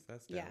 Mhm. nice.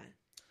 That's dope. Yeah.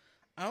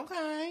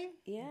 Okay.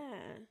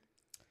 Yeah.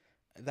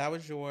 That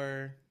was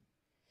your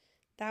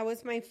That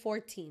was my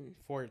 14.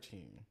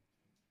 14.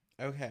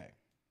 Okay.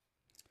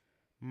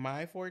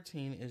 My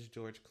 14 is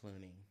George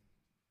Clooney.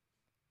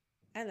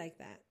 I like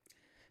that.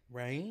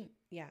 Right?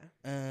 Yeah.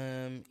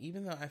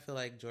 Even though I feel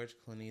like George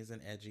Clooney is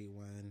an edgy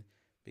one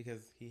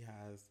because he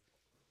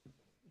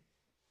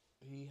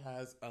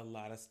has a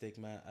lot of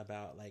stigma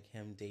about like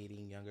him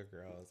dating younger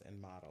girls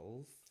and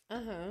models.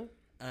 Uh-huh.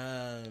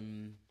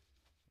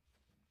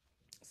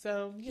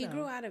 So He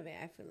grew out of it,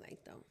 I feel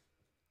like, though.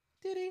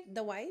 Did he?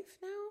 The wife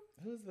now?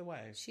 Who's the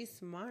wife? She's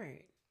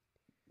smart.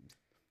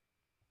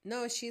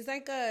 No, she's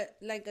like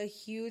a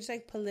huge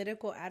like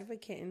political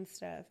advocate and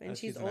stuff, and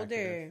she's an older.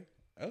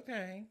 activist.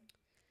 Okay.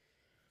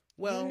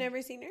 Well, You've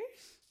never seen her?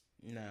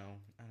 No,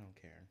 I don't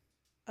care.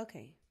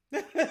 Okay.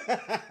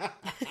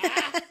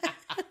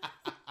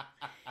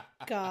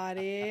 Got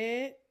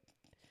it.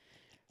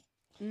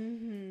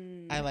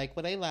 Mm-hmm. I like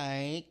what I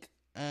like.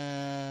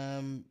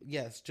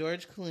 Yes,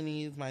 George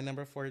Clooney is my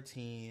number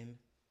 14.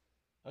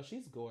 Oh,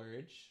 she's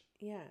gorge.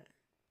 Yeah.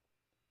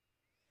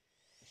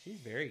 She's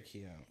very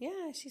cute.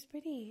 Yeah, she's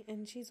pretty,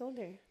 and she's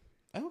older.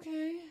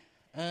 Okay.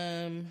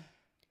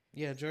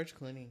 Yeah, George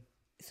Clooney.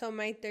 So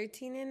my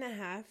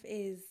 13.5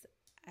 is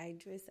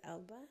Idris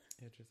Elba.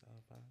 Idris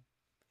Elba.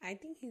 I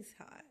think he's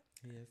hot.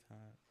 He is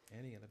hot.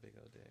 And he got a big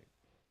old dick.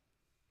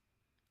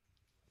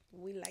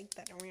 We like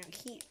that around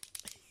here.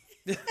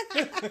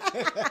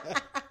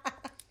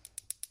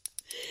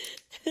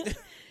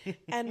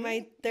 And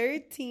my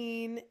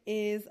 13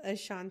 is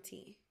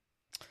Ashanti.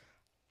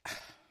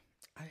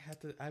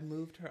 I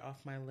moved her off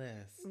my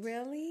list.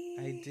 Really?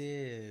 I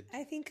did.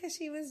 I think because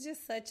she was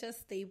just such a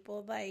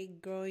staple,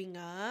 like, growing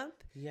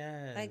up.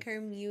 Yes. Like,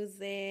 her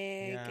music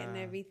and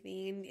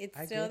everything. It's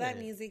I still get that it.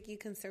 music you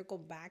can circle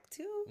back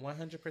to.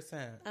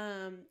 100%.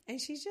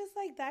 And she's just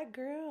like that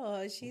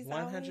girl. She's 100%.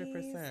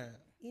 always,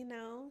 you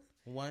know.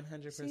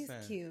 100%. She's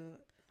cute.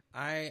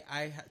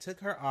 I took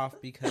her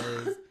off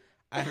because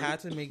I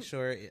had to make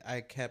sure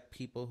I kept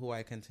people who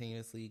I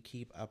continuously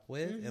keep up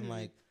with. Mm-hmm. And,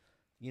 like,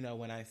 you know,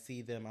 when I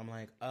see them, I'm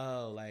like,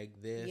 oh,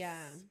 like this.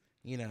 Yeah.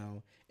 You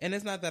know. And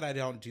it's not that I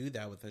don't do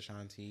that with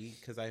Ashanti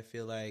because I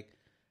feel like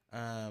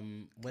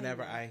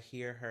whenever I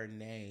hear her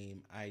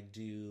name, I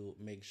do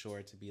make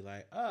sure to be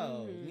like,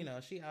 oh, you know,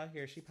 she out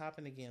here, she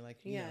popping again. Like,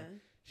 you know,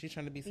 she's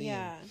trying to be seen.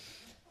 Yeah.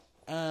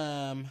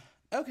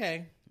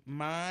 Okay.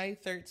 My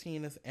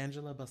 13 is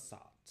Angela Bassett.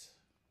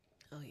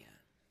 Oh, yeah.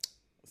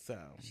 So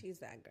She's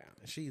that girl.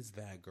 she's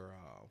that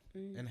girl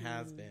and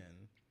has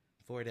been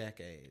for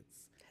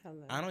decades.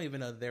 Hello. I don't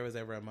even know if there was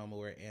ever a moment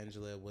where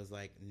Angela was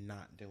like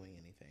not doing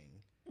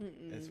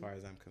anything as far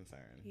as I'm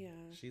concerned. Yeah.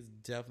 She's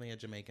definitely a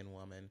Jamaican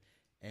woman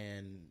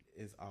and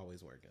is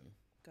always working.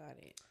 Got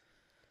it.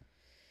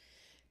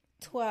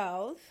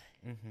 12.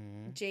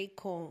 Mm-hmm. J.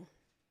 Cole.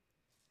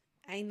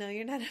 I know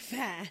you're not a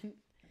fan.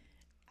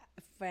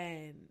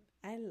 Friend.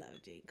 I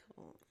love J.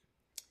 Cole.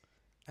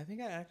 I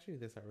think I asked you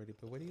this already,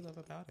 but what do you love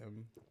about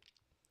him?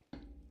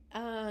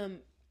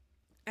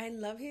 I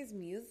love his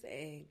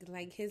music.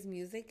 Like, his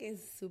music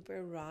is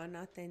super raw and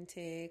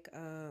authentic.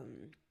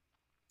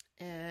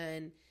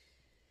 And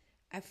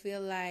I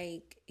feel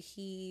like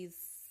he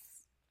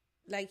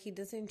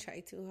doesn't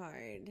try too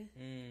hard.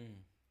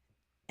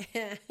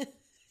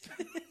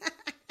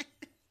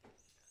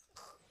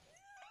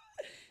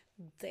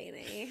 Dana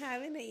ain't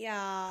having it,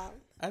 y'all.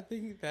 I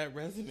think that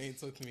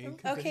resonates with me.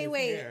 Okay,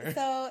 wait.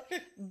 So,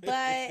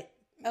 but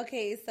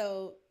okay,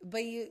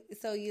 but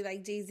you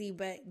like Jay-Z,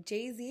 but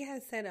Jay-Z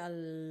has said a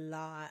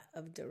lot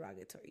of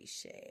derogatory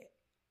shit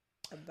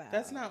about.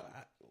 That's not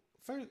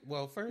first.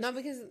 No,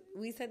 because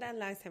we said that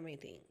last time. I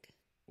think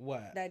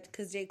what that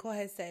because J. Cole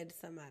has said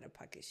some out of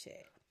pocket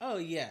shit. Oh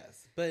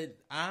yes, but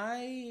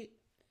I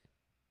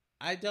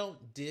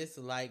don't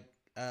dislike.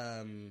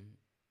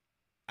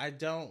 I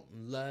don't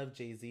love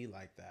Jay-Z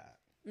like that.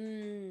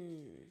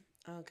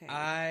 Okay.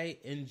 I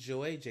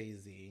enjoy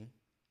Jay-Z.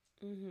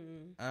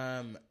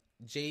 Mm-hmm.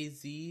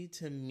 Jay-Z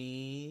to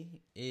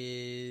me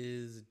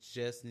is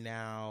just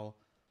now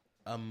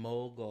a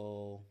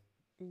mogul.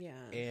 Yeah.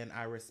 And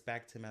I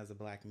respect him as a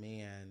black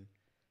man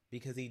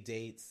because he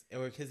dates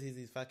or because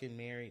he's fucking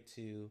married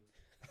to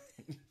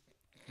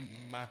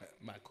my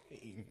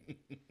queen.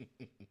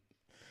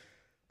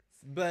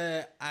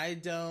 But I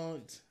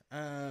don't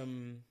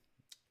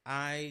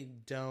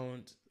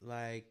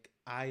like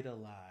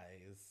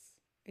idolize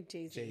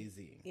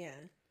Jay-Z. Yeah.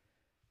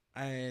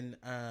 And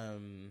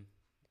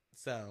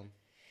so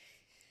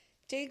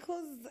J.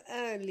 Cole's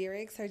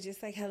lyrics are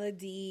just like hella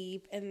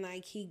deep, and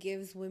like he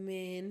gives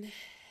women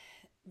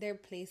their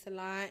place a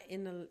lot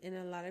in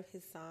a lot of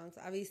his songs.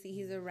 Obviously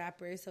he's a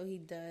rapper, so he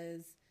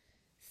does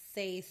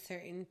say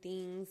certain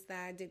things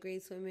that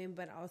degrades women,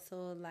 but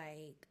also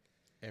like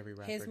every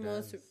rapper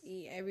does.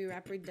 Every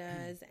rapper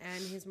does,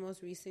 and his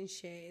most recent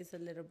shit is a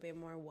little bit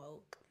more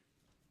woke.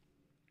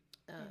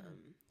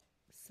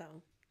 So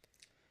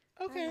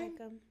okay. I like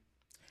him.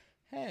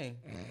 Hey,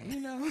 you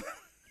know.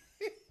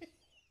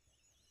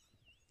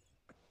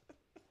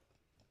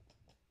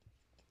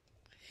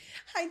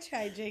 I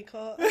tried, J.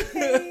 Cole.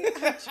 Okay,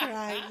 I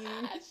tried you.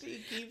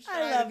 She keeps I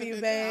trying love to you,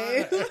 put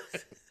babe. on.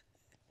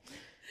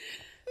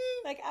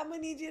 Like, I'm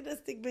gonna need you to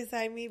stick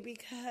beside me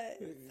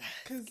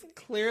because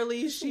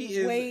clearly she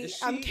is. Wait,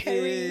 I'm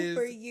carrying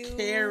for you.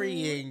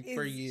 Carrying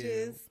for it's you.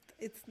 Just,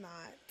 it's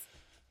not.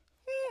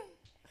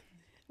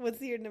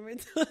 What's your number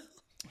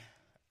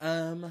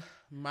 12?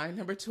 My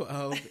number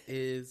 12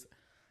 is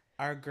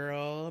our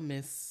girl,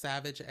 Miss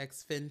Savage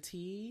X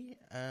Fenty,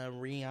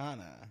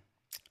 Rihanna.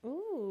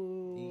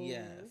 Ooh.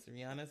 Yes,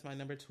 Rihanna's my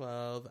number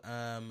 12.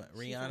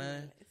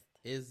 Rihanna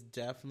is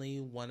definitely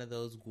one of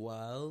those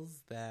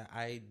guals that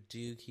I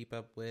do keep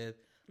up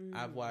with.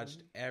 I've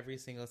watched every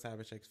single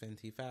Savage X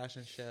Fenty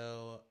fashion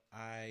show.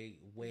 I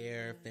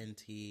wear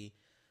Fenty.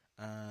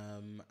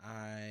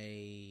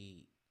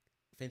 I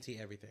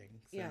Fenty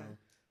everything. So,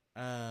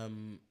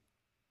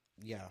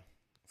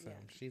 So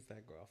she's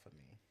that girl for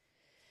me.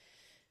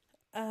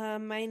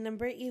 My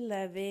number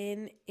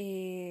 11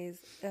 is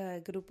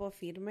Grupo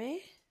Firme,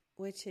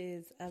 which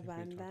is a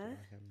banda.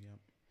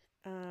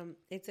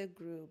 It's a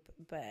group,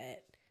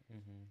 but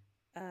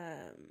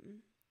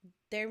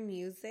their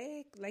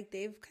music, like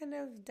they've kind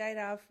of died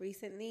off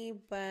recently,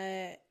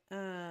 but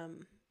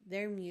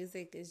their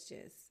music is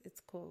just, it's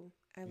cool.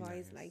 I've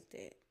always liked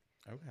it.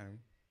 Okay.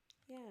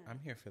 Yeah. I'm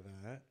here for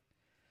that.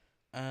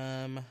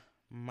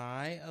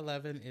 My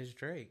 11 is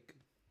Drake.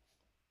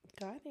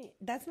 Got it.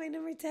 That's my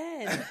number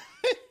 10.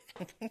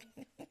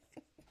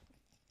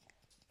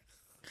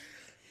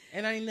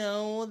 And I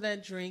know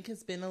that Drake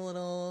has been a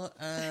little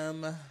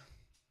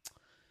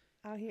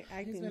out here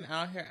acting. He's been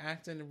out here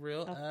acting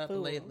real up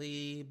fool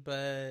lately,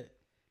 but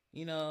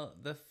you know,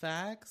 the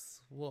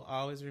facts will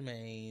always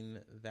remain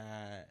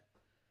that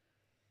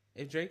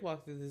if Drake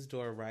walked through this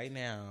door right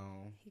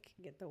now, he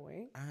can get the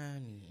work. I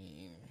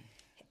mean,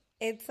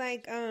 it's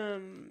like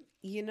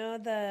you know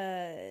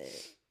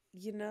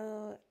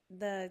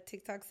the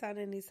TikTok sound,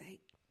 and he's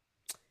like,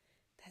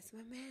 "That's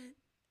my man.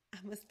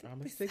 I'm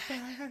gonna stick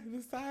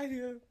beside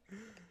him."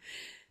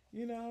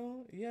 You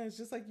know, yeah, it's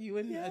just like you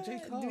and J.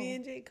 Cole. Me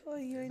and J. Cole,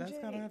 you and That's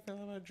Drake. kind of how I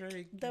feel about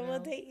Drake. Double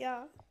date,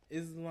 y'all.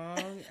 As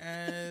long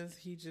as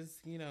he just,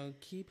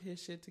 keep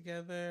his shit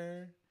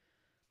together.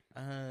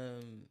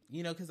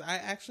 Because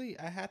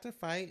I had to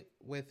fight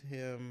with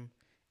him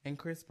and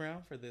Chris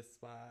Brown for this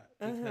spot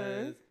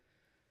because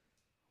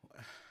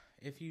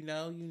if you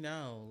know, you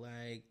know,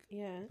 like,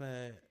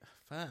 but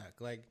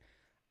fuck, like,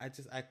 I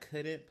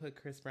couldn't put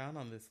Chris Brown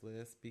on this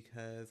list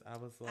because I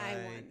was like, I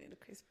wanted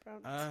Chris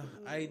Brown too.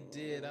 I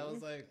did. I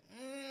was like,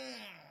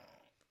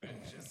 I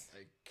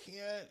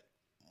can't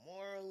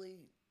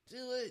morally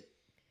do it.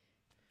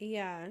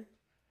 Yeah.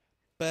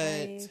 But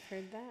I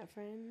heard that,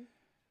 friend.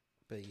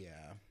 But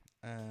yeah,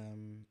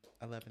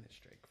 11 is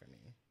Drake for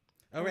me.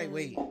 All right,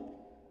 wait.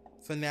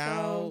 So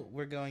now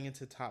we're going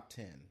into top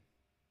 10.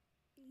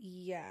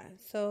 Yeah.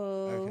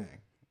 So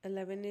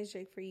 11 is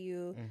Drake for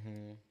you.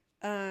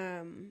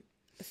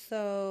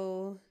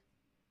 So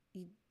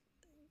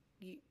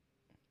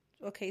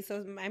okay.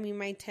 So I mean,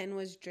 my 10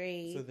 was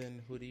Drake. So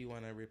then, who do you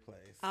want to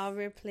replace? I'll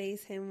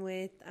replace him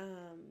with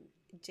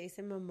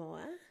Jason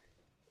Momoa.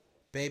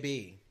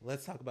 Baby,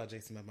 let's talk about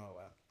Jason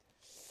Momoa.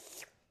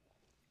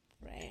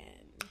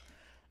 Friend.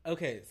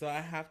 Okay, so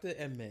I have to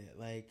admit,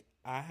 like,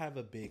 I have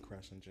a big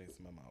crush on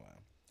Jason Momoa.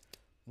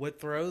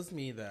 What throws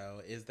me,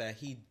 though, is that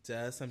he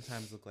does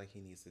sometimes look like he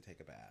needs to take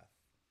a bath.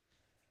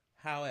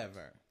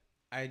 However,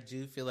 I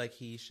do feel like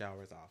he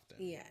showers often.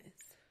 Yes.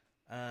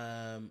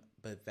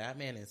 But that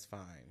man is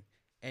fine.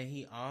 And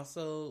he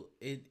also,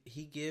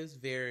 he gives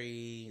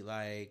very,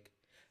 like,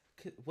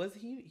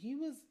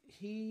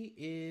 he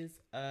is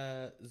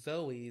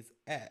Zoe's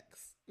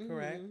ex,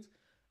 correct?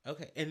 Mm-hmm.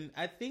 Okay. And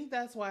I think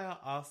that's why I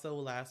also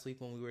last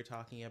week when we were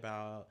talking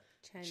about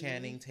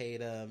Channing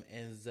Tatum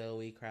and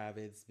Zoe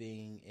Kravitz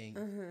being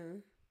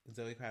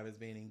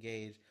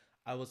engaged,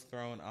 I was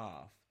thrown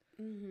off.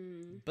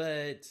 Mm-hmm.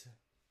 But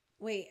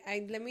wait,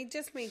 let me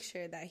just make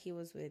sure that he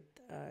was with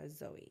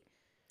Zoe.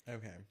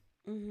 Okay.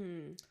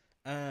 Mm-hmm.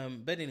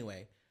 But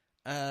anyway,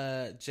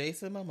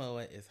 Jason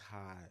Momoa is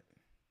hot.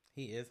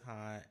 He is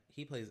hot.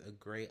 He plays a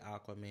great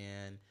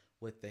Aquaman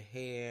with the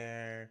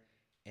hair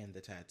and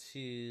the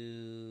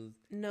tattoos.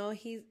 No,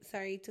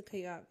 sorry to cut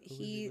you off.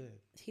 He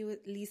was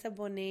Lisa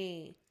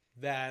Bonet.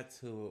 That's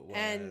who it was.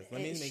 And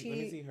let me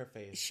see her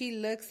face. She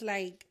looks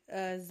like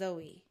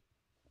Zoe.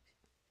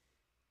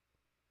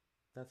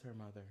 That's her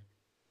mother.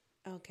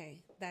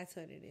 Okay, that's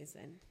what it is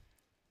then.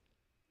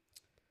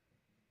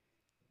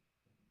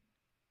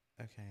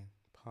 Okay,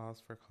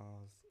 pause for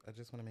cause. I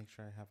just want to make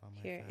sure I have all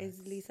my Here facts.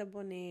 is Lisa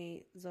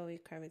Bonet, Zoe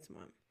Kravitz's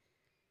mom.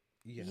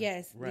 Yeah,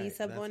 yes, right,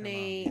 Lisa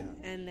Bonet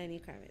and Lenny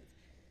Kravitz.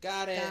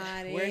 Got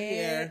it. We're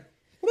here.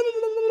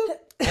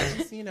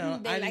 Just, they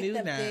I like knew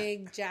the that.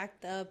 big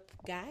jacked up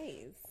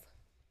guys,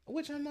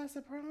 which I'm not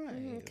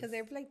surprised because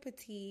they're like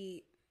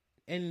petite.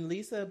 And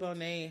Lisa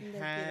Bonet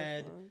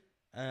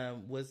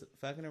was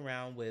fucking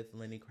around with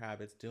Lenny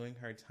Kravitz during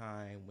her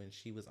time when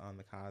she was on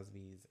the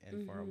Cosbys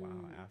and for a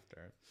while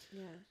after.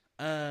 Yeah.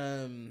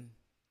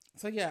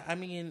 So yeah, I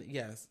mean,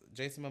 yes,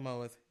 Jason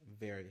Momoa is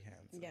very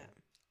handsome. Yeah.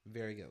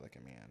 Very good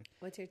looking man.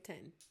 What's your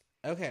 10?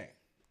 Okay.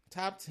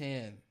 Top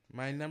 10.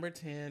 My number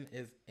 10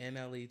 is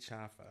NLE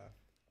Choppa.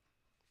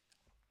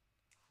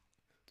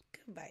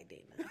 Goodbye,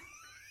 Dana.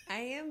 I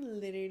am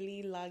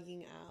literally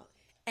logging out.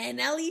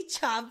 NLE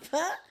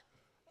Choppa?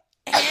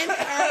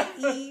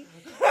 NLE.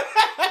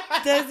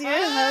 Does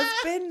your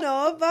husband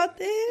know about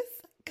this?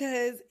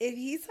 Because if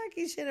he's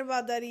talking shit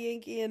about Daddy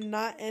Yankee and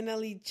not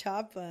NLE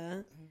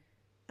Choppa,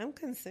 I'm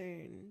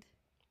concerned.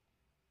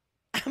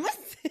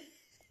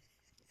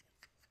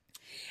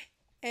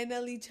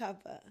 NLE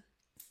Choppa.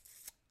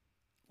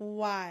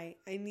 Why?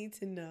 I need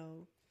to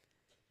know.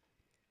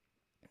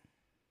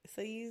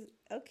 So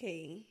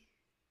okay.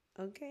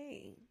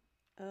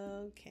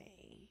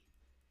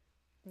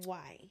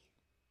 Why?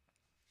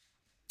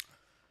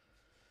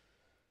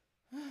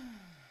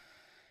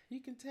 You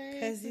can take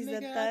the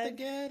nigga out the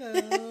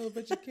ghetto,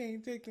 but you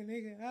can't take the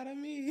nigga out of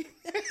me.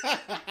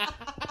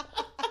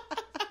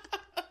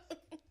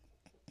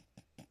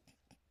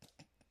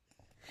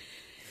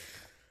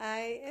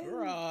 I am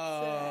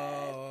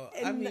Bro,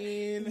 sad. I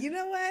mean, you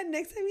know what?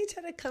 Next time you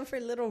try to come for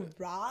little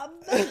Rob,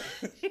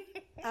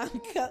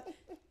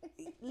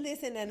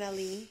 listen,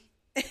 NLE.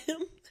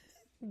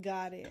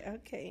 Got it.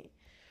 Okay.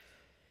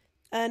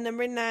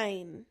 Number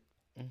 9,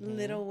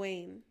 Lil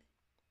Wayne.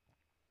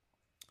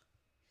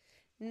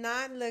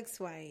 Not looks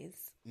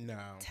wise. No.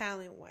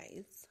 Talent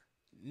wise.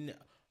 No.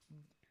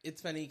 It's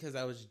funny because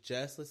I was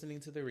just listening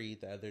to The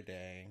Read the other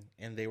day,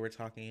 and they were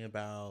talking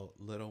about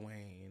Lil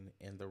Wayne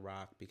and The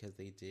Rock because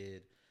they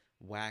did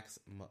wax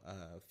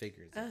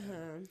figures.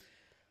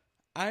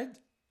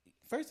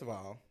 First of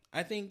all,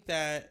 I think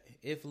that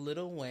if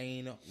Lil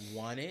Wayne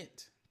wanted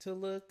to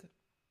look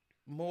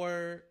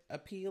more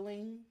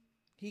appealing,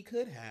 he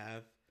could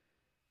have.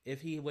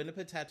 If he wouldn't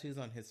have put tattoos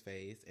on his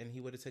face and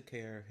he would have took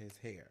care of his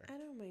hair. I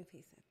don't mind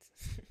face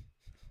tattoos.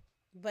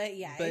 But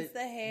yeah, it's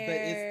the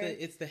hair. But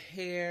it's the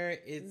hair.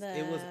 It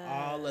was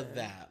all of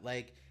that.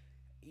 Like,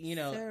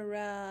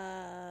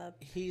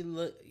 syrup. He's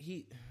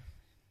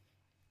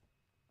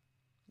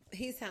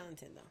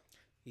talented though.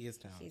 He is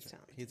talented.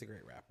 He's a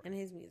great rapper. And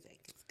his music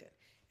is good.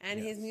 And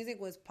his music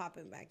was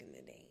popping back in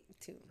the day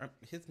too.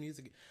 His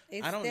music.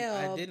 I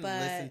didn't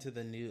listen to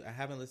the new. I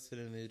haven't listened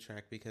to the new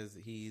track because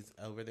he's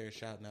over there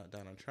shouting out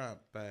Donald Trump.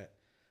 But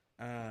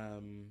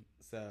back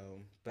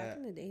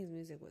in the day, his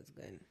music was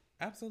good.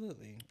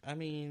 Absolutely. I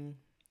mean,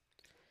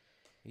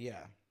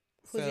 yeah.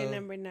 Who's your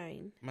number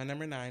 9? My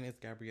number 9 is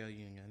Gabrielle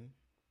Union.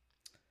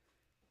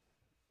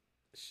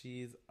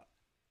 She's.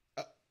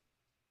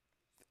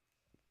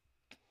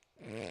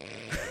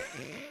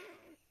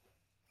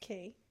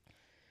 Okay.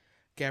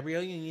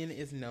 Gabrielle Union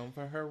is known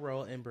for her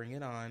role in Bring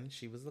It On.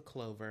 She was the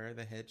Clover,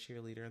 the head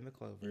cheerleader in the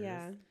Clovers.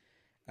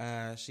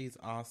 Yeah. She's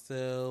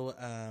also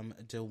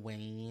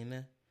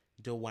Dwayne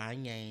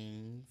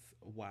Yang's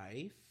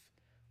wife.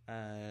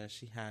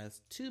 She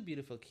has 2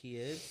 beautiful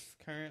kids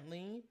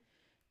currently.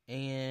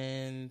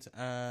 And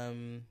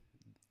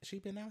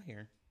she's been out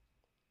here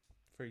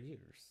for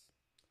years.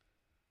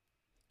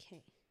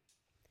 Okay.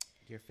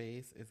 Your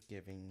face is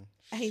giving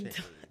I'm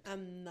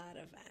not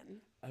a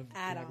fan of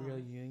at Gabrielle all.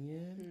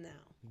 Union? No.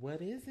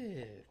 What is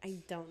it? I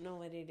don't know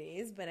what it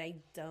is, but I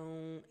just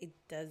don't.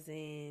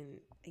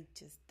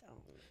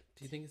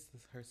 Do you think it's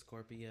her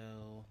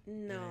Scorpio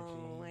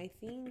No, energy? I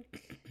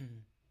think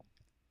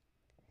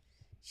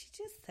she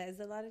just says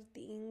a lot of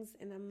things,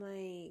 and I'm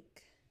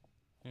like,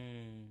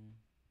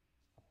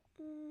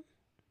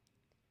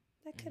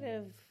 that could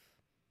have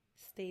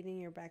stayed in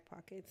your back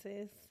pocket,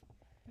 sis.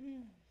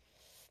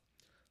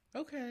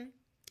 Okay.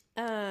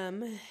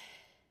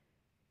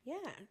 Yeah.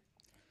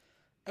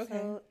 Okay.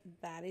 So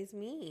that is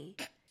me.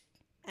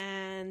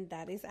 And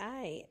that is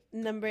I.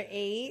 Number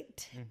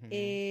 8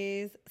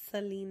 is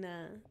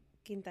Selena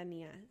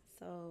Quintanilla.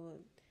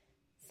 So,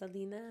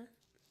 Selena.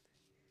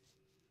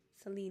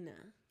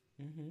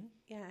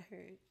 Yeah,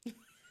 her.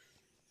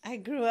 I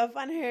grew up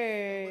on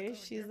her.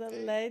 She's a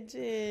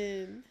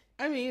legend.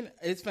 I mean,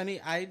 it's funny.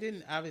 I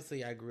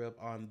grew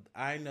up on,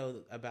 I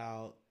know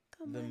about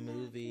the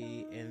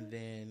movie and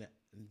then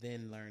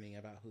learning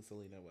about who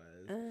Selena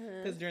was.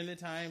 Because during the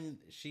time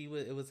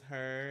it was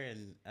her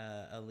and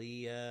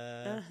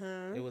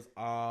Aaliyah. It was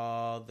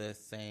all the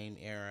same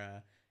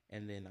era.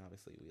 And then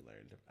obviously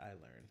I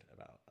learned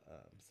about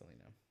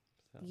Selena.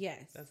 So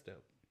yes. That's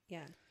dope.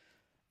 Yeah.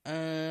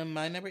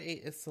 My number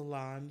 8 is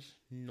Solange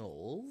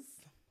Knowles.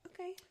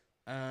 Okay.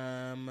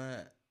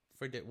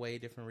 For way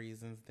different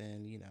reasons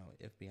than,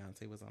 if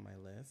Beyonce was on my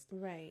list.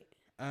 Right.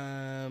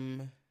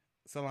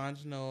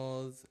 Solange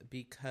Knowles,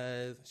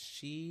 because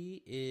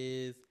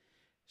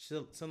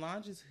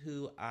Solange is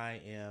who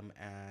I am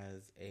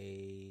as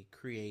a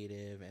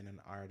creative and an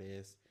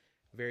artist.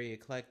 Very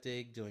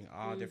eclectic, doing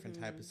all different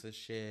types of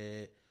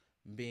shit,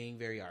 being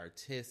very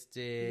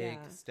artistic,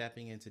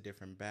 stepping into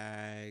different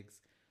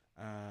bags.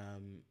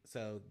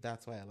 So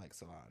that's why I like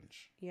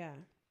Solange. Yeah.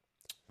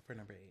 For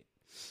number 8.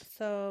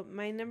 So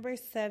my number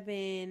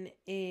 7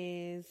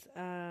 is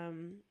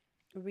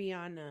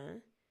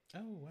Rihanna.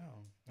 Oh,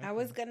 wow. Okay. I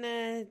was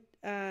gonna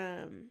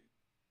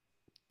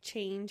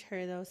change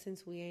her though,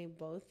 since we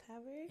both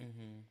have her.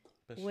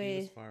 But she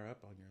was far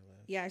up on your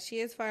list. Yeah, she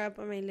is far up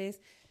on my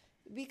list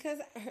because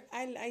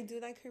I do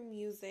like her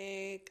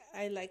music.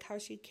 I like how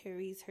she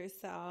carries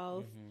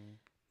herself.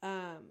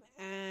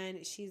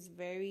 And she's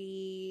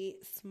very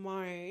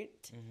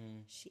smart.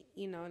 She,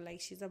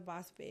 she's a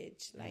boss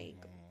bitch. Like,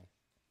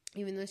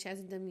 even though she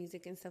hasn't done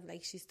music and stuff,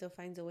 like, she still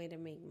finds a way to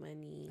make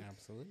money.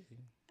 Absolutely.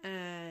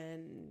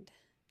 And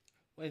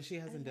well, she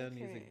hasn't done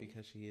music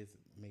because she is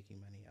making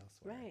money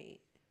elsewhere.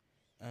 Right.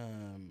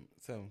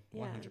 So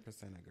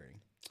 100% agree.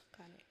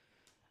 Got it.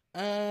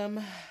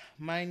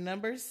 My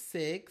number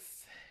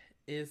 6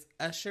 is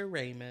Usher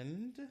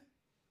Raymond.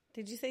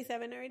 Did you say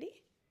 7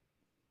 already?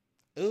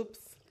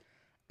 Oops.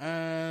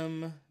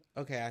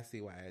 Okay, I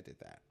see why I did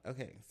that.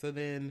 Okay, so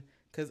then,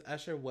 because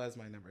Usher was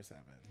my number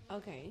 7.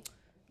 Okay.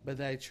 But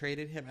I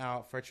traded him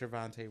out for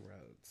Trevante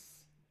Rhodes.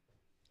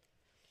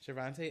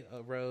 Trevante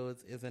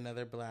Rhodes is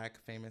another Black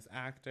famous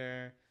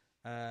actor,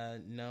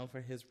 known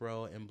for his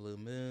role in Blue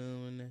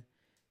Moon.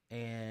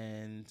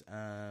 And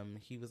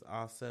he was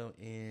also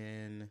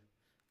in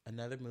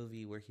another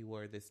movie where he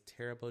wore this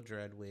terrible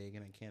dread wig,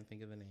 and I can't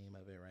think of the name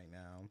of it right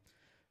now.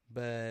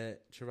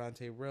 But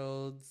Trevante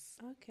Rhodes.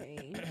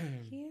 Okay.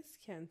 He is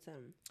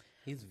handsome.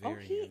 He's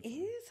very handsome.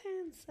 He is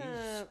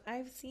handsome.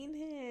 I've seen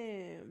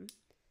him.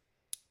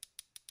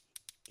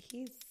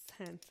 He's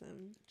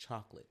handsome.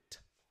 Chocolate.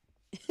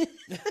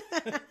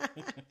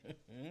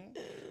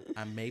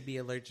 I may be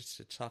allergic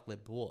to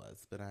chocolate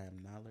boys, but I am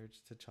not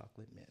allergic to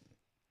chocolate men.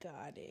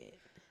 Got it.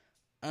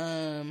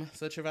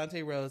 So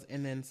Trevante Rhodes,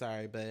 and then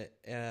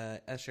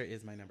Usher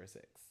is my number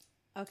 6.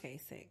 Okay,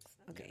 6.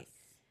 Okay. Yes.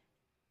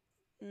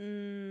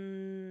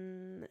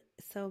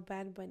 So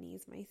Bad Bunny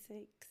is my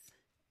 6.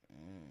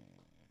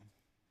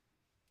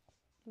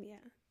 Yeah.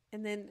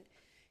 And then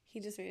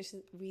he just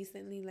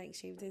recently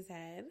shaved his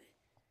head.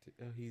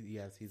 Oh,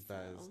 he's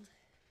buzzed.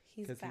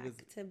 He's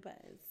back to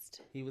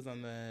buzzed. He was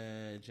on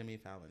the Jimmy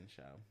Fallon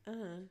show.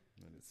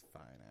 With his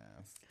fine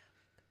ass.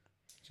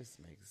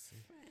 Just makes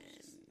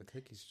the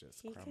cookies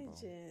just crumble.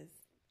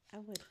 I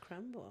would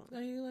crumble.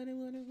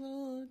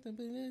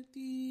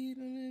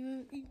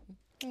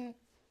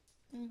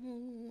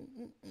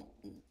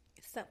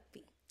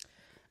 Sophie.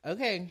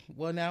 Okay,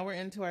 well now we're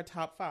into our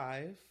top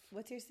 5.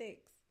 What's your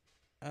 6?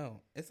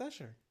 Oh, it's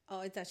Usher.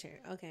 Oh, it's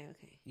Usher. Okay.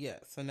 Yeah,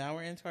 so now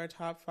we're into our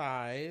top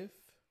 5.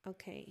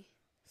 Okay.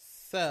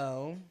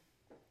 So,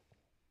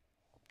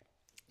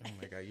 oh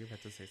my God, you're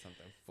about to say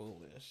something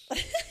foolish.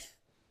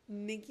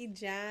 Nicki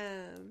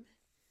Jam.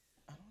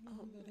 I don't know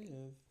who that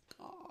is.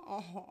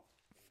 Oh,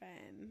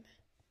 friend.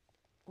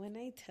 When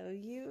I tell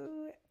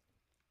you,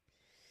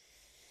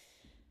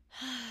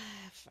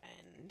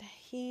 friend,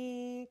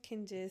 he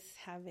can just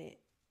have it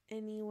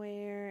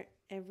anywhere,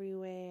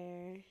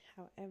 everywhere,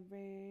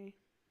 however.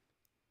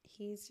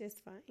 He's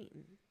just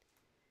fine.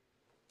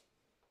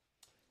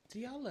 Do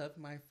y'all love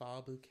my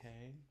fall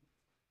bouquet?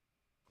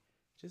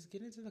 Just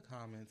get into the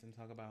comments and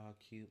talk about how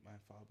cute my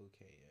fall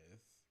bouquet is.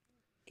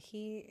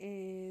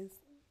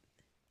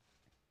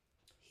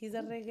 He's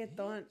a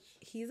reggaeton.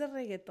 He's a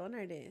reggaeton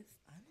artist.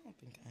 I don't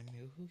think I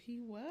knew who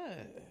he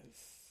was.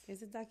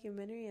 There's a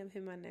documentary of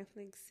him on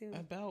Netflix too.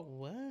 About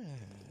what?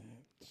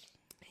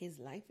 His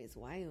life is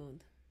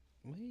wild.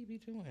 What he be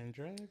doing?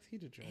 Drugs? He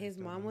did drugs. His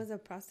mom was a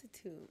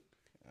prostitute.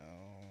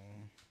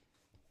 Oh.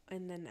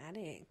 and an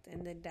addict,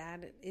 and the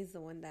dad is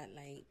the one that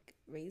like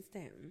raised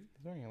him.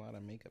 He's wearing a lot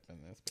of makeup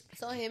in this picture.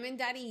 So him and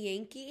Daddy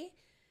Yankee,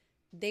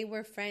 they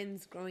were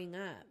friends growing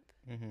up,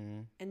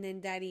 and then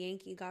Daddy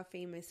Yankee got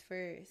famous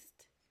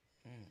first,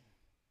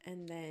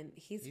 and then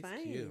he's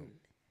fine.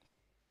 Cute.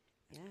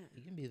 Yeah,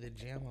 He can be the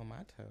jam on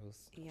my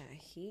toast. yeah,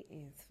 he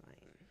is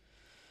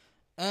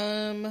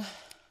fine.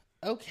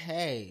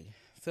 Okay.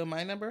 So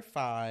my number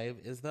 5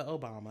 is the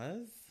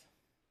Obamas.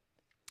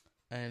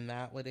 And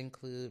that would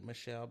include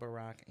Michelle,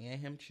 Barack, and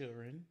him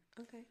children.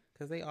 Okay.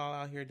 Because they all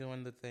out here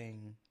doing the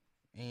thing.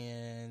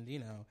 And, you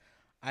know,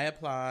 I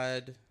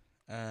applaud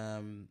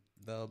the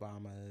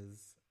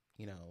Obamas,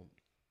 you know,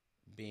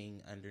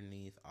 being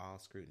underneath all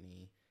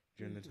scrutiny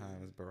during the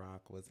times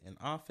Barack was in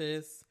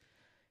office.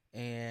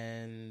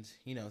 And,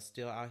 you know,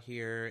 still out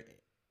here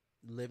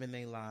living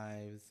their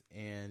lives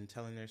and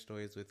telling their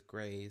stories with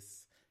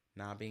grace,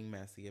 not being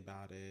messy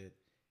about it,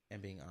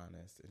 and being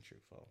honest and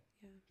truthful.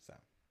 Yeah. So,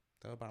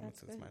 the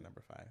Obamas is my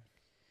number 5.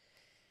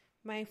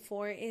 My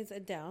 4 is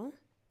Adele.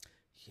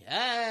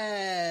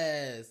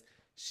 Yes!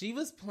 She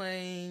was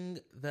playing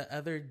the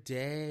other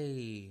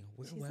day.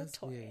 Where She's was a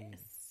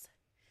Taurus.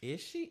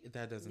 Is she?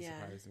 That doesn't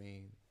surprise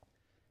me.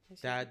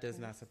 That does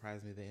not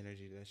surprise me, the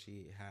energy that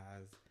she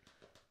has.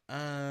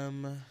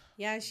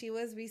 Yeah, she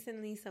was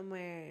recently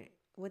somewhere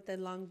with the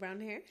long brown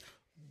hair.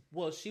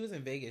 Well, she was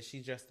in Vegas. She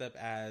dressed up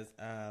as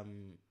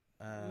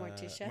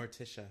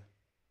Morticia.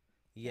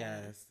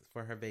 Yes,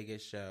 for her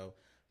Vegas show.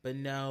 But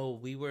no,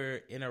 we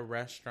were in a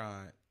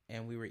restaurant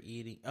and we were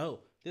eating. Oh,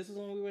 this is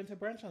when we went to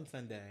brunch on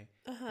Sunday.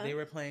 They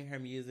were playing her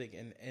music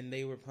and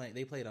they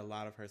played a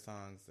lot of her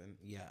songs. And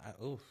yeah,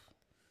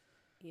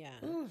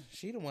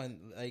 she the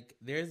one, like,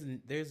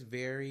 there's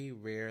very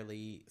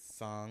rarely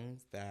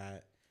songs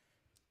that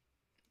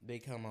they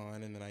come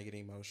on and then I get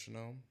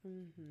emotional.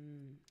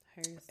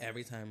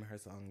 Every time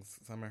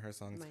some of her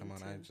songs come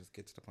on, I just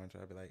get to the point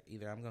where I'll be like,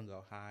 either I'm gonna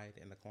go hide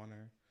in the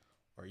corner,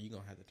 or you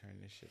gonna have to turn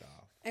this shit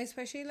off.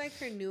 Especially like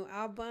her new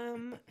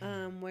album,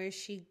 where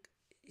she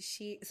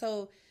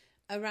so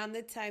around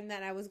the time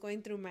that I was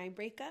going through my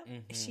breakup,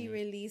 she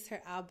released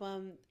her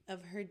album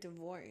of her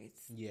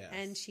divorce. Yes.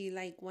 And she,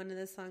 like, one of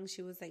the songs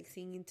she was like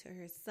singing to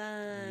her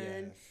son.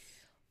 Yes.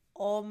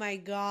 Oh my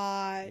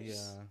gosh.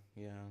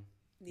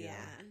 Yeah.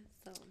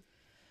 So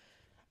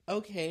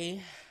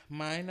okay,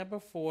 my number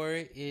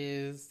 4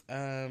 is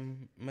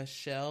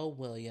Michelle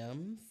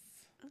Williams.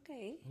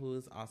 Okay. Who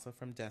is also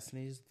from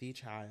Destiny's The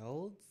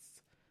Childs.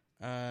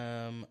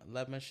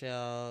 Love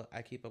Michelle.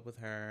 I keep up with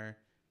her.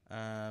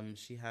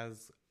 She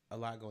has a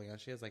lot going on.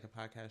 She has like a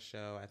podcast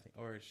show, I think,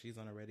 or she's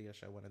on a radio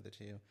show, one of the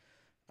two.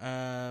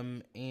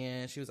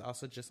 And she was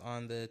also just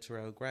on the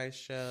Terrell Grice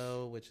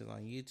show, which is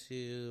on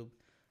YouTube.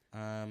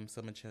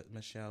 So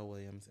Michelle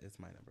Williams is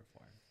my number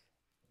 4.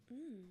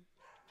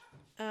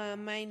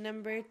 My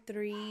number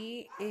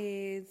 3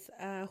 is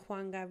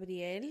Juan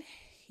Gabriel.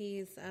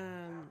 He's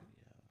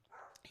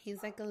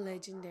like a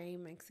legendary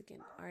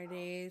Mexican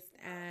artist,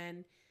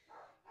 and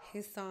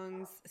his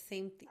songs,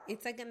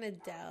 it's like an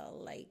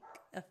Adele like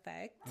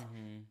effect,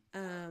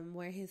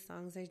 where his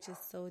songs are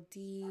just so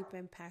deep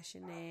and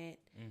passionate.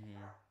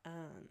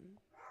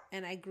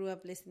 And I grew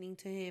up listening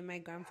to him. My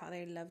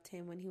grandfather loved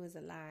him when he was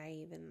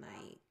alive, and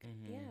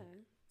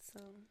so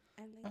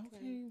I like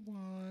him.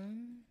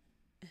 One.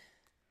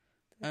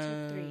 What's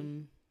your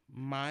 3?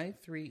 My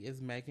 3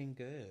 is Megan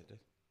Good.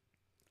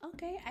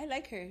 Okay, I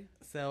like her.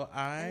 So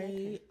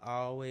I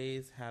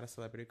always had a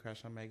celebrity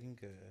crush on Megan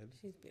Good.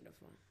 She's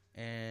beautiful.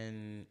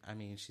 And I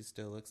mean, she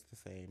still looks the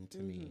same to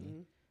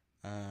me.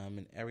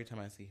 And every time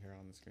I see her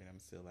on the screen, I'm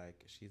still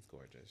like, she's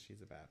gorgeous.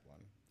 She's a bad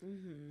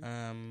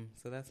one.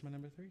 So that's my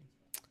number 3.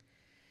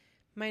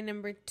 My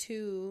number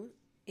 2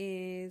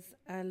 is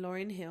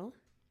Lauryn Hill.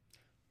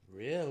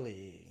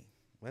 Really?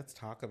 Let's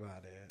talk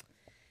about it.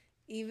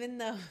 Even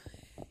though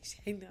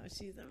I know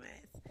she's a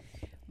mess,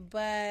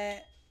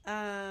 but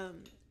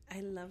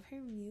I love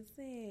her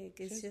music.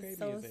 It's just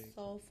so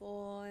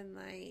soulful, and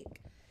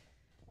like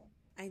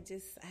I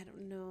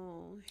don't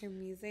know. Her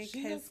music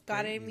has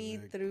gotten me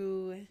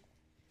through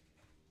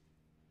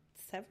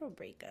several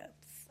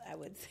breakups, I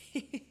would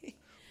say.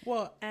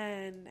 Well,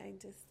 and I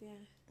just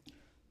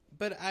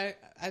But I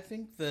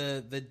think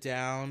the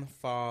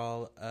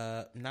downfall,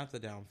 not the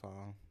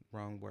downfall,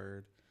 wrong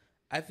word.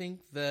 I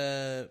think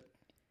the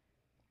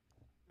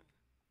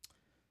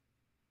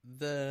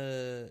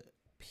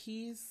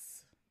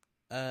piece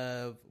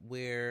of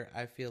where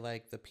I feel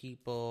like the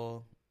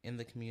people in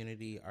the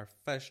community are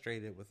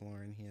frustrated with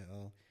Lauryn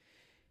Hill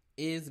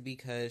is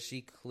because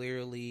she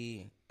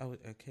clearly,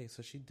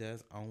 so she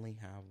does only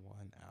have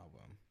one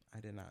album. I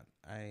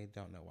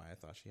don't know why I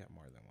thought she had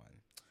more than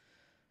one.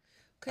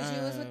 Because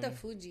she was with the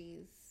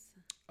Fugees.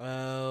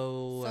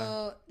 Oh.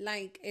 So,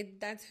 like,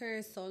 that's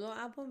her solo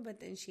album, but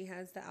then she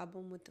has the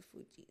album with the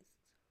Fugees.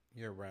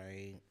 You're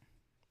right.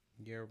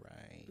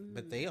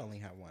 But they only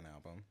have one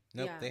album.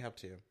 Nope, they have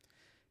 2.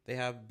 They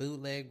have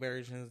bootleg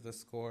versions, the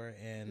score,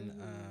 and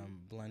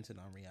blunted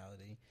on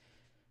reality.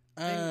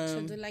 And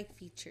she'll do, like,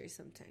 features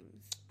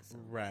sometimes. So.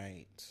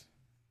 Right.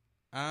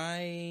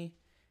 I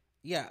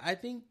Yeah, I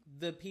think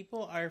the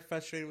people are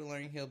frustrated with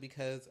Lauryn Hill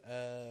because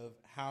of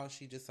how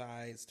she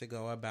decides to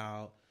go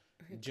about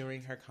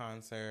during her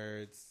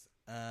concerts,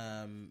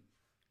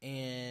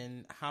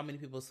 and how many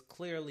people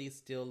clearly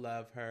still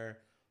love her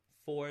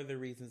for the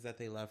reasons that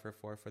they love her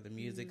for the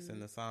musics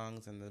and the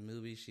songs and the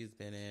movies she's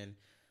been in.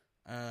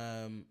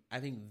 I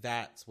think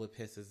that's what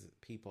pisses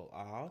people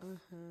off.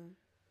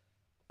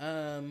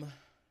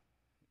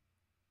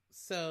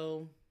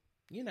 So,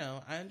 you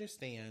know, I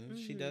understand.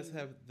 She does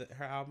have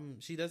her album.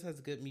 She does has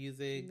good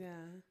music.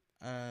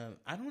 Yeah.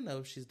 I don't know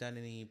if she's done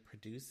any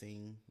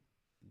producing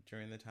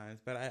during the times,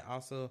 but I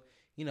also,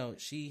 you know,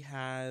 she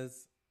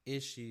has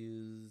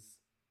issues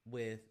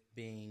with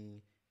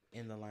being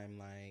in the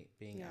limelight,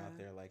 being out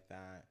there like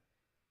that,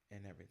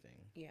 and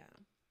everything. Yeah.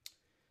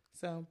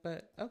 So,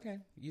 but okay,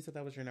 you said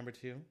that was your number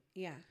 2.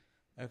 Yeah.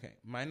 Okay,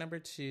 my number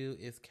 2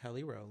 is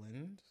Kelly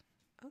Rowland.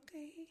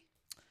 Okay.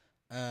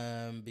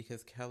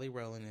 Because Kelly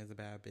Rowland is a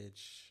bad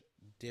bitch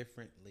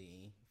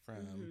differently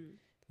from,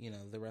 you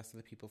know, the rest of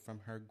the people from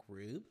her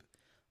group.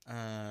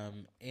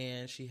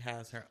 And she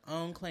has her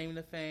own claim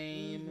to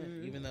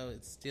fame, even though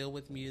it's still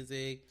with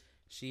music.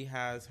 She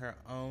has her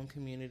own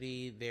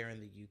community there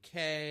in the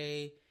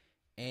UK.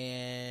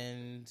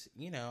 And,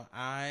 you know,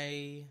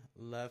 I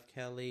love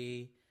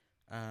Kelly,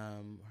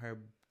 her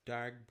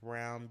dark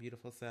brown,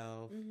 beautiful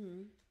self.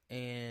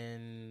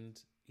 And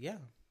yeah.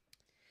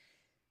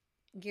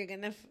 You're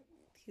gonna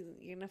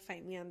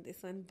fight me on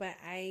this one, but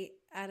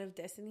out of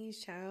Destiny's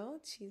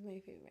Child, she's my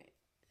favorite.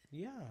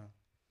 Yeah.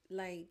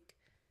 Like,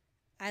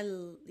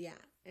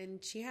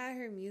 and she had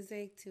her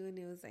music too, and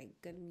it was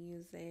like good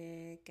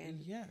music,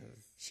 and yes,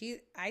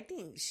 I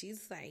think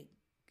she's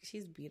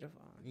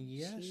beautiful.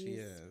 Yeah, she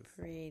is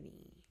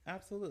pretty.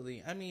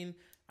 Absolutely. I mean,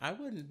 I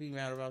wouldn't be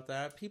mad about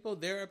that.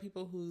 There are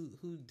people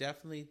who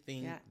definitely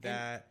think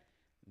that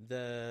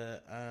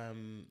the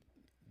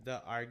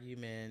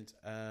argument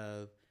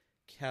of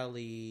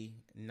Kelly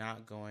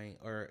not going,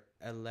 or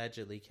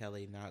allegedly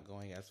Kelly not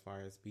going as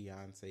far as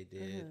Beyonce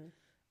did,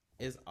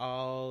 is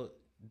all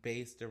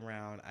based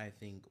around, I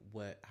think,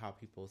 how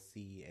people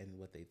see and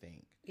what they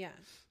think. Yeah.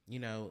 You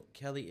know,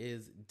 Kelly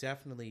is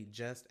definitely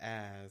just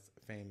as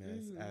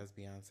famous as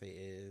Beyonce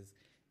is,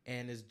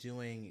 and is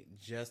doing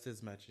just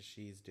as much as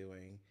she's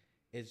doing.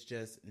 It's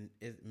just,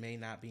 it may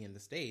not be in the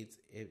States.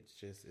 It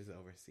just is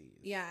overseas.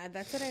 Yeah,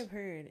 that's what I've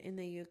heard in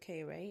the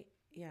UK, right?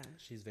 Yeah.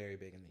 She's very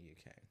big in the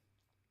UK.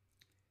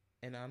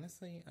 And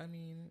honestly, I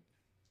mean,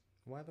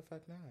 why the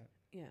fuck not?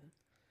 Yeah.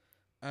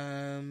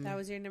 That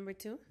was your number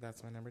 2?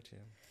 That's my number 2.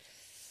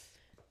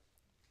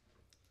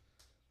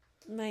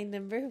 My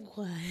number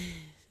 1.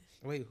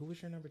 Wait, who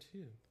was your number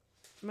 2?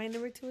 My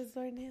number 2 is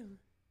Lauryn Hill.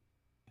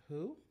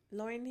 Who?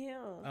 Lauryn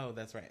Hill. Oh,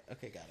 that's right.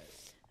 Okay, got it.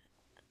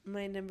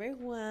 My number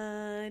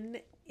 1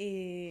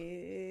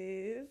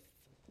 is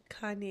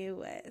Kanye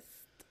West.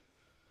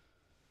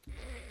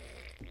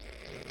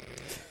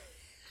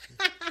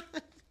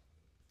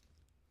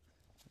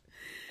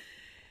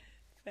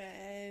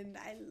 And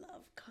I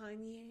love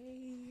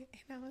Kanye,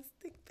 and I will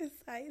stick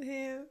beside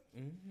him.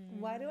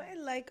 Why do I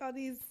like all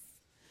these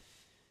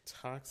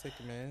toxic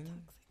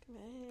men?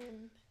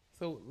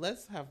 So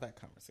let's have that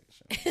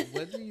conversation.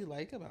 What do you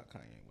like about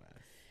Kanye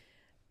West?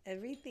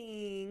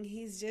 Everything.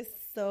 He's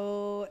just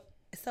so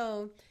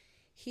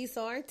he's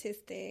so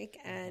artistic,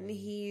 and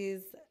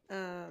he's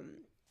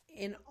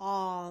in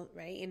all,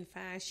 right, in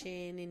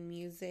fashion, in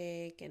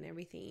music, and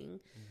everything.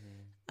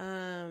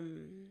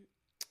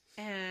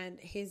 And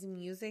his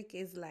music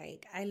is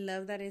like, I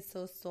love that it's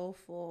so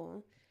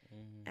soulful,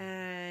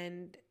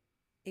 and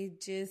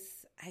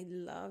I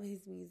love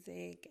his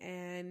music.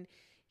 And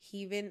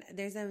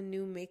there's a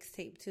new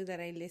mixtape too that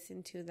I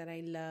listen to that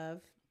I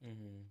love.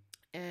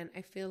 And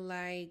I feel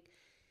like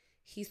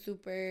he's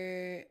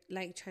super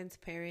like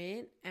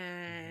transparent,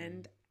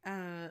 and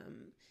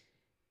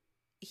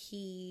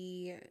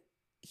he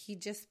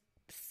just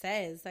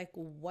says like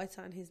what's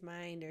on his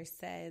mind, or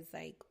says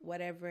like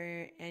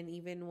whatever. And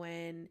even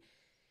when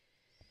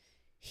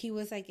he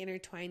was like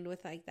intertwined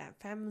with like that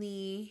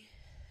family,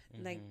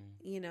 like,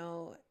 you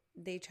know,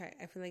 I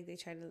feel like they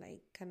try to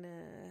like kind of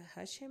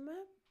hush him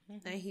up,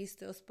 and he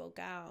still spoke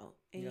out,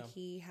 and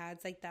he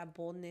has like that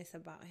boldness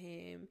about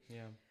him.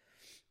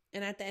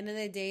 And at the end of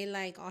the day,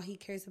 like, all he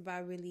cares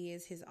about really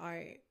is his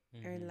art,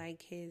 or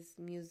like his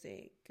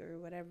music, or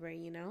whatever,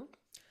 you know,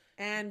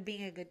 and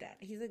being a good dad.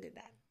 He's a good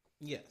dad.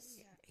 Yes.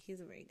 Yeah, he's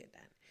a very good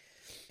dad.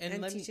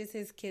 And teaches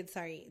his kids,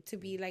 to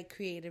be like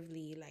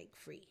creatively like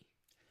free,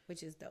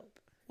 which is dope.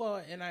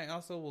 Well, and I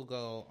also will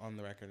go on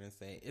the record and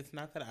say, it's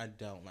not that I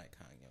don't like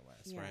Kanye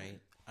West,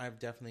 right? I've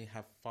definitely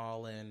have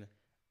fallen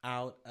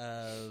out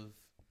of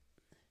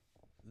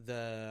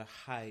the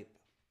hype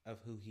of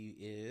who he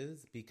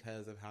is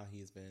because of how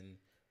he's been,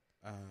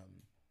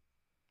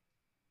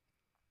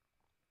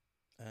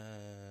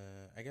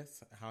 I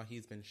guess how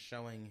he's been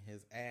showing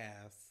his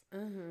ass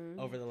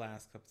over the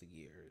last couple of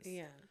years.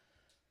 Yeah.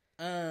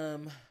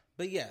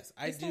 But yes,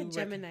 I do. That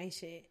Gemini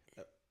shit.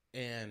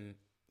 And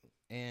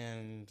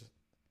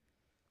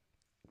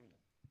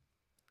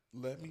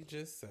let me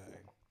just say,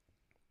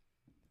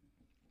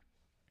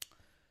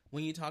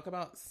 When you talk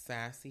about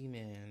sassy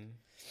men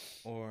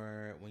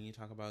or when you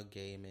talk about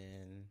gay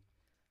men,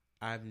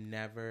 I've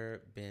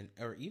never been,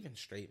 or even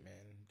straight men,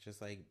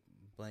 just like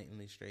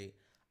blatantly straight,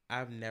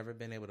 I've never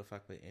been able to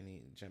fuck with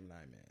any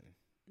Gemini men.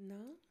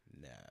 No?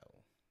 No.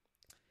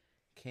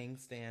 Can't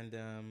stand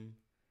them.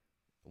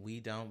 We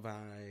don't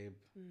vibe.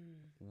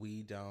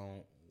 We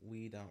don't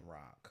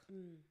rock.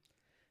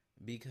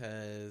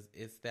 Because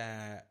it's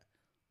that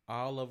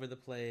all over the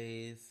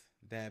place,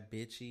 that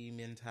bitchy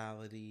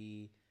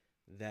mentality,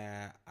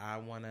 that I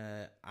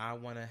wanna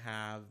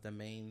have the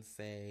main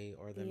say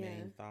or the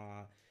main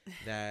thought,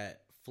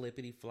 that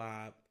flippity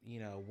flop, you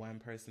know, one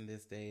person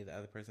this day, the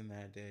other person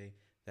that day,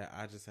 that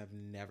I just have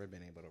never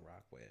been able to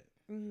rock with.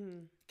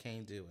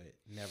 Can't do it.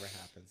 Never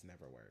happens.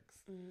 Never works.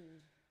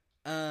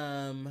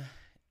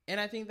 And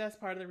I think that's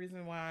part of the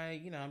reason why,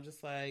 you know, I'm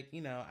just like,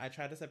 you know, I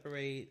try to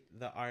separate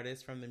the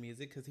artist from the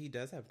music because he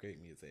does have great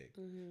music.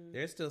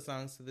 There's still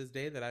songs to this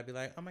day that I'd be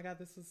like, oh my God,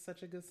 this is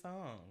such a good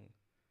song.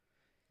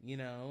 You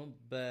know,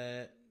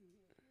 but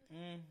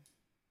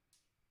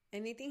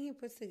anything he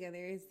puts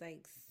together is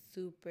like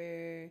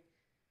super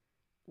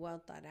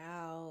well thought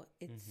out.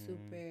 It's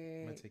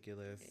super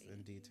meticulous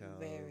and detailed.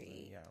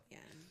 Very, yeah.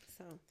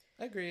 So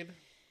agreed.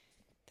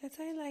 That's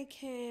why I like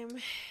him.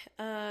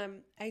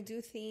 I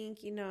do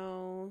think, you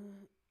know,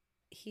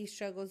 he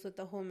struggles with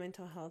the whole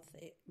mental health,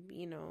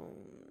 you know,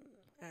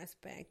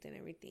 aspect and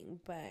everything.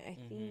 But I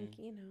think,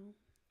 you know,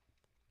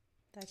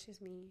 that's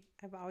just me.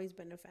 I've always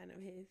been a fan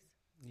of his.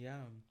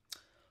 Yeah.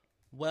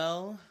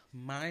 Well,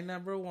 my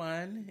number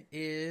one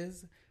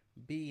is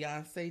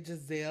Beyonce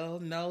Giselle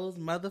Knowles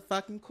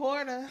motherfucking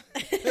Quarter.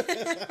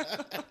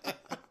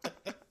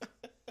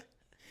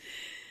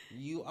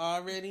 You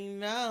already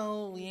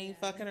know we ain't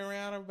fucking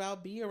around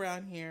about be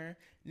around here.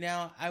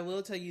 Now, I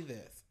will tell you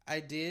this. I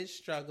did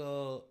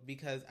struggle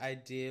because I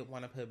did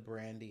want to put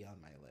Brandy on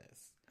my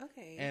list.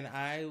 Okay. And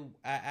I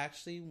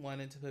actually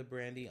wanted to put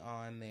Brandy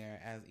on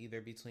there as either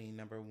between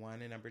number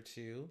 1 and number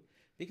 2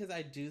 because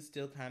I do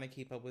still kind of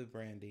keep up with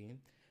Brandy.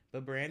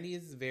 But Brandy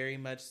is very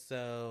much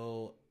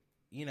so,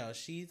 you know,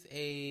 she's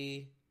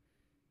a...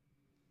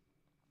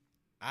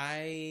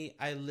 I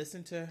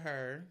listen to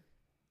her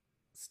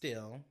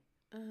still...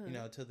 you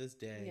know, to this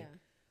day. Yeah.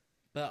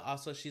 But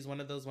also, she's one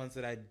of those ones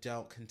that I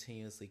don't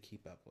continuously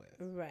keep up with.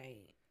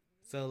 Right.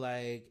 So,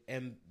 like,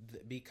 and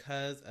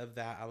because of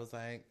that, I was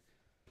like,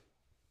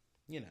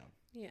 you know.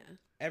 Yeah.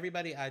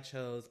 Everybody I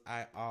chose,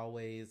 I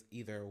always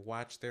either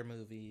watch their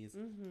movies,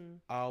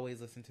 always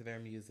listen to their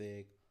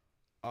music,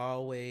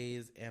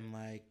 always am,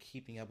 like,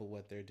 keeping up with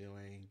what they're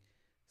doing.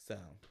 So.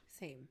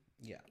 Same.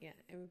 Yeah. Yeah,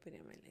 everybody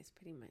on my list,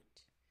 pretty much.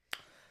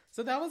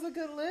 So that was a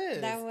good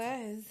list. That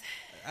was.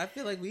 I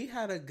feel like we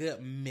had a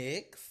good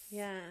mix.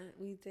 Yeah,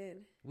 we did.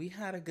 We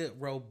had a good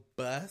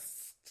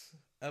robust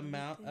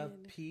amount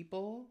of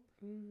people,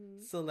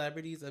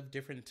 celebrities of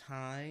different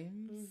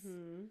times.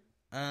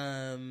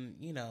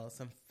 You know,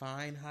 some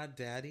fine hot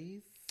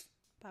daddies.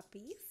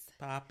 Poppies.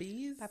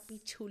 Papi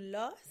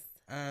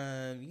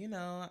chulos. You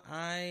know,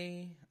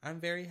 I'm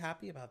very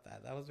happy about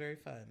that. That was very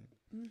fun.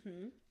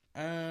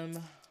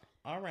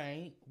 All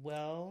right.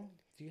 Well,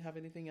 do you have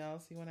anything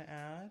else you want to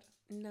add?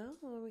 No,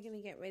 are we going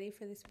to get ready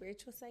for the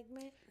spiritual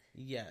segment?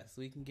 Yes,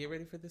 we can get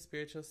ready for the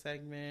spiritual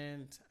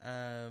segment.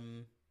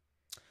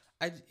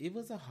 It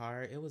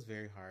was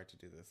very hard to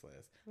do this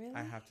list. Really?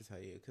 I have to tell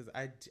you, because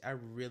I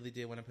really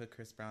did want to put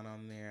Chris Brown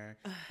on there,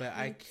 but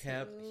I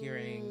kept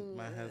hearing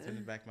my husband in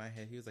the back of my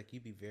head. He was like, "You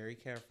be very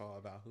careful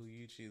about who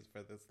you choose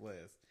for this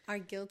list." Our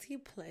guilty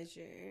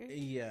pleasure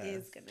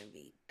is going to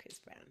be Chris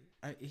Brown.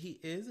 He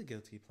is a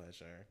guilty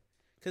pleasure.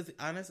 Because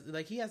honestly,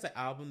 like, he has an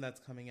album that's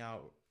coming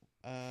out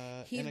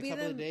in a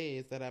couple of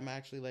days that I'm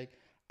actually like,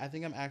 I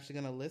think I'm actually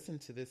going to listen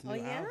to this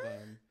new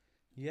album.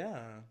 Yeah.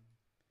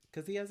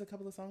 Because he has a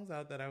couple of songs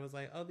out that I was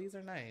like, oh, these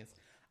are nice.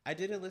 I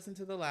didn't listen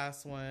to the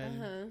last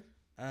one.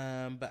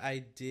 But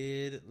I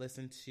did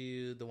listen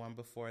to the one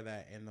before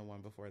that and the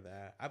one before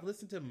that. I've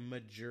listened to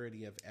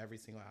majority of every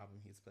single album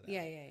he's put out.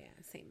 Yeah.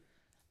 Same.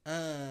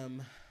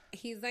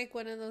 He's like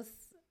one of those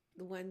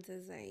ones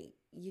is like,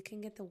 you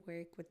can get to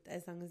work with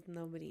as long as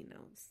nobody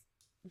knows.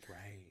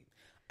 Right.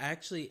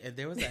 Actually, and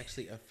there was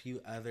actually a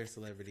few other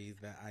celebrities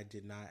that I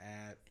did not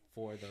add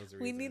for those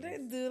reasons. We need to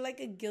do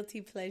like a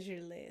guilty pleasure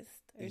list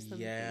or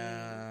something.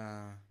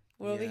 Yeah.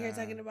 We're over here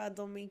talking about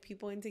don't make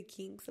people into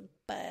kinks,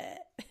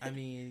 but I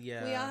mean,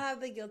 yeah. We all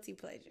have the guilty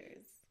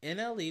pleasures.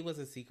 NLE was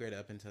a secret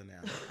up until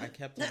now. I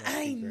kept him a secret.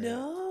 I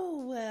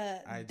know.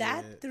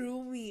 That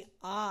threw me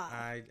off.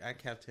 I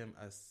kept him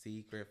a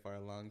secret for a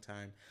long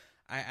time.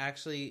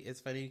 It's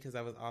funny because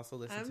I was also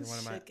listening to one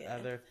of my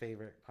other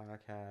favorite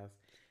podcasts,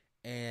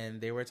 and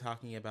they were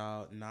talking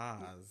about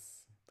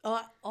Nas.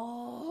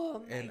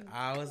 Oh, my and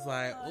I was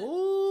like,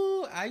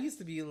 ooh, I used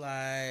to be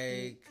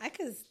like,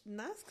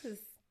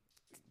 Nas,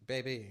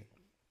 baby,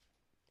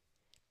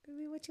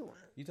 what you want?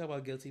 You talk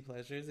about guilty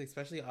pleasures,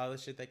 especially all the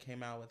shit that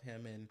came out with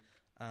him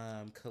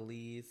and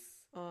Khalees.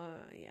 Oh,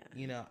 yeah.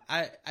 You know,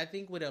 I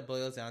think what it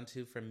boils down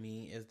to for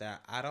me is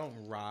that I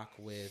don't rock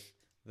with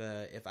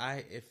If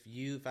I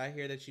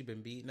hear that you've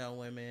been beating on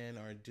women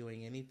or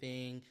doing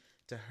anything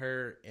to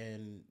hurt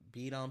and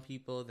beat on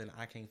people, then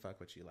I can't fuck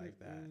with you like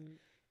that.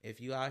 If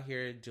you out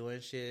here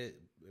doing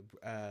shit,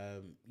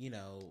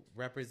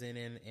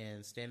 representing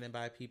and standing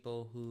by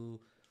people who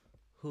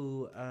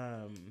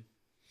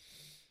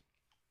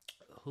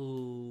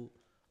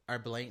are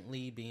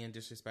blatantly being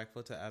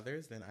disrespectful to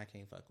others, then I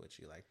can't fuck with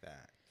you like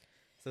that.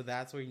 So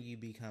that's where you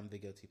become the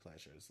guilty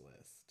pleasures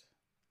list.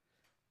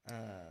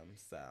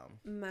 So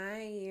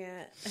my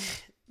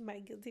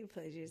guilty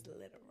pleasure is a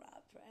little raw,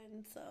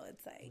 friend. So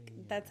it's like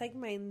that's like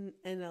my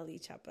NLE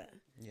Choppa.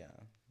 Yeah.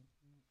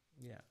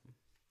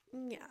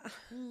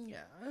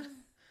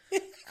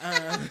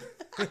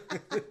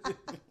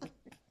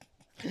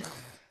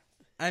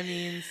 I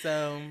mean,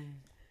 so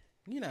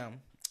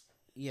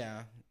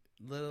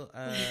little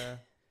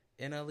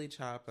NLE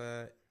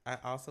Choppa. I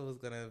also was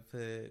gonna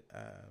put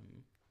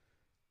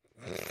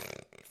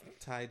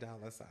Ty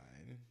Dolla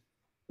Sign.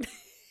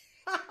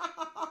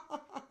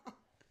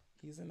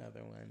 He's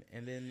another one.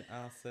 And then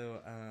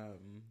also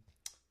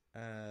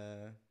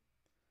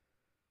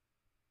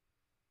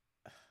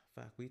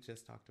we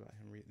just talked about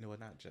him. No,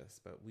 not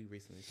just, but we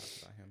recently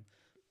talked about him.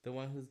 The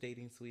one who's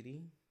dating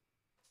Sweetie.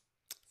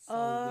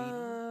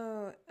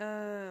 YG.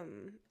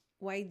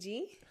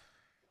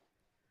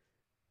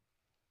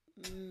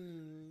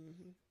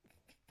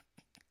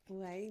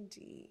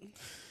 YG.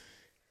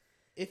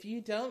 If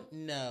you don't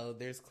know,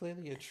 there's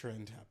clearly a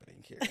trend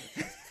happening here.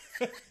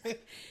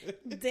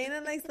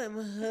 Dana likes some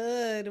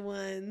hood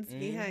ones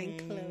behind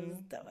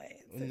closed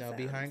doors. No,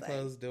 behind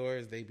closed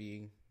doors, they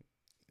be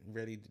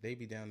ready. They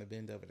be down to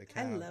bend over the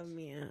couch. I love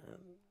me.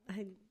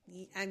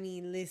 I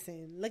mean,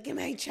 listen. Look at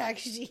my track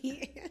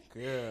sheet.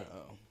 Girl,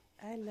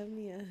 I love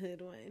me a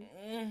hood one.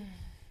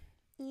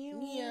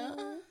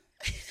 Yeah.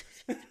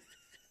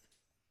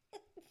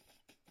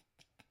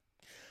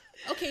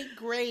 Okay,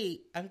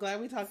 great. I'm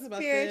glad we talked about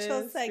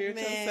Spiritual this.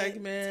 segment.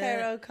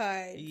 Tarot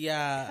cards.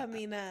 Yeah.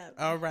 Coming up.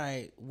 All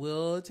right.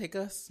 We'll take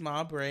a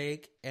small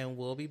break and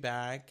we'll be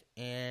back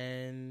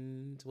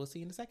and we'll see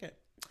you in a second.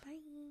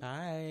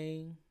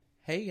 Bye.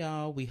 Hey,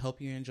 y'all. We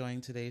hope you're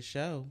enjoying today's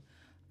show.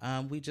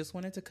 We just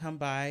wanted to come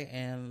by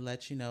and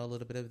let you know a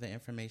little bit of the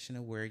information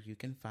of where you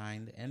can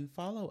find and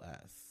follow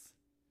us.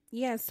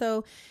 Yeah,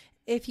 so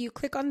if you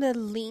click on the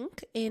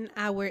link in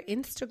our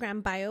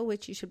Instagram bio,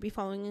 which you should be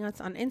following us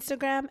on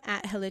Instagram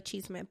at Hella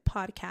Cheeseman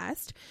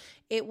Podcast,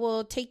 it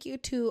will take you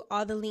to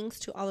all the links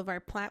to all of our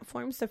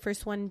platforms. The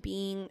first one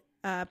being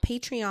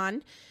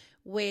Patreon,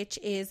 which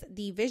is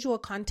the visual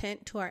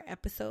content to our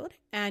episode.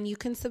 And you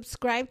can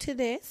subscribe to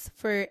this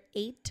for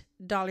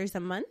 $8 a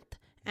month.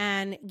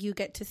 And you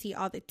get to see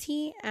all the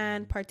tea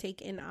and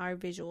partake in our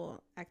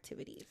visual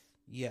activities.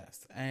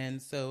 Yes. And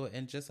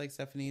just like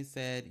Stephanie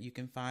said, you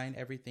can find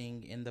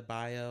everything in the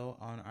bio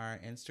on our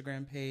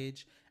Instagram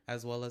page,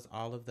 as well as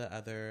all of the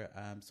other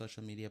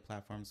social media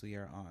platforms we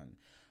are on.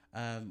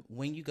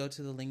 When you go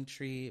to the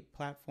Linktree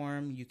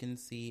platform, you can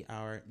see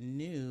our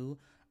new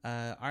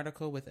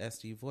article with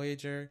SD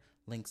Voyager,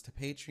 links to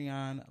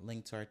Patreon,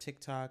 link to our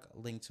TikTok,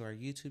 link to our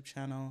YouTube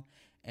channel,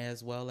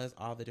 as well as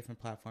all the different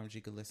platforms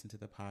you could listen to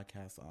the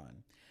podcast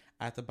on.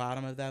 At the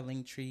bottom of that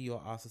link tree,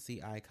 you'll also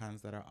see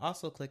icons that are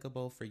also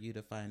clickable for you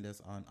to find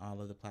us on all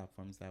of the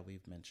platforms that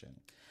we've mentioned.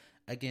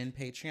 Again,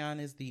 Patreon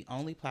is the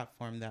only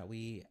platform that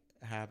we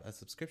have a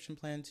subscription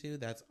plan to.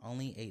 That's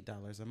only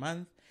 $8 a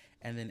month.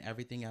 And then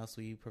everything else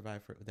we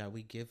provide that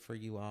we give for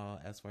you all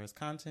as far as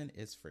content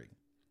is free.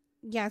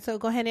 Yeah, so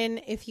go ahead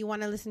and if you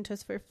want to listen to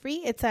us for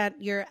free, it's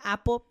at your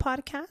Apple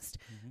Podcast,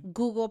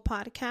 Google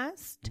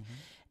Podcast.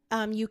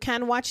 You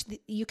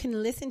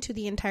can listen to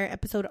the entire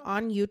episode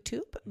on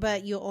YouTube,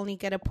 but you'll only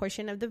get a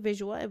portion of the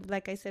visual.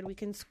 Like I said, we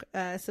can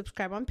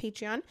subscribe on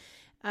Patreon.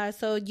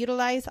 So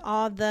utilize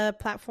all the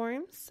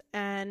platforms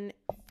and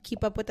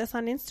keep up with us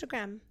on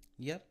Instagram.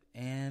 Yep.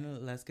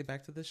 And let's get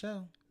back to the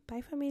show.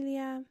 Bye,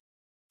 familia.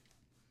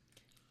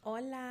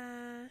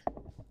 Hola.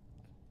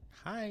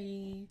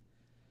 Hi.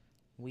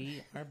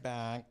 We are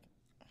back.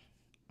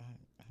 I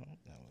don't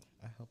know.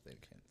 I hope they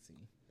can't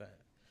see, but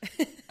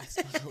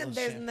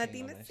there's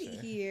nothing to see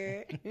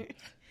here.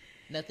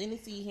 Nothing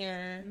to see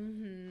here.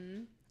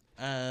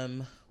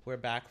 We're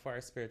back for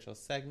our spiritual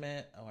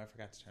segment. Oh, I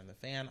forgot to turn the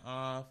fan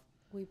off.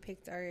 We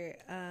picked our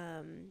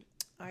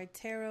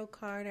tarot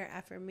card, our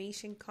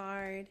affirmation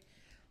card.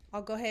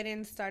 I'll go ahead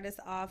and start us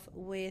off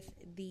with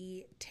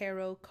the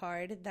tarot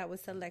card that was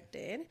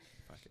selected.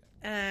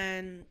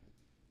 And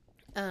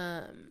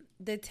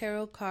the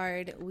tarot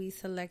card we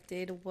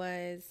selected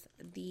was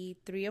the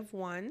Three of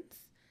Wands.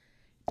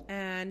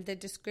 And the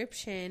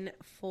description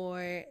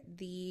for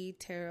the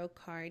tarot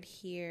card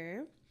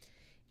here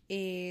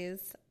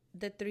is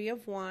the Three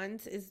of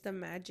Wands is the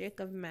magic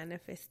of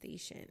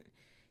manifestation.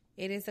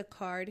 It is a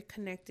card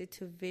connected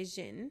to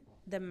vision,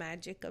 the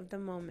magic of the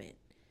moment.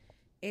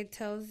 It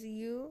tells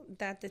you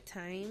that the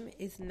time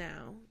is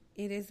now.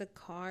 It is a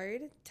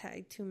card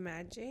tied to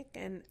magic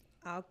and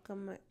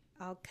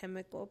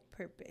alchemical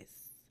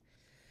purpose,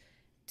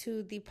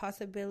 to the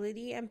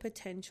possibility and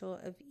potential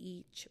of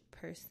each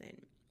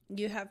person.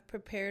 You have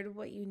prepared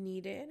what you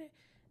needed.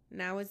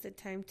 Now is the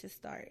time to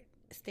start.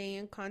 Stay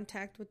in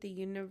contact with the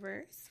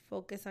universe.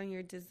 Focus on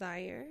your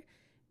desire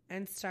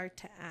and start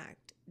to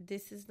act.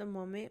 This is the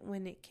moment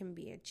when it can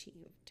be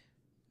achieved.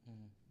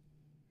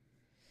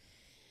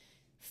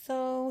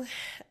 So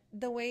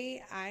the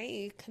way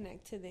I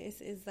connect to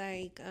this is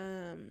like,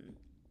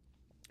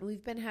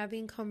 we've been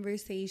having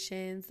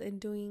conversations and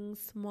doing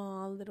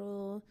small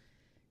little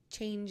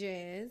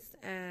changes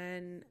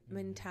and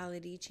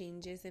mentality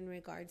changes in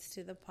regards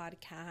to the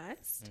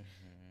podcast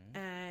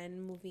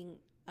and moving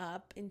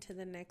up into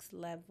the next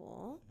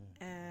level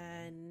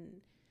and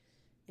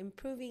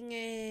improving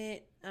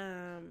it,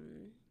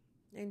 and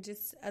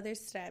just other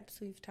steps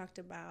we've talked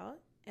about.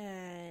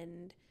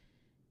 And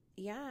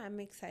yeah, I'm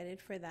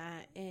excited for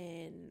that,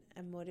 and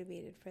I'm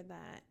motivated for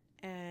that,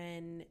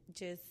 and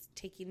just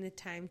taking the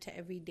time to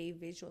every day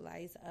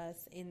visualize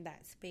us in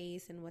that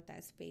space and what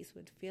that space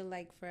would feel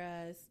like for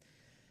us.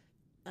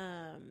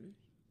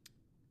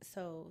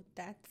 So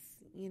that's,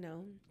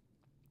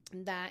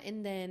 that.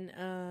 And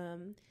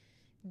then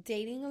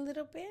dating a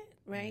little bit,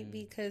 right?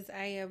 Because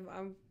I've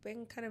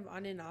been kind of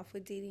on and off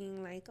with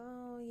dating, like,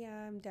 oh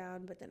yeah, I'm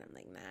down, but then I'm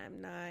like, nah,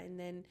 I'm not. And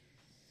then,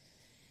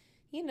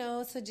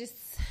 so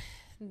just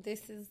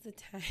this is the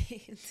time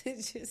to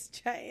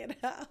just try it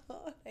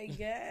out, I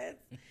guess.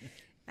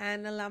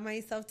 And allow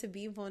myself to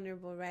be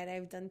vulnerable, right?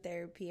 I've done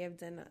therapy. I've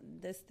done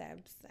the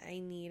steps I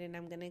need, and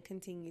I'm going to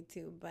continue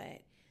to.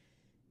 But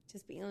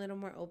just being a little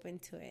more open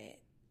to it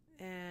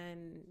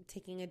and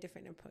taking a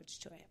different approach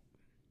to it.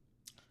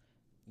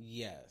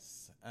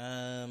 Yes.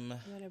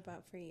 What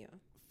about for you?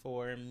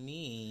 For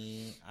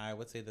me, I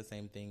would say the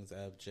same things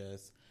of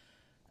just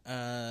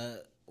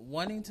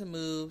wanting to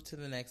move to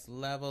the next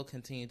level,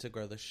 continue to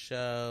grow the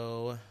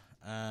show.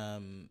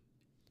 In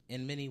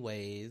many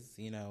ways,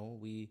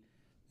 we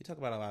talk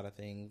about a lot of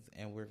things,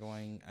 and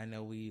I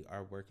know we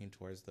are working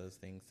towards those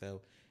things.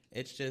 So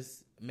it's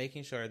just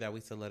making sure that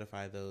we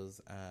solidify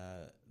those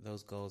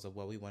goals of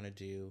what we want to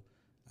do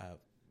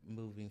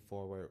moving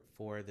forward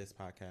for this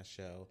podcast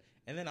show.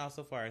 And then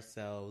also for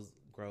ourselves,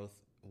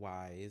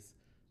 growth-wise,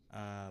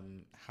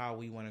 how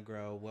we want to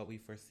grow, what we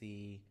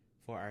foresee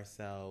for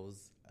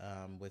ourselves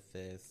with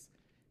this,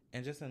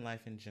 and just in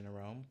life in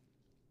general.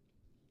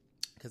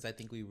 Because I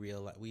think we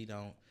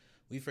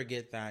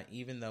forget that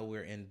even though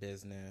we're in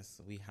business,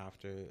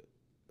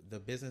 the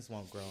business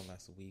won't grow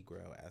unless we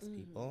grow as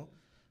people.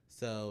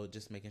 So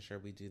just making sure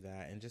we do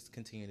that and just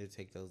continue to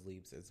take those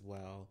leaps as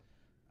well.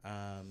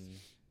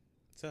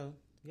 So,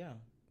 yeah.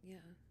 Yeah.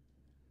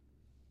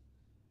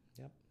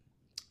 Yep.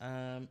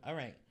 All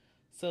right.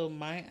 So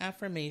my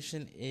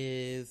affirmation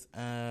is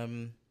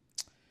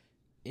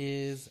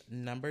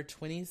number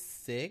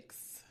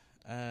 26.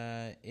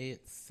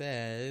 It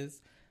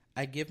says,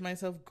 I give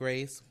myself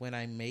grace when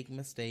I make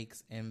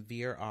mistakes and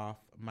veer off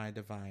my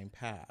divine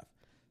path.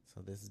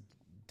 So this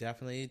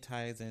definitely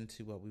ties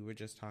into what we were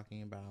just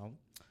talking about.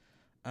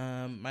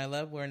 My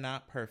love, we're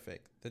not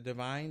perfect. The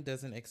divine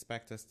doesn't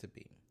expect us to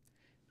be.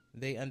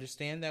 They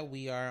understand that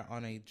we are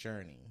on a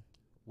journey,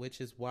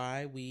 which is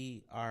why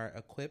we are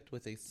equipped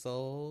with a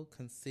soul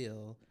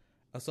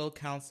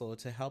counsel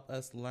to help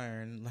us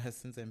learn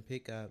lessons and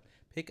pick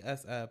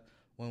us up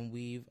when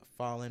we've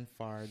fallen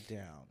far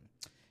down.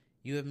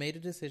 You have made a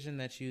decision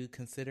that you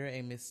consider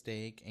a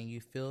mistake and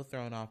you feel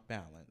thrown off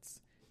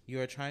balance.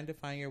 You are trying to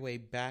find your way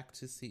back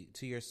to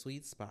your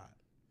sweet spot.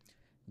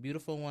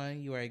 Beautiful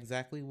one, you are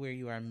exactly where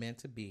you are meant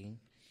to be.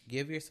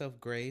 Give yourself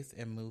grace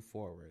and move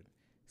forward,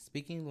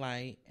 speaking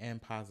light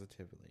and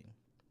positively.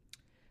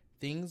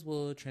 Things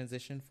will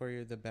transition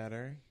for the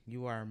better.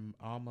 You are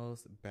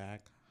almost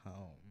back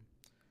home.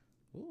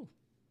 Ooh,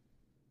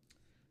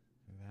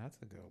 that's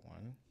a good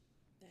one.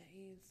 That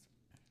is.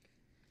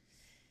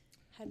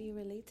 How do you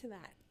relate to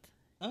that?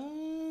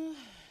 I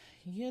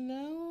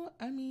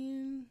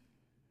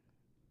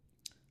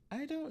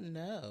don't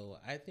know.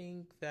 I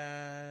think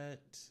that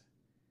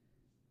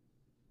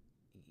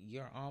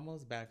you're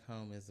almost back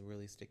home is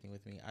really sticking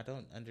with me. I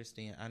don't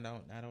understand. I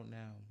don't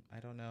know. I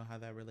don't know how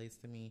that relates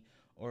to me.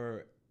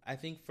 Or I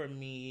think for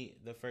me,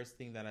 the first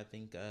thing that I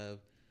think of,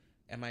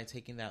 am I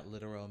taking that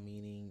literal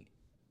meaning?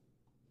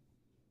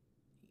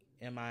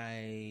 Am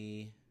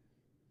I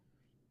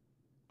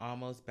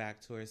almost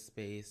back to a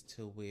space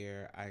to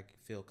where I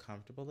feel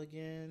comfortable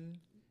again?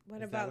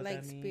 What about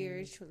like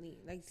spiritually?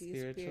 Like, do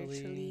you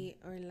spiritually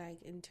or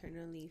like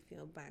internally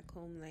feel back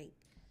home, like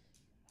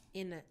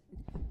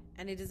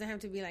and it doesn't have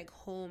to be like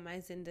home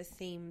as in the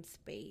same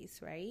space,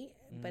 right?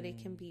 But it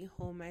can be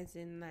home as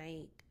in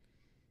like,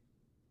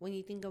 when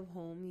you think of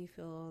home, you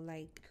feel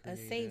like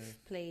creative, a safe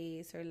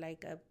place, or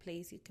like a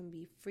place you can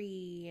be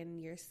free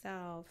and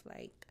yourself.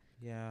 Like,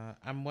 yeah,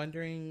 I'm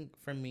wondering,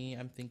 for me,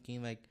 I'm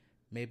thinking like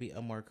maybe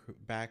a more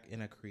back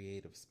in a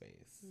creative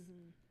space.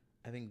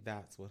 I think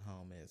that's what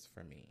home is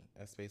for me.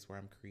 A space where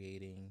I'm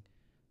creating,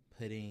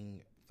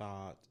 putting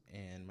thought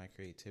and my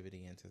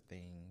creativity into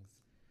things.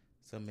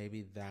 So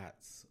maybe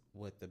that's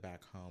what the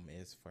back home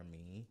is for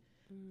me.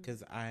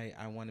 Because I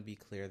want to be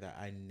clear that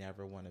I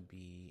never want to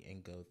be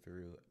and go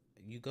through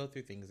you go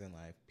through things in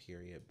life,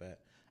 period. But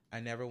I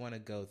never want to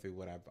go through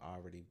what I've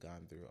already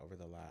gone through over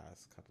the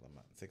last couple of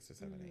months, 6 or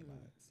 7, 8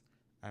 months.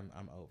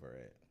 I'm over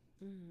it.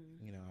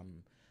 You know,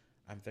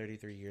 I'm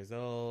 33 years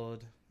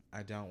old.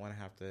 I don't want to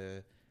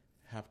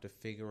have to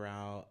figure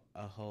out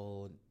a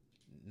whole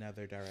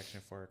another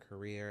direction for a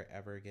career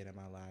ever again in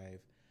my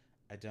life.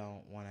 I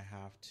don't want to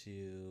have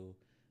to,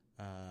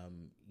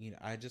 you know,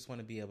 I just want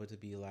to be able to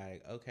be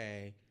like,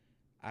 okay,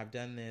 I've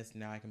done this.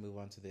 Now I can move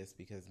on to this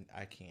because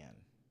I can.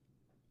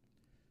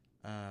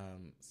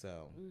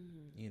 So,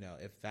 you know,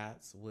 if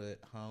that's what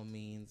home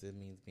means, it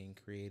means being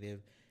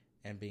creative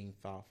and being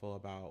thoughtful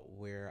about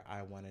where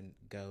I want to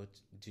go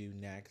do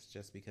next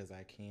just because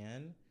I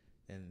can,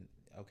 then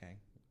okay,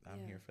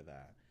 I'm here for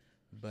that.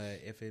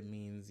 But if it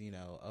means, you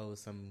know, oh,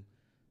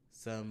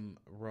 some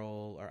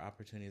role or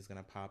opportunity is going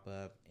to pop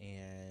up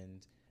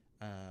and,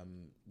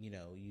 you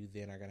know, you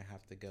then are going to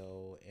have to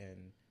go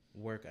and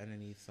work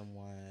underneath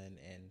someone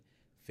and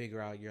figure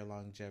out your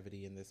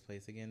longevity in this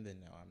place again, then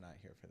no, I'm not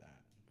here for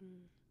that.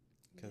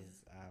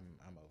 Because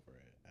I'm over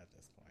it at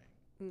this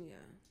point. Yeah.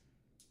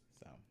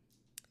 So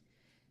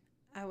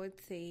I would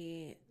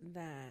say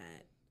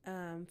that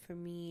for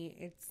me,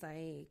 it's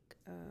like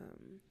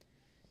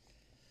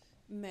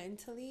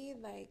mentally,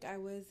 like I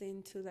was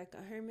into like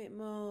a hermit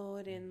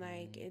mode and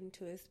like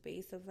into a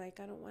space of like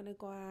I don't want to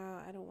go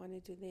out, I don't want to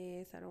do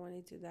this, I don't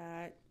want to do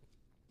that,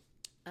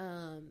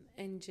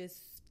 and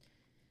just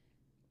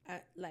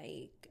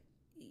like,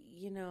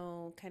 you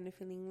know, kind of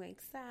feeling like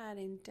sad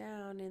and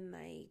down and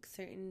like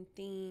certain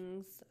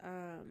things,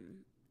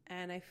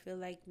 and I feel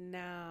like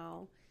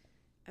now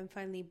I'm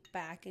finally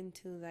back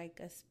into like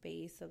a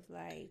space of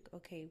like,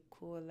 okay,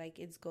 cool, like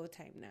it's go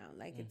time now,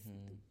 like it's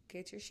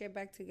get your shit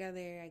back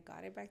together. I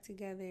got it back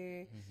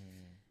together,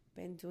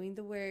 been doing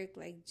the work,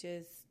 like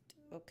just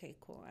okay,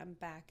 cool, I'm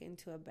back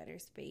into a better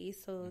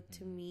space. So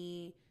to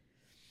me,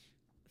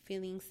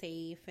 feeling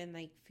safe and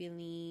like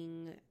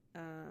feeling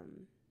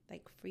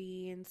like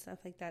free and stuff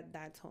like that,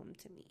 that's home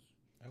to me.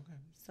 okay.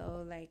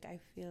 So like I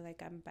feel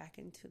like I'm back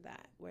into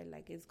that where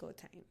like it's go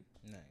time.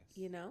 Nice.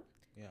 You know?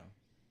 Yeah.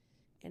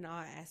 In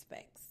all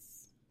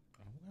aspects.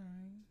 Okay.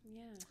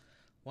 Yeah.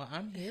 Well,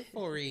 I'm here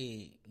for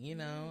it. You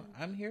know,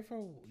 I'm here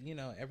for, you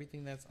know,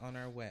 everything that's on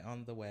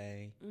the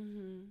way.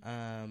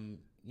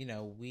 You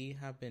know, we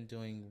have been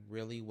doing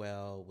really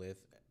well with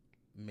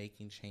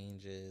making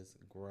changes,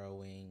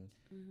 growing,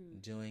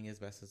 doing as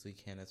best as we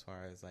can as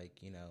far as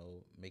like, you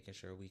know, making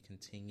sure we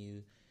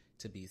continue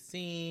to be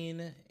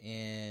seen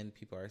and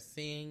people are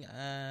seeing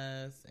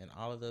us and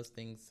all of those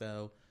things.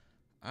 So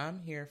I'm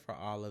here for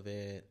all of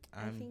it.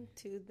 I think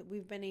too that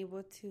we've been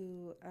able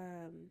to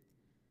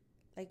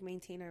like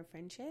maintain our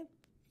friendship,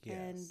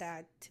 and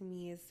that to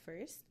me is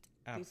first.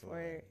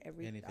 Absolutely.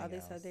 Before all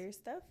this else. Other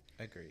stuff.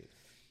 Agreed.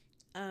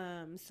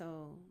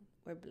 So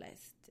we're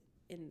blessed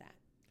in that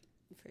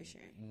for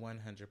sure.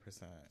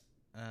 100%.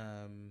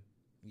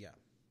 Yeah.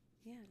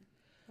 Yeah.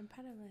 I'm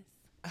proud of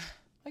us.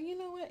 Well, you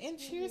know what? And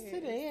cheers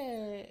to that.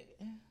 It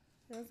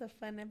was a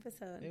fun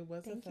episode. It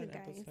was a fun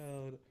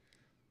episode.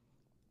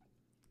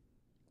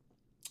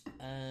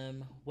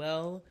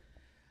 Well,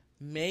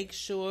 make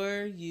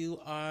sure you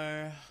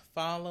are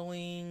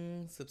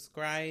following,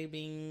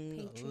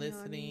 subscribing,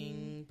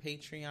 listening,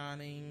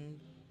 Patreoning,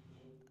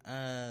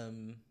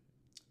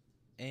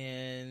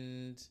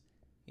 and,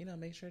 you know,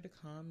 make sure to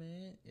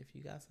comment if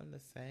you got something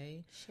to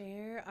say.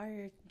 Share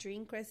our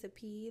drink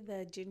recipe,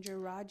 the Ginger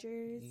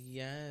Rogers.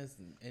 Yes,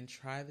 and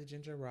try the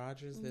Ginger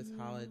Rogers this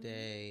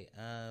holiday.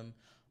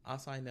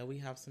 Also, I know we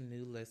have some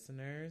new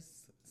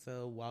listeners,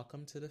 so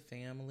welcome to the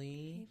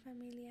family. Hey,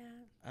 familia.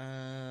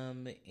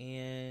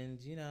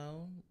 And, you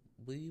know,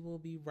 we will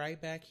be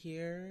right back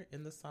here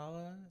in the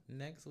sala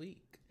next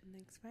week.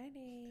 Next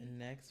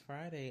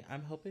Friday.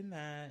 I'm hoping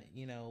that,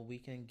 you know, we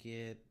can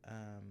get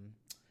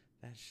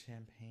that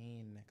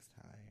champagne next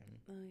time.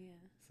 Oh, yeah.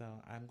 So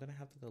I'm going to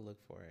have to go look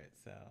for it.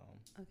 So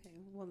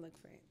okay, we'll look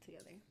for it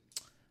together.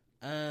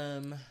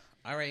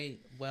 All right.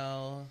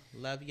 Well,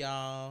 love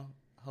y'all.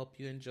 Hope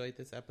you enjoyed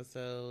this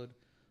episode.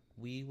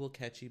 We will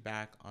catch you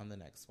back on the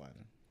next one.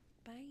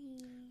 Bye.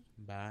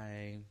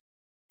 Bye.